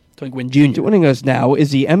 Tony Gwynn Jr. Joining us now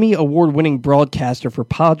is the Emmy Award-winning broadcaster for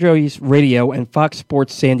Padres Radio and Fox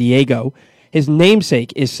Sports San Diego. His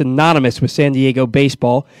namesake is synonymous with San Diego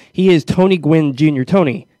baseball. He is Tony Gwynn Jr.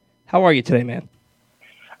 Tony, how are you today, man?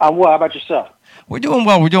 I'm well. How about yourself? We're doing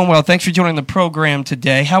well. We're doing well. Thanks for joining the program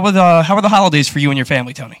today. How are the holidays for you and your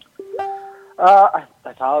family, Tony? The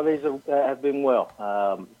holidays have been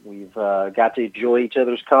well. We've got to enjoy each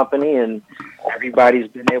other's company, and everybody's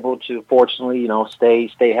been able to, fortunately,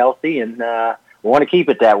 stay healthy, and we want to keep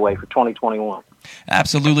it that way for 2021.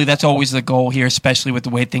 Absolutely, that's always the goal here, especially with the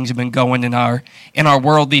way things have been going in our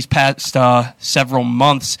world these past several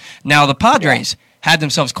months. Now, the Padres had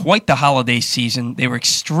themselves quite the holiday season. They were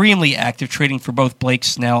extremely active, trading for both Blake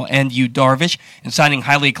Snell and Yu Darvish, and signing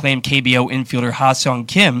highly acclaimed KBO infielder Ha-Seong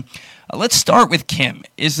Kim. Let's start with Kim.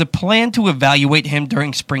 Is the plan to evaluate him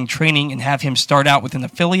during spring training and have him start out with an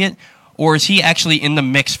affiliate, or is he actually in the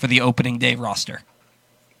mix for the opening day roster?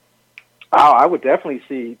 I would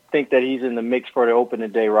definitely think that he's in the mix for the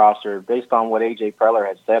opening day roster based on what A.J. Preller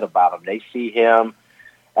has said about him. They see him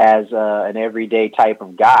as an everyday type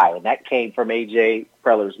of guy, and that came from A.J.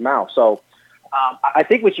 Preller's mouth. So I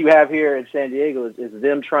think what you have here in San Diego is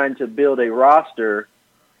them trying to build a roster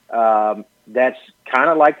that's kind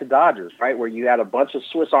of like the Dodgers, right, where you had a bunch of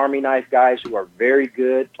Swiss Army knife guys who are very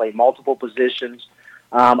good, play multiple positions.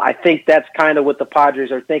 I think that's kind of what the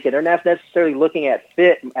Padres are thinking. They're not necessarily looking at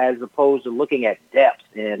fit as opposed to looking at depth,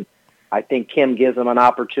 and I think Kim gives them an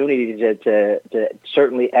opportunity to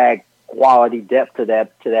certainly add quality depth to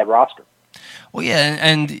that roster. Well, yeah,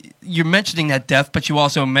 and you're mentioning that depth, but you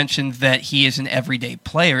also mentioned that he is an everyday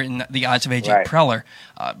player in the eyes of A.J. Preller.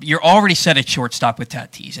 You're already set at shortstop with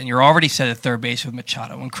Tatis, and you're already set at third base with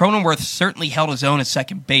Machado. And Cronenworth certainly held his own at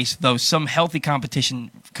second base, though some healthy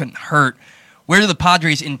competition couldn't hurt. Where do the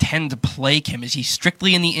Padres intend to play Kim? Is he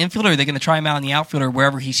strictly in the infield, or are they going to try him out in the outfield, or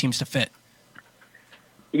wherever he seems to fit?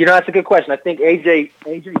 That's a good question. I think A.J.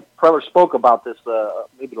 Preller spoke about this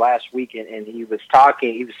maybe last week, and he was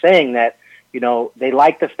saying that, they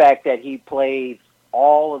like the fact that he plays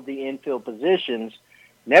all of the infield positions,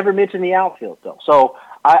 never mentioned the outfield, though. So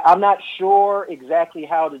I'm not sure exactly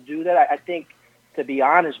how to do that. I think, to be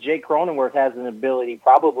honest, Jay Cronenworth has an ability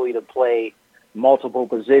probably to play multiple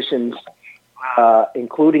positions,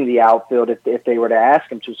 including the outfield, if they were to ask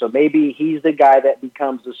him to. So maybe he's the guy that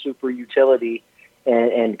becomes the super utility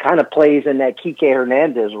and kind of plays in that Kike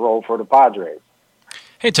Hernandez role for the Padres.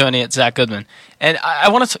 Hey, Tony, it's Zack Goodman. And I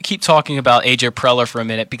want to keep talking about A.J. Preller for a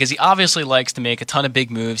minute because he obviously likes to make a ton of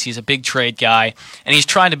big moves. He's a big trade guy, and he's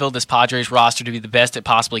trying to build this Padres roster to be the best it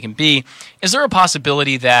possibly can be. Is there a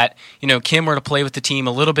possibility that, Kim were to play with the team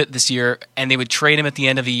a little bit this year and they would trade him at the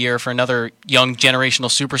end of the year for another young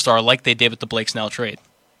generational superstar like they did with the Blake Snell trade?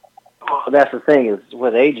 Well, that's the thing is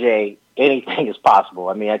with A.J., anything is possible.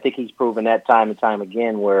 I mean, I think he's proven that time and time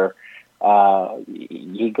again where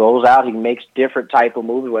he goes out, he makes different type of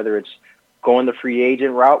moves, whether it's going the free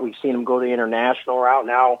agent route. We've seen him go the international route.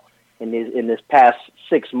 Now, in this past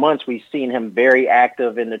 6 months, we've seen him very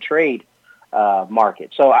active in the trade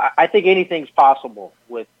market. So I think anything's possible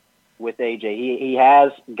with AJ. He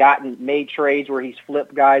has made trades where he's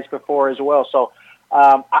flipped guys before as well. So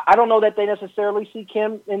I don't know that they necessarily see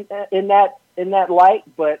Kim in that light,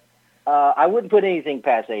 but I wouldn't put anything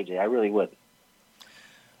past AJ. I really wouldn't.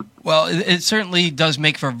 Well, it certainly does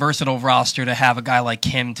make for a versatile roster to have a guy like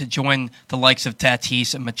him to join the likes of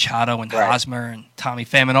Tatis and Machado and Hosmer and Tommy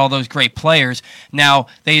Pham and all those great players. Now,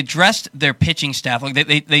 they addressed their pitching staff. Like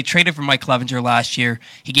they traded for Mike Clevenger last year.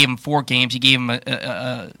 He gave him 4 games. He gave him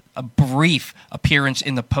a brief appearance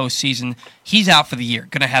in the postseason. He's out for the year.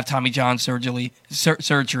 Going to have Tommy John surgery.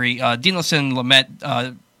 Dinelson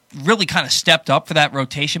Lamet really kind of stepped up for that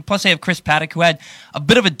rotation. Plus, they have Chris Paddock, who had a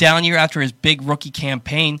bit of a down year after his big rookie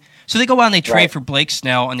campaign. So they go out and they trade for Blake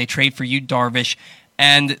Snell and they trade for Yu Darvish,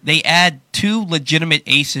 and they add 2 legitimate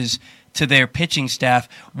aces to their pitching staff.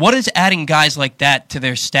 What does adding guys like that to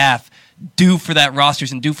their staff do for that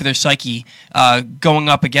rosters and do for their psyche going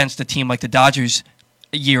up against a team like the Dodgers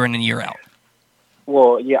year in and year out?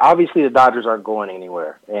 Well, yeah, obviously the Dodgers aren't going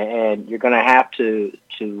anywhere, and you're going to have to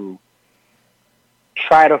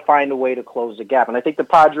try to find a way to close the gap. And I think the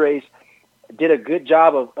Padres did a good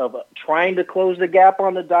job of trying to close the gap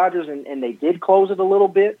on the Dodgers, and they did close it a little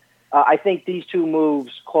bit. I think these two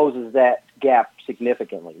moves closes that gap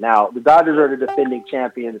significantly. Now, the Dodgers are the defending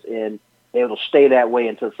champions, and it'll stay that way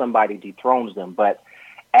until somebody dethrones them. But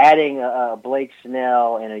adding a Blake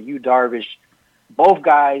Snell and a Yu Darvish, both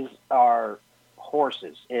guys are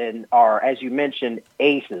horses and are, as you mentioned,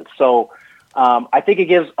 aces. So I think it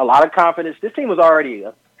gives a lot of confidence. This team was already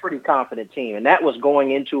a pretty confident team, and that was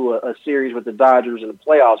going into a series with the Dodgers in the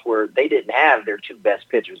playoffs where they didn't have their two best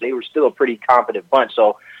pitchers. They were still a pretty confident bunch.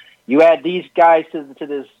 So you add these guys to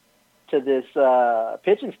this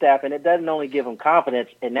pitching staff, and it doesn't only give them confidence,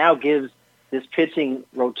 it now gives this pitching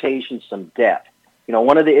rotation some depth. You know,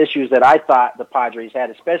 one of the issues that I thought the Padres had,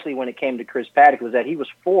 especially when it came to Chris Paddock, was that he was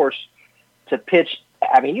forced to pitch.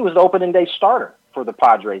 I mean, he was the opening day starter for the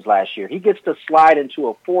Padres last year. He gets to slide into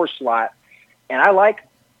a 4 slot, and I like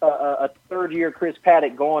a third-year Chris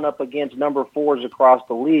Paddock going up against number 4s across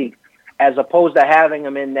the league, as opposed to having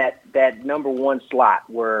him in that number 1 slot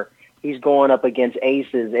where he's going up against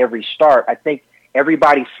aces every start. I think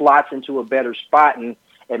everybody slots into a better spot, and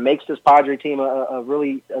it makes this Padre team a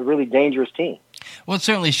really dangerous team. Well, it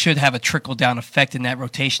certainly should have a trickle-down effect in that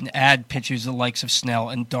rotation to add pitchers the likes of Snell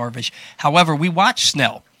and Darvish. However, we watched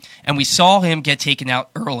Snell, and we saw him get taken out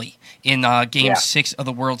early in Game 6 of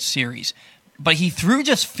the World Series. But he threw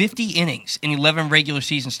just 50 innings in 11 regular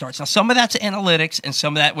season starts. Now, some of that's analytics, and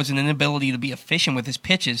some of that was an inability to be efficient with his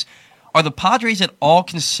pitches. Are the Padres at all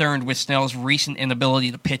concerned with Snell's recent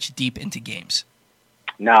inability to pitch deep into games?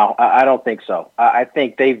 No, I don't think so. I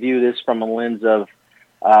think they view this from a lens of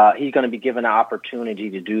he's going to be given an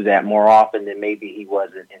opportunity to do that more often than maybe he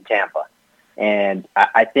was in Tampa. And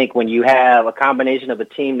I think when you have a combination of a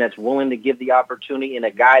team that's willing to give the opportunity and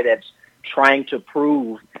a guy that's trying to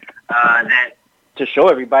prove that, to show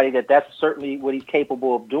everybody that that's certainly what he's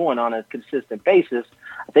capable of doing on a consistent basis,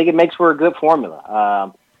 I think it makes for a good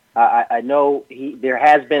formula. I know there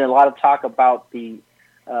has been a lot of talk about the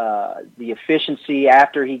efficiency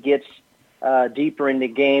after he gets deeper into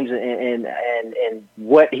games and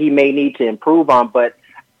what he may need to improve on, but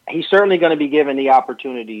he's certainly going to be given the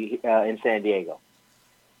opportunity in San Diego.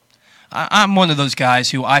 I'm one of those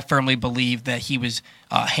guys who I firmly believe that he was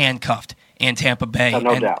handcuffed in Tampa Bay.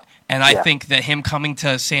 No doubt. And I think that him coming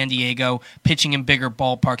to San Diego, pitching in bigger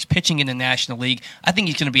ballparks, pitching in the National League, I think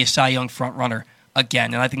he's going to be a Cy Young front runner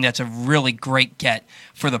again, and I think that's a really great get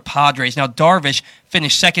for the Padres. Now, Darvish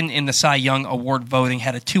finished second in the Cy Young Award voting,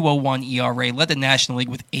 had a 2.01 ERA, led the National League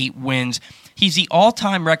with 8 wins. He's the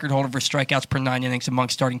all-time record holder for strikeouts per 9 innings among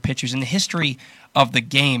starting pitchers in the history of the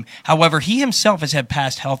game. However, he himself has had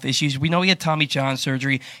past health issues. We know he had Tommy John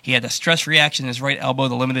surgery. He had a stress reaction in his right elbow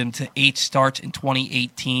that limited him to 8 starts in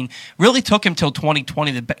 2018. Really took him till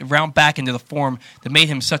 2020 to round back into the form that made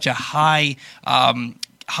him such a high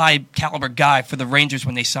caliber guy for the Rangers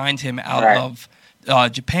when they signed him out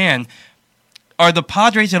of Japan. Are the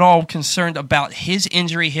Padres at all concerned about his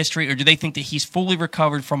injury history, or do they think that he's fully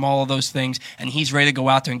recovered from all of those things and he's ready to go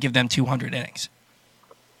out there and give them 200 innings?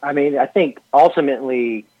 I mean, I think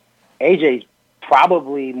ultimately AJ's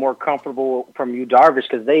probably more comfortable from Yu Darvish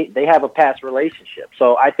because they have a past relationship.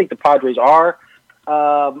 So I think the Padres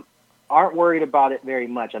aren't worried about it very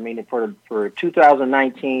much. I mean, for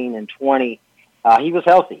 2019 and 20, he was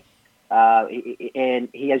healthy. And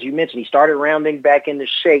he, as you mentioned, he started rounding back into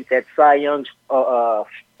shape, that Cy Young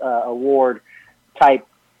award type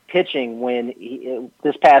pitching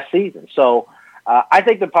this past season. So I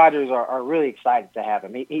think the Padres are really excited to have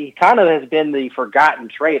him. He kind of has been the forgotten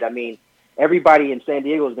trait. I mean, everybody in San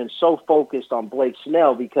Diego has been so focused on Blake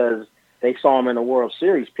Snell because they saw him in the World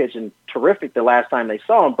Series pitching terrific the last time they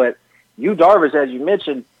saw him. But Yu Darvish, as you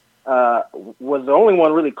mentioned, was the only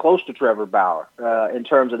one really close to Trevor Bauer in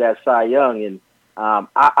terms of that Cy Young. And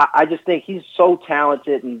I just think he's so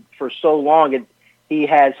talented, and for so long he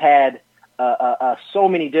has had so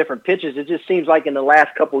many different pitches. It just seems like in the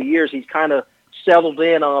last couple of years he's kind of settled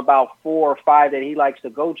in on about 4 or 5 that he likes to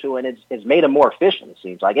go to, and it's made him more efficient, it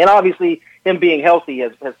seems like. And obviously him being healthy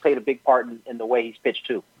has played a big part in the way he's pitched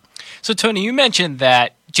too. So, Tony, you mentioned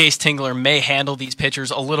that Jace Tingler may handle these pitchers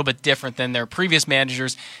a little bit different than their previous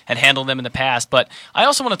managers had handled them in the past. But I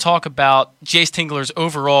also want to talk about Jace Tingler's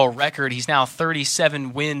overall record. He's now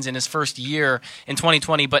 37 wins in his first year in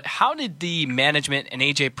 2020. But how did the management and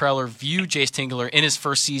A.J. Preller view Jace Tingler in his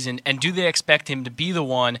first season, and do they expect him to be the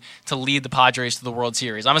one to lead the Padres to the World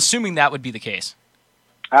Series? I'm assuming that would be the case.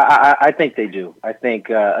 I think they do. I think,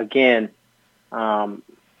 again,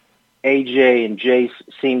 AJ and Jace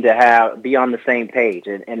seem to be on the same page.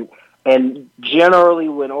 And generally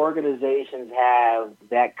when organizations have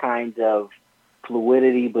that kind of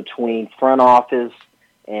fluidity between front office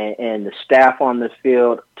and the staff on the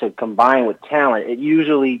field to combine with talent, it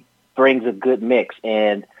usually brings a good mix.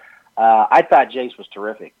 And I thought Jace was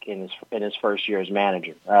terrific in his first year as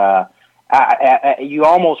manager. You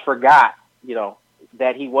almost forgot,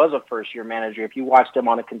 that he was a first-year manager if you watched him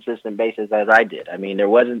on a consistent basis, as I did. I mean,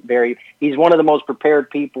 he's one of the most prepared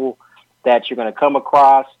people that you're going to come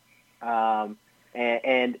across,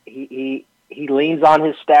 and he leans on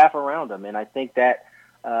his staff around him, and I think that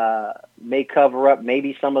may cover up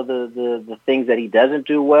maybe some of the things that he doesn't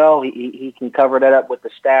do well. He can cover that up with the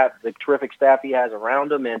staff, the terrific staff he has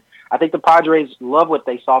around him, and I think the Padres love what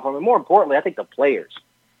they saw from him. More importantly, I think the players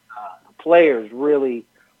really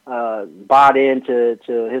bought into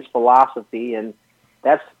his philosophy, and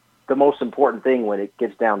that's the most important thing when it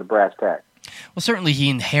gets down to brass tacks. Well, certainly he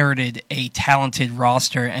inherited a talented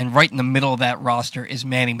roster, and right in the middle of that roster is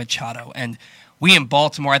Manny Machado. And we in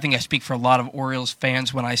Baltimore, I think I speak for a lot of Orioles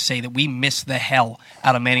fans when I say that we miss the hell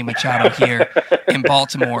out of Manny Machado here in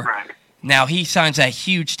Baltimore. Now, he signs that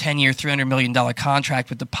huge 10-year, $300 million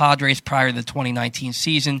contract with the Padres prior to the 2019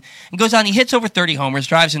 season and goes on. He hits over 30 homers,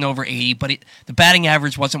 drives in over 80, but the batting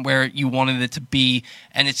average wasn't where you wanted it to be,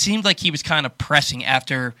 and it seemed like he was kind of pressing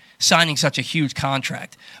after signing such a huge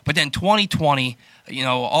contract. But then 2020,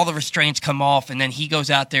 all the restraints come off, and then he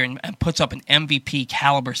goes out there and puts up an MVP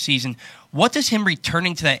caliber season. What does him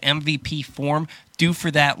returning to that MVP form do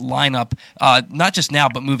for that lineup, not just now,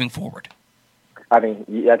 but moving forward? I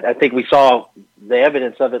mean, I think we saw the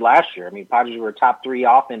evidence of it last year. I mean, Padres were a top 3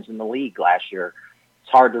 offense in the league last year.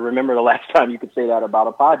 It's hard to remember the last time you could say that about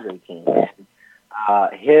a Padre team.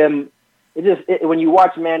 When you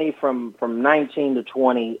watch Manny from 19 to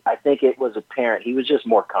 20, I think it was apparent he was just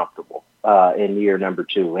more comfortable in year number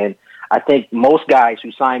 2. And I think most guys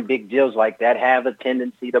who sign big deals like that have a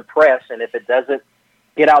tendency to press, and if it doesn't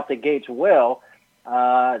get out the gates well,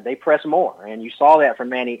 they press more, and you saw that from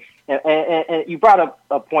Manny. And you brought up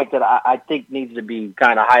a point that I think needs to be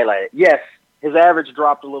kind of highlighted. Yes, his average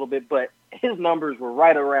dropped a little bit, but his numbers were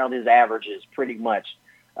right around his averages pretty much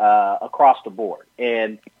across the board.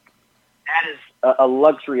 And that is a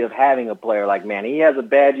luxury of having a player like Manny. He has a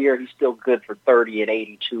bad year, he's still good for 30 and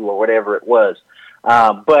 82 or whatever it was.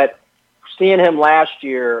 But seeing him last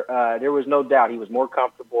year, there was no doubt he was more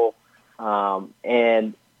comfortable,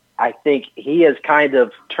 and I think he has kind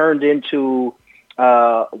of turned into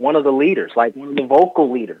one of the leaders, like one of the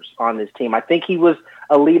vocal leaders on this team. I think he was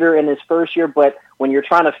a leader in his first year, but when you're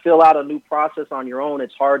trying to fill out a new process on your own,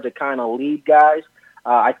 it's hard to kind of lead guys.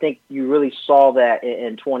 I think you really saw that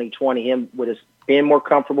in 2020, him with his being more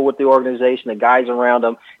comfortable with the organization, the guys around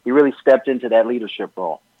him. He really stepped into that leadership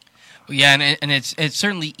role. Yeah, and it's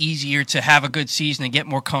certainly easier to have a good season and get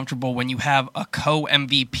more comfortable when you have a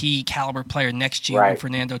co-MVP caliber player next year, right, in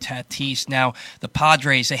Fernando Tatis. Now, the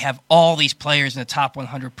Padres, they have all these players in the top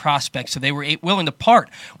 100 prospects, so they were willing to part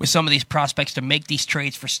with some of these prospects to make these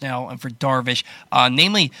trades for Snell and for Darvish.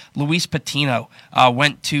 Namely, Luis Patino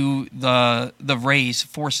went to the Rays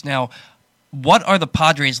for Snell. What are the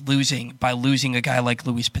Padres losing by losing a guy like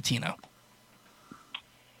Luis Patino?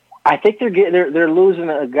 I think they're losing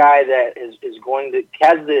a guy that is going to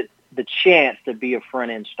has the chance to be a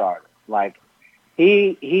front end starter. Like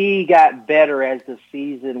he got better as the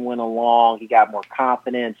season went along. He got more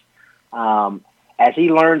confidence. As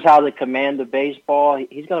he learns how to command the baseball,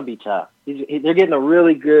 he's going to be tough. They're getting a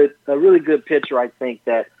really good pitcher. I think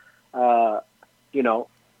that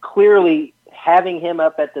clearly having him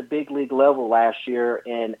up at the big league level last year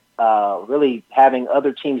and really having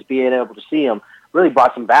other teams being able to see him really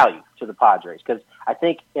brought some value to the Padres, because I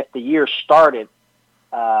think if the year started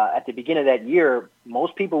at the beginning of that year,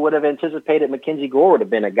 most people would have anticipated Mackenzie Gore would have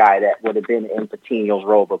been a guy that would have been in Patino's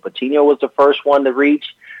role, but Patino was the first one to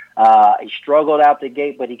reach. He struggled out the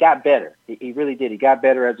gate, but he got better. He really did. He got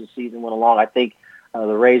better as the season went along. I think the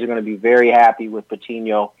Rays are going to be very happy with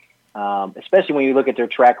Patino, especially when you look at their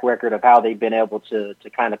track record of how they've been able to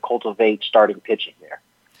kind of cultivate starting pitching there.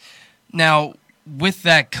 Now, with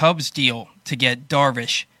that Cubs deal to get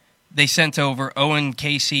Darvish, they sent over Owen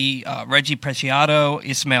Casey, Reggie Preciado,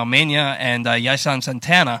 Ismael Mena, and Yasan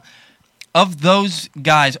Santana. Of those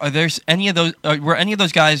guys, were any of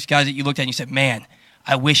those guys that you looked at and you said, man,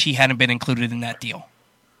 I wish he hadn't been included in that deal?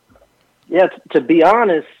 Yeah, to be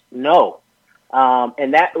honest, no.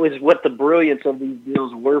 And that was what the brilliance of these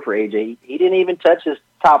deals were for AJ. He didn't even touch his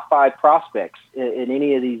top 5 prospects in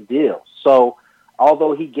any of these deals. So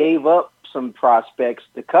although he gave up some prospects,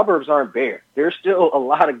 the cupboards aren't bare. There's still a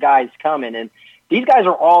lot of guys coming, and these guys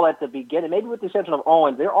are all at the beginning, maybe with the exception of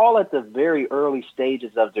Owens, they're all at the very early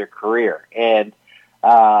stages of their career. And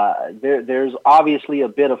there's obviously a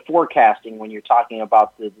bit of forecasting when you're talking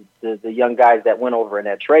about the young guys that went over in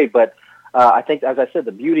that trade. But I think, as I said,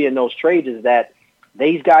 the beauty in those trades is that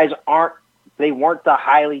these guys weren't the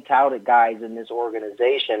highly touted guys in this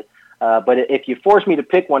organization. But if you force me to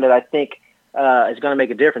pick one that I think is going to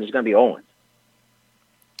make a difference, it's going to be Owens.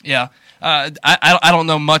 Yeah. I don't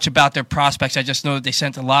know much about their prospects. I just know that they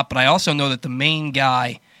sent a lot, but I also know that the main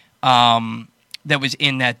guy that was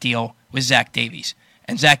in that deal was Zach Davies.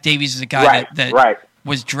 And Zach Davies is a guy that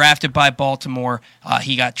was drafted by Baltimore.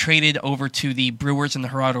 He got traded over to the Brewers in the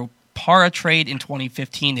Gerardo Parra trade in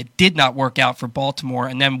 2015. It did not work out for Baltimore,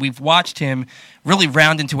 and then we've watched him really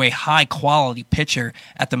round into a high-quality pitcher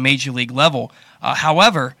at the major league level.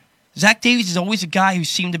 However, Zach Davies is always a guy who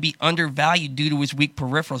seemed to be undervalued due to his weak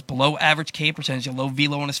peripherals, below average K percentage, a low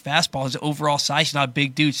velo on his fastball. His overall size, he's not a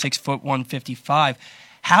big dude, 6 foot 155.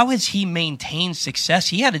 How has he maintained success?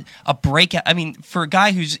 He had a breakout. I mean, for a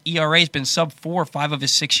guy whose ERA has been sub 4 5 of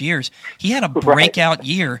his 6 years, he had a breakout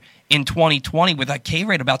year in 2020 with a K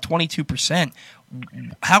rate about 22%.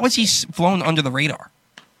 How has he flown under the radar?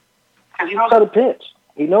 He knows how to pitch.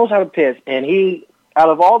 He knows how to pitch, and he, out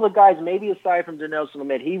of all the guys, maybe aside from Dinelson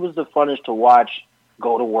Lamet, he was the funnest to watch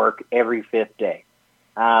go to work every fifth day.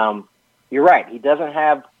 You're right. He doesn't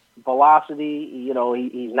have velocity. You know,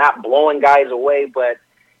 he's not blowing guys away, but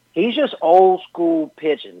he's just old school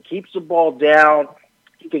pitching. Keeps the ball down.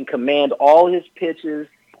 He can command all his pitches,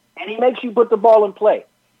 and he makes you put the ball in play.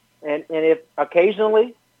 And if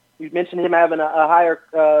occasionally, you mentioned him having a higher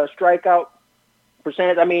strikeout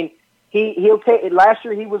percentage. I mean, he'll take. Last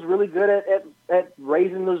year he was really good at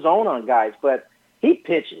raising the zone on guys, but he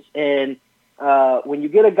pitches. And when you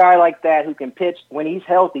get a guy like that who can pitch when he's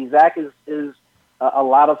healthy, Zack is a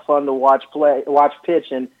lot of fun to watch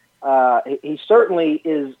pitch, and he certainly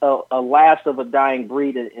is a last of a dying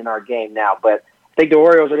breed in our game now. But I think the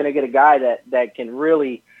Orioles are going to get a guy that can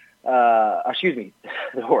really.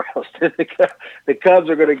 The Orioles. The Cubs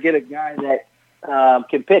are going to get a guy that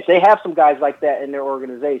can pitch. They have some guys like that in their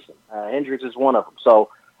organization. Hendricks is one of them. So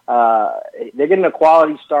they're getting a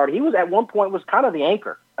quality start. He was at one point was kind of the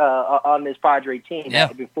anchor on this Padre team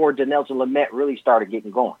before Dinelson Lamet really started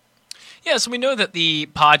getting going. Yeah, so we know that the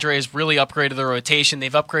Padres really upgraded their rotation.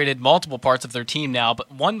 They've upgraded multiple parts of their team now,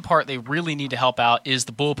 but one part they really need to help out is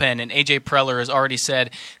the bullpen, and A.J. Preller has already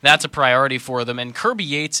said that's a priority for them. And Kirby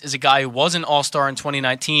Yates is a guy who was an all-star in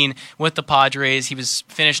 2019 with the Padres. He was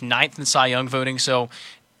finished 9th in Cy Young voting, so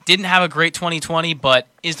didn't have a great 2020, but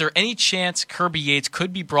is there any chance Kirby Yates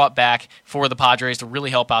could be brought back for the Padres to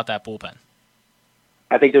really help out that bullpen?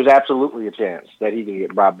 I think there's absolutely a chance that he can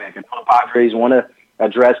get brought back. And the Padres want to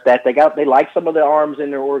address that. They like some of the arms in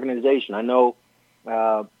their organization. I know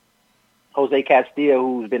Jose Castillo,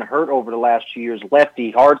 who's been hurt over the last 2 years, lefty,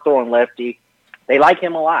 hard-throwing lefty. They like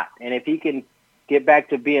him a lot. And if he can get back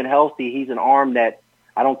to being healthy, he's an arm that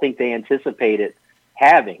I don't think they anticipated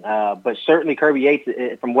having. But certainly Kirby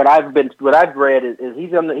Yates, from what I've read, is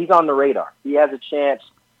he's on the radar. He has a chance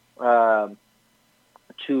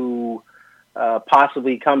to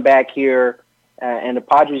possibly come back here. And the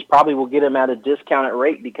Padres probably will get him at a discounted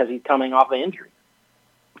rate because he's coming off an injury.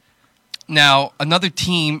 Now, another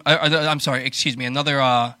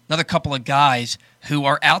couple of guys who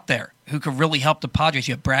are out there who could really help the Padres.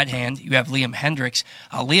 You have Brad Hand, you have Liam Hendriks.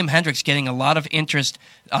 Liam Hendriks getting a lot of interest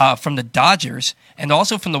from the Dodgers and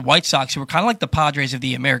also from the White Sox, who are kind of like the Padres of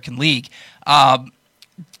the American League.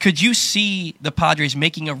 Could you see the Padres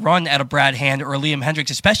making a run at a Brad Hand or a Liam Hendriks,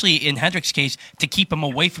 especially in Hendriks' case, to keep him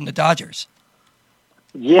away from the Dodgers?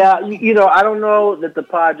 Yeah, I don't know that the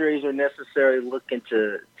Padres are necessarily looking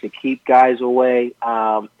to keep guys away.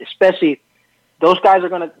 Especially those guys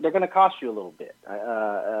they're gonna cost you a little bit.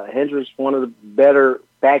 Hendricks, one of the better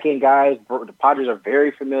back end guys. The Padres are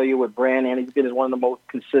very familiar with Brandon. He's been one of the most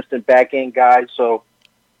consistent back end guys. So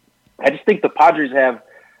I just think the Padres have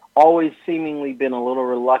always seemingly been a little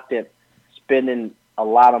reluctant spending a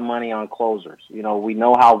lot of money on closers. We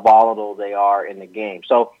know how volatile they are in the game.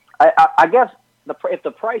 So I guess. If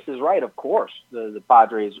the price is right, of course, the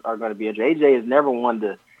Padres are going to be interested. AJ is never one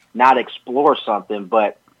to not explore something,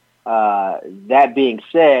 but that being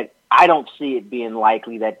said, I don't see it being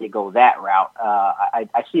likely that they go that route.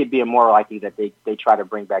 I see it being more likely that they try to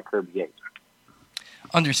bring back Kirby Yates.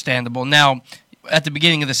 Understandable. Now, at the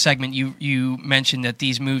beginning of the segment, you mentioned that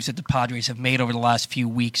these moves that the Padres have made over the last few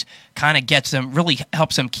weeks kind of really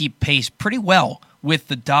helps them keep pace pretty well with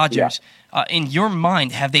the Dodgers. Yeah. In your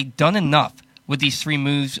mind, have they done enough with these three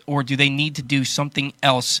moves, or do they need to do something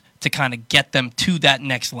else to kind of get them to that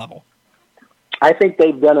next level? I think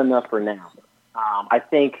they've done enough for now. I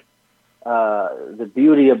think the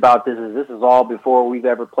beauty about this is all before we've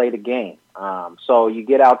ever played a game. So you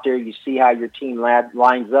get out there, you see how your team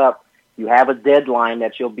lines up. You have a deadline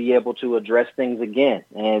that you'll be able to address things again.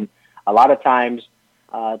 And a lot of times,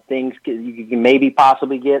 you can maybe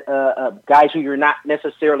possibly get guys who you're not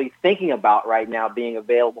necessarily thinking about right now being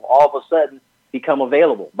available, all of a sudden become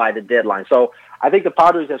available by the deadline. So I think the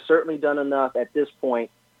Padres have certainly done enough at this point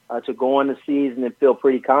to go on the season and feel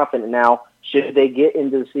pretty confident. Now, should they get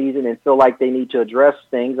into the season and feel like they need to address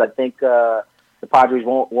things, I think the Padres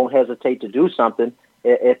won't hesitate to do something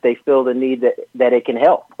if they feel the need that it can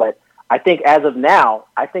help. But I think as of now,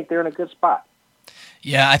 I think they're in a good spot.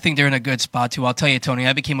 Yeah, I think they're in a good spot too. I'll tell you, Tony,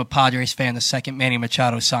 I became a Padres fan the second Manny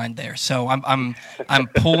Machado signed there. So I'm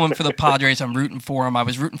pulling for the Padres. I'm rooting for them. I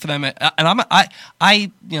was rooting for them, and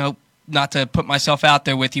I not to put myself out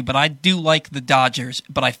there with you, but I do like the Dodgers.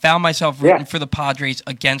 But I found myself rooting for the Padres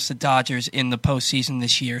against the Dodgers in the postseason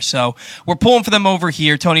this year. So we're pulling for them over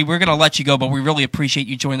here. Tony, we're going to let you go, but we really appreciate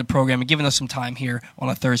you joining the program and giving us some time here on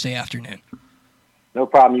a Thursday afternoon. No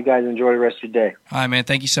problem. You guys enjoy the rest of your day. All right, man.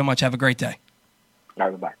 Thank you so much. Have a great day. All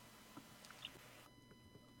right, bye-bye.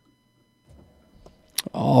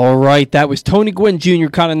 All right, that was Tony Gwynn Jr.,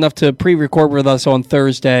 kind enough to pre-record with us on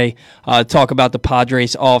Thursday, talk about the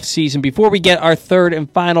Padres off-season. Before we get our third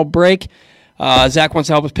and final break, Zack wants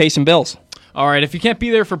to help us pay some bills. All right, if you can't be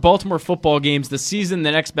there for Baltimore football games this season,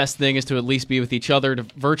 the next best thing is to at least be with each other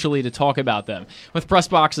virtually to talk about them. With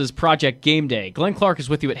PressBox's Project Game Day, Glenn Clark is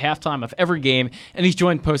with you at halftime of every game, and he's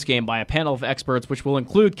joined post-game by a panel of experts, which will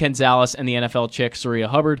include Ken Zales and the NFL chick, Saria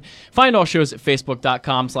Hubbard. Find all shows at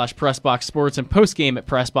Facebook.com/PressBoxSports and postgame at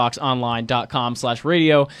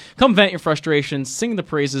PressBoxOnline.com/radio. Come vent your frustrations, sing the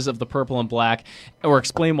praises of the purple and black, or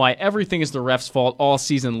explain why everything is the ref's fault all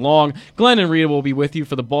season long. Glenn and Rita will be with you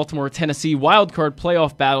for the Baltimore-Tennessee wildcard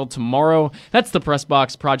playoff battle tomorrow. That's the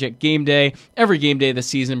PressBox Project Game Day, every game day this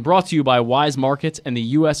season, brought to you by Wise Markets and the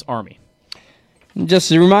U.S. Army.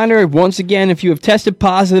 Just a reminder, once again, if you have tested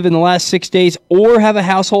positive in the last 6 days or have a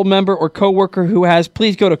household member or coworker who has,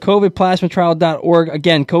 please go to covidplasmatrial.org.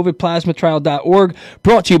 Again, covidplasmatrial.org,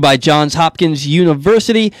 brought to you by Johns Hopkins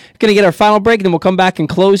University. Going to get our final break, and then we'll come back and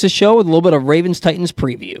close the show with a little bit of Ravens-Titans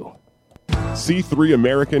preview. C3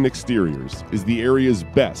 American Exteriors is the area's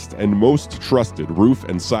best and most trusted roof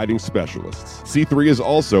and siding specialists. C3 is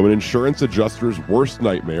also an insurance adjuster's worst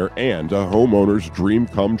nightmare and a homeowner's dream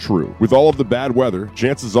come true. With all of the bad weather,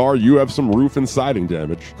 chances are you have some roof and siding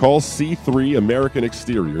damage. Call C3 American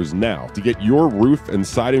Exteriors now to get your roof and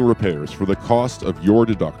siding repairs for the cost of your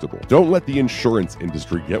deductible. Don't let the insurance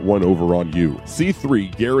industry get one over on you.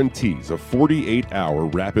 C3 guarantees a 48-hour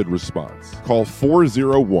rapid response. Call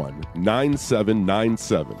 401-9797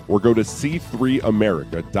 or go to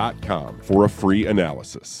c3america.com for a free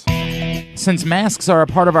analysis. Since masks are a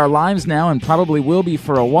part of our lives now and probably will be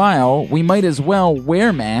for a while, we might as well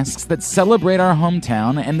wear masks that celebrate our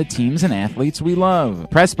hometown and the teams and athletes we love.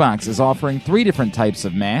 PressBox is offering 3 different types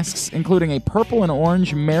of masks, including a purple and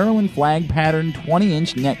orange Maryland flag pattern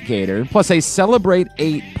 20-inch neck gaiter, plus a Celebrate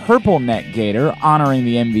 8 purple neck gaiter honoring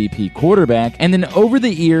the MVP quarterback, and an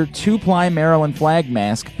over-the-ear 2-ply Maryland flag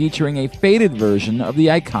mask featuring a faded version of the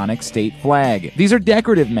iconic state flag. These are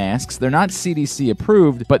decorative masks. They're not CDC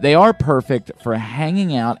approved, but they are perfect for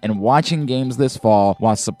hanging out and watching games this fall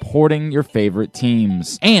while supporting your favorite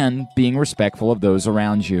teams and being respectful of those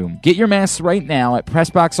around you. Get your masks right now at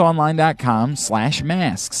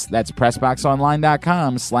PressBoxOnline.com/masks. That's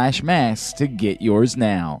PressBoxOnline.com/masks to get yours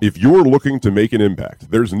now. If you're looking to make an impact,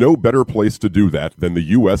 there's no better place to do that than the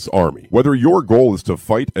U.S. Army. Whether your goal is to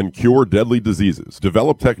fight and cure deadly diseases,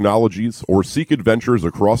 develop technologies, or seek adventures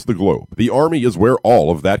across the globe, the Army is where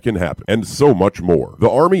all of that can happen, and so much more. The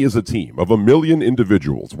Army is a team of 1 million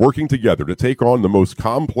individuals working together to take on the most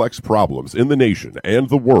complex problems in the nation and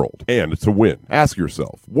the world, and to win. Ask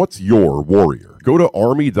yourself, what's your warrior? Go to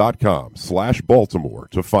army.com/Baltimore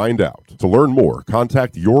to find out. To learn more,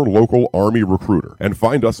 contact your local Army recruiter and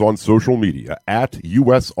find us on social media at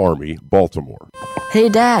U.S. Army Baltimore. Hey,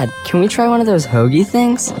 Dad, can we try one of those hoagie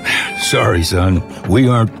things? Sorry, son. We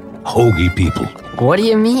aren't hoagie people. What do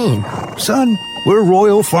you mean? Son, we're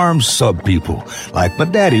Royal Farms sub people, like my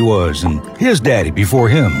daddy was, and his daddy before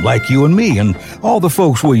him, like you and me, and all the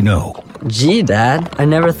folks we know. Gee, Dad, I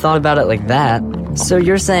never thought about it like that. So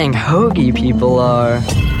you're saying hoagie people are...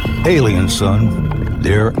 Aliens, son.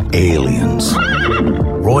 They're aliens.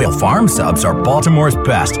 Royal Farm subs are Baltimore's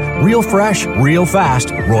best. Real fresh, real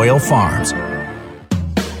fast, Royal Farms.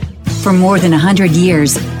 For more than 100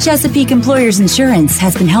 years, Chesapeake Employers Insurance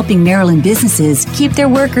has been helping Maryland businesses keep their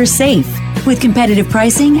workers safe. With competitive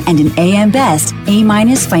pricing and an AM Best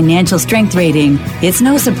A- financial strength rating, it's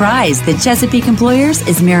no surprise that Chesapeake Employers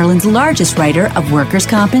is Maryland's largest writer of workers'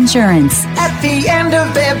 comp insurance. At the end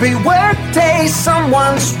of every workday,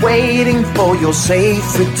 someone's waiting for your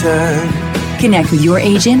safe return. Connect with your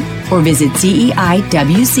agent or visit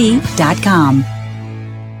CEIWC.com.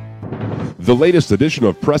 The latest edition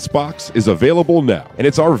of Press Box is available now, and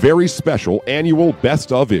it's our very special annual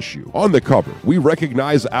Best of issue. On the cover, we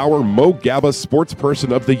recognize our Mo Gabba Sports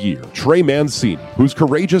Person of the Year, Trey Mancini, whose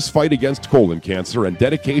courageous fight against colon cancer and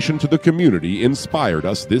dedication to the community inspired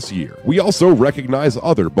us this year. We also recognize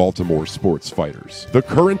other Baltimore sports fighters, the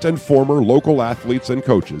current and former local athletes and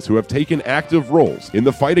coaches who have taken active roles in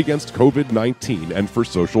the fight against COVID-19 and for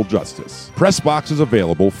social justice. Press Box is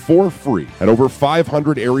available for free at over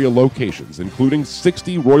 500 area locations, including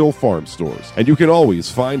 60 Royal Farm stores. And you can always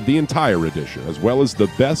find the entire edition, as well as the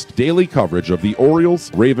best daily coverage of the Orioles,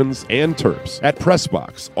 Ravens, and Terps at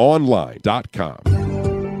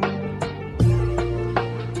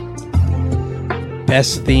PressBoxOnline.com.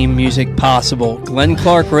 Best theme music possible. Glenn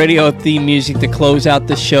Clark radio theme music to close out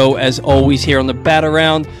the show, as always, here on the Bat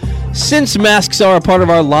Around. Since masks are a part of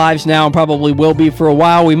our lives now and probably will be for a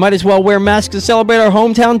while, we might as well wear masks to celebrate our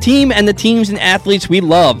hometown team and the teams and athletes we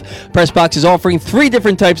love. PressBox is offering 3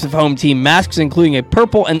 different types of home team masks, including a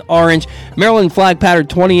purple and orange Maryland flag patterned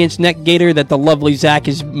 20-inch neck gaiter that the lovely Zack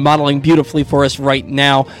is modeling beautifully for us right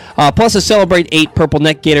now, plus a Celebrate 8 purple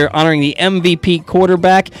neck gaiter honoring the MVP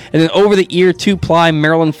quarterback, and an over-the-ear 2-ply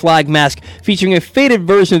Maryland flag mask featuring a faded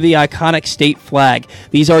version of the iconic state flag.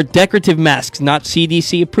 These are decorative masks, not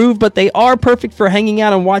CDC approved, but they are perfect for hanging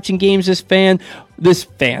out and watching games this fall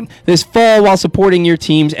while supporting your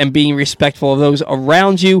teams and being respectful of those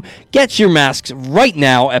around you. Get your masks right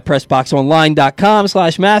now at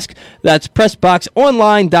PressBoxOnline.com/masks. That's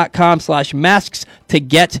PressBoxOnline.com/masks to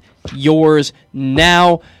get yours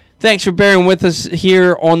now. Thanks for bearing with us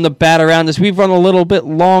here on the Bat Around. As we've run a little bit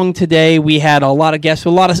long today, we had a lot of guests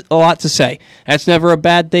with a lot to say. That's never a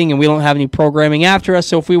bad thing, and we don't have any programming after us,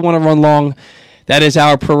 so if we want to run long, that is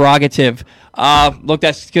our prerogative. Look,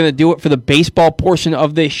 that's going to do it for the baseball portion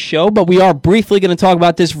of this show, but we are briefly going to talk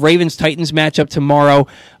about this Ravens-Titans matchup tomorrow.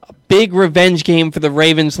 A big revenge game for the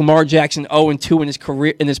Ravens. Lamar Jackson 0-2 in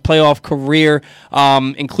his playoff career,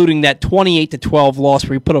 including that 28-12 loss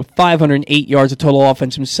where he put up 508 yards of total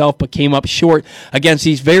offense himself, but came up short against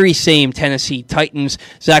these very same Tennessee Titans.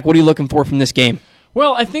 Zach, what are you looking for from this game?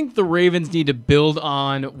 Well, I think the Ravens need to build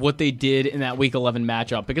on what they did in that Week 11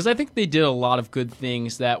 matchup, because I think they did a lot of good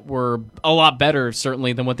things that were a lot better,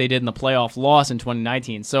 certainly, than what they did in the playoff loss in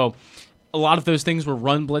 2019. So a lot of those things were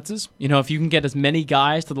run blitzes. You know, if you can get as many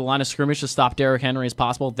guys to the line of scrimmage to stop Derrick Henry as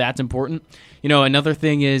possible, that's important. You know, another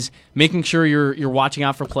thing is making sure you're watching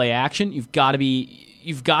out for play action. You've got to be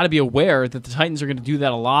aware that the Titans are going to do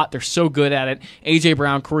that a lot. They're so good at it. A.J.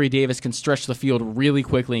 Brown, Corey Davis can stretch the field really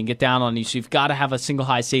quickly and get down on you, so you've got to have a single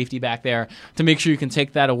high safety back there to make sure you can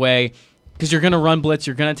take that away, because you're going to run blitz.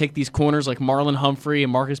 You're going to take these corners like Marlon Humphrey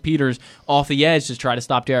and Marcus Peters off the edge to try to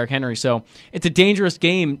stop Derrick Henry. So it's a dangerous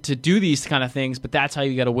game to do these kind of things, but that's how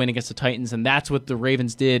you got to win against the Titans, and that's what the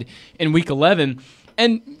Ravens did in Week 11.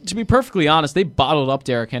 And to be perfectly honest, they bottled up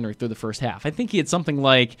Derrick Henry through the first half. I think he had something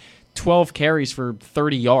like 12 carries for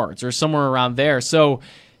 30 yards or somewhere around there. So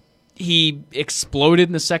he exploded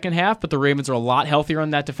in the second half, but the Ravens are a lot healthier on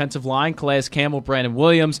that defensive line. Calais Campbell, Brandon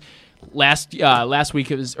Williams. Last week,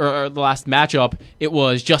 it was, or the last matchup, it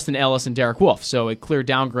was Justin Ellis and Derek Wolfe. So a clear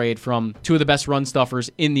downgrade from two of the best run stuffers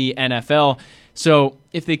in the NFL. So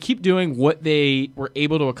if they keep doing what they were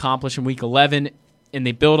able to accomplish in Week 11 and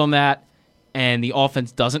they build on that, and the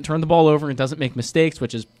offense doesn't turn the ball over and doesn't make mistakes,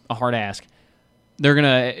 which is a hard ask, they're going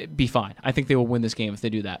to be fine. I think they will win this game if they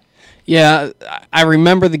do that. Yeah, I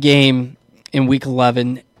remember the game in Week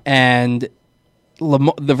 11, and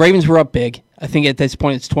the Ravens were up big. I think at this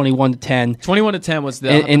point it's 21-10. 21-10 was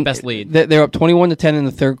the best lead. They're up 21-10 in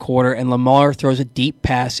the third quarter, and Lamar throws a deep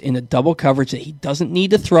pass in a double coverage that he doesn't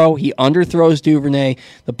need to throw. He underthrows Duvernay.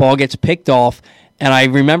 The ball gets picked off, and I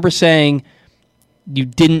remember saying, you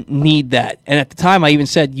didn't need that. And at the time I even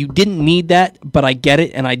said, you didn't need that, but I get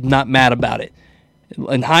it, and I'm not mad about it.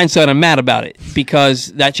 In hindsight, I'm mad about it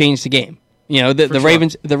because that changed the game. You know,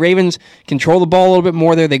 the Ravens control the ball a little bit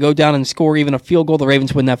more there. They go down and score even a field goal. The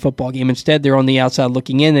Ravens win that football game. Instead, they're on the outside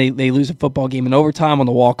looking in. They lose a football game in overtime on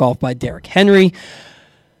the walk-off by Derrick Henry.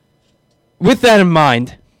 With that in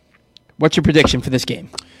mind, what's your prediction for this game?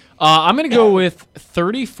 I'm going to go with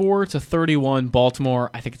 34-31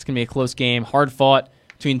 Baltimore. I think it's going to be a close game, hard-fought.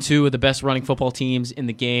 between two of the best running football teams in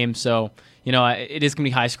the game. So, it is going to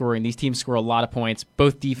be high scoring. These teams score a lot of points.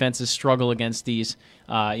 Both defenses struggle against these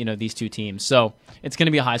two teams. So it's going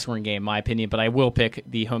to be a high scoring game, in my opinion, but I will pick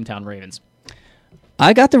the hometown Ravens.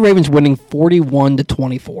 I got the Ravens winning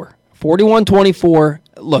 41-24. 41-24.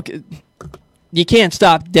 Look, you can't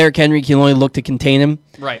stop Derrick Henry. You can only look to contain him.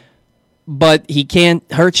 Right. But he can't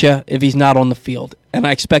hurt you if he's not on the field. And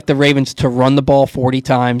I expect the Ravens to run the ball 40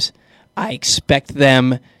 times. I expect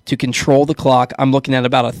them to control the clock. I'm looking at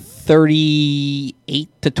about a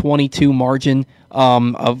 38-22 margin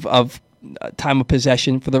of time of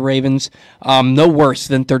possession for the Ravens. No worse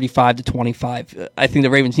than 35-25. I think the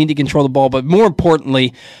Ravens need to control the ball, but more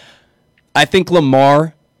importantly, I think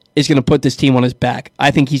Lamar is going to put this team on his back.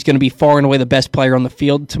 I think he's going to be far and away the best player on the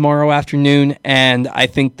field tomorrow afternoon, and I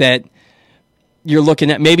think that you're looking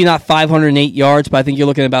at maybe not 508 yards, but I think you're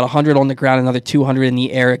looking at about 100 on the ground, another 200 in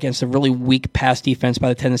the air against a really weak pass defense by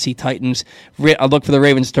the Tennessee Titans. I look for the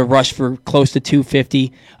Ravens to rush for close to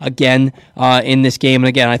 250 again in this game. And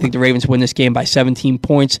again, I think the Ravens win this game by 17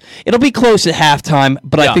 points. It'll be close at halftime,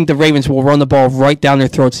 but I think the Ravens will run the ball right down their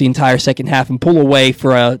throats the entire second half and pull away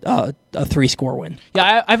for a 3-score win.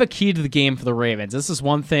 Yeah, I have a key to the game for the Ravens. This is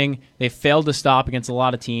one thing they failed to stop against a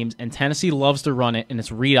lot of teams, and Tennessee loves to run it, and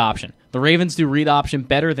it's read option. The Ravens do read option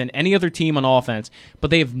better than any other team on offense, but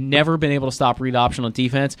they have never been able to stop read option on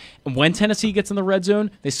defense. And when Tennessee gets in the red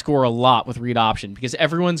zone, they score a lot with read option because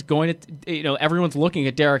everyone's everyone's looking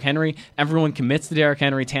at Derrick Henry. Everyone commits to Derrick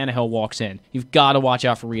Henry. Tannehill walks in. You've got to watch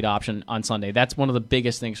out for read option on Sunday. That's one of the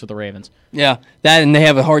biggest things for the Ravens. Yeah, that and they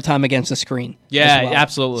have a hard time against the screen. Yeah, well.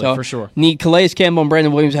 absolutely, so for sure. Need Calais Campbell and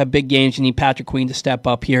Brandon Williams to have big games. You need Patrick Queen to step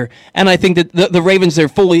up here. And I think that the Ravens, they're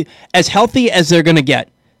fully as healthy as they're going to get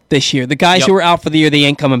this year. The guys who are out for the year, they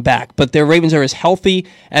ain't coming back. But their Ravens are as healthy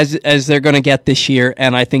as they're going to get this year,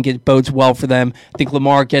 and I think it bodes well for them. I think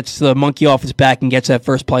Lamar gets the monkey off his back and gets that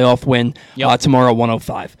first playoff win tomorrow at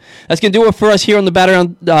 105. That's going to do it for us here on the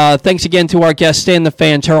Batter. Thanks again to our guests, Stan the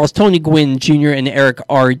Fan, Charles, Tony Gwynn Jr., and Eric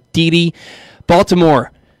Arditti.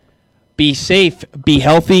 Baltimore, be safe, be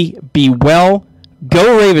healthy, be well.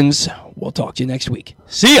 Go Ravens. We'll talk to you next week.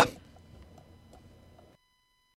 See ya.